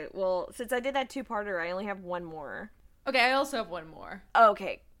 Okay, well, since I did that two-parter, I only have one more. Okay, I also have one more.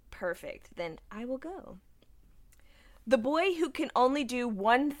 Okay, perfect. Then I will go. The boy who can only do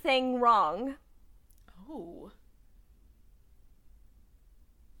one thing wrong. Oh.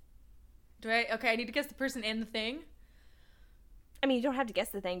 Okay, I need to guess the person and the thing? I mean, you don't have to guess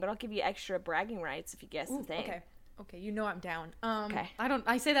the thing, but I'll give you extra bragging rights if you guess the thing. Okay. Okay, you know I'm down. Okay.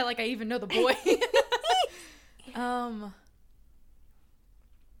 I say that like I even know the boy.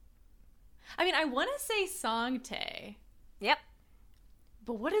 I mean, I want to say Songtae, Yep.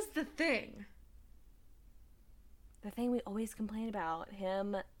 but what is the thing? The thing we always complain about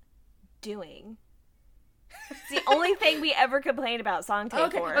him doing. It's the only thing we ever complain about Songtae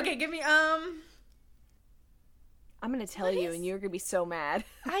Okay, for. okay, give me, I'm gonna tell What you, is- and you're gonna be so mad.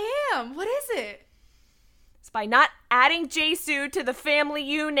 I am. What is it? It's by not adding Jisoo to the family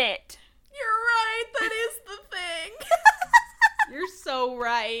unit. You're right. That is the thing. You're so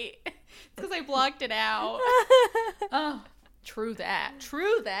right. Because I blocked it out. Oh, true that.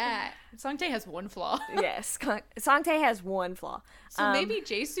 True that. Songtae has one flaw. Yes, Songtae has one flaw. So maybe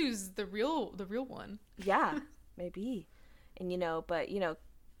Jisoo's the real one. Yeah, maybe. And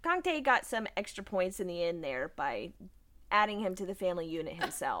Songtae got some extra points in the end there by adding him to the family unit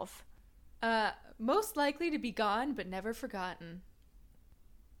himself. Most likely to be gone but never forgotten.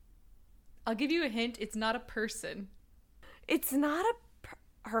 I'll give you a hint. It's not a person. It's not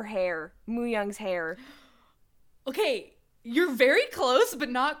her hair, Moo-young's hair. Okay, you're very close, but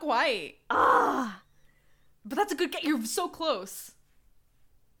not quite. Ah, But that's a good guess. You're so close.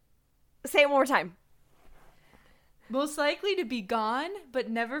 say it one more time. Most likely to be gone, but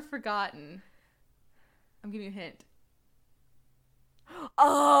never forgotten. I'm giving you a hint.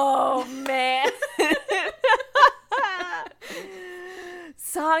 Oh man,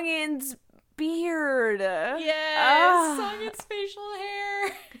 Songin's beard. Yes, Song's facial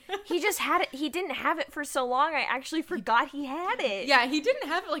hair. He just had it. He didn't have it for so long. I actually forgot he had it. Yeah, he didn't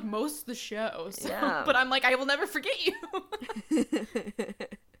have it like most of the show. So, Yeah. But I'm like, I will never forget you.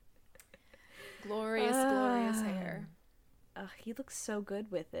 Glorious hair. He looks so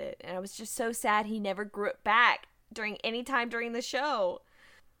good with it, and I was just so sad he never grew it back any time during the show.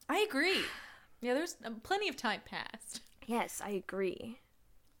 I agree. Yeah, there's plenty of time passed. Yes, I agree.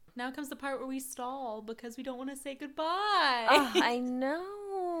 Now comes the part where we stall because we don't want to say goodbye. I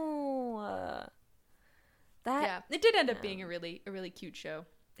know. Yeah, it did end up being a really cute show.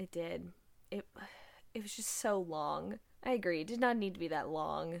 It did. It was just so long. I agree. It did not need to be that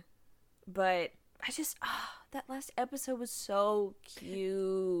long. But that last episode was so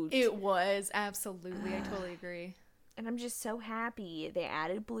cute. It was, absolutely. I totally agree. And I'm just so happy. They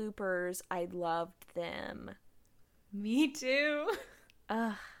added bloopers. I loved them. Me too.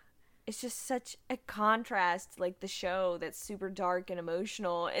 It's just such a contrast, like the show that's super dark and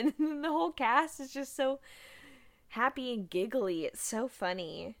emotional, and the whole cast is just so happy and giggly. It's so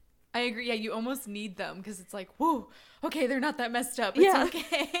funny. I agree. Yeah, you almost need them because it's like, whoa, okay, they're not that messed up. It's Yeah.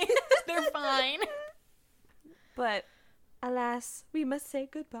 okay. They're fine. But alas, we must say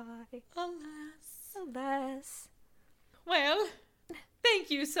goodbye. Alas. Well,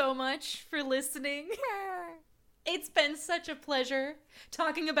 thank you so much for listening. It's been such a pleasure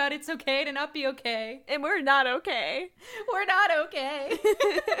talking about It's Okay to Not Be Okay. And we're not okay. We're not okay.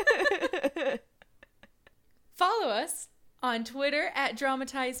 Follow us on Twitter at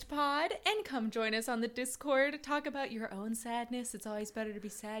DramatizedPod and come join us on the Discord. Talk about your own sadness. It's always better to be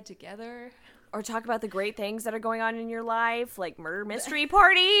sad together. Or talk about the great things that are going on in your life, like murder mystery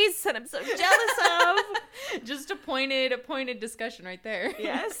parties that I'm so jealous of. Just a pointed discussion right there.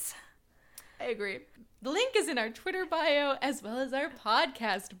 Yes. I agree. The link is in our Twitter bio as well as our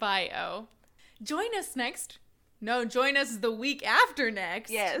podcast bio. Join us the week after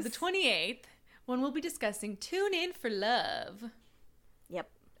next. Yes. The 28th, when we'll be discussing Tune In for Love. Yep.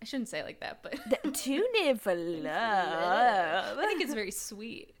 I shouldn't say it like that, but Tune in for love. I think it's very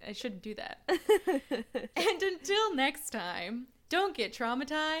sweet. I shouldn't do that. And until next time, don't get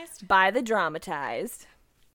traumatized. By the dramatized.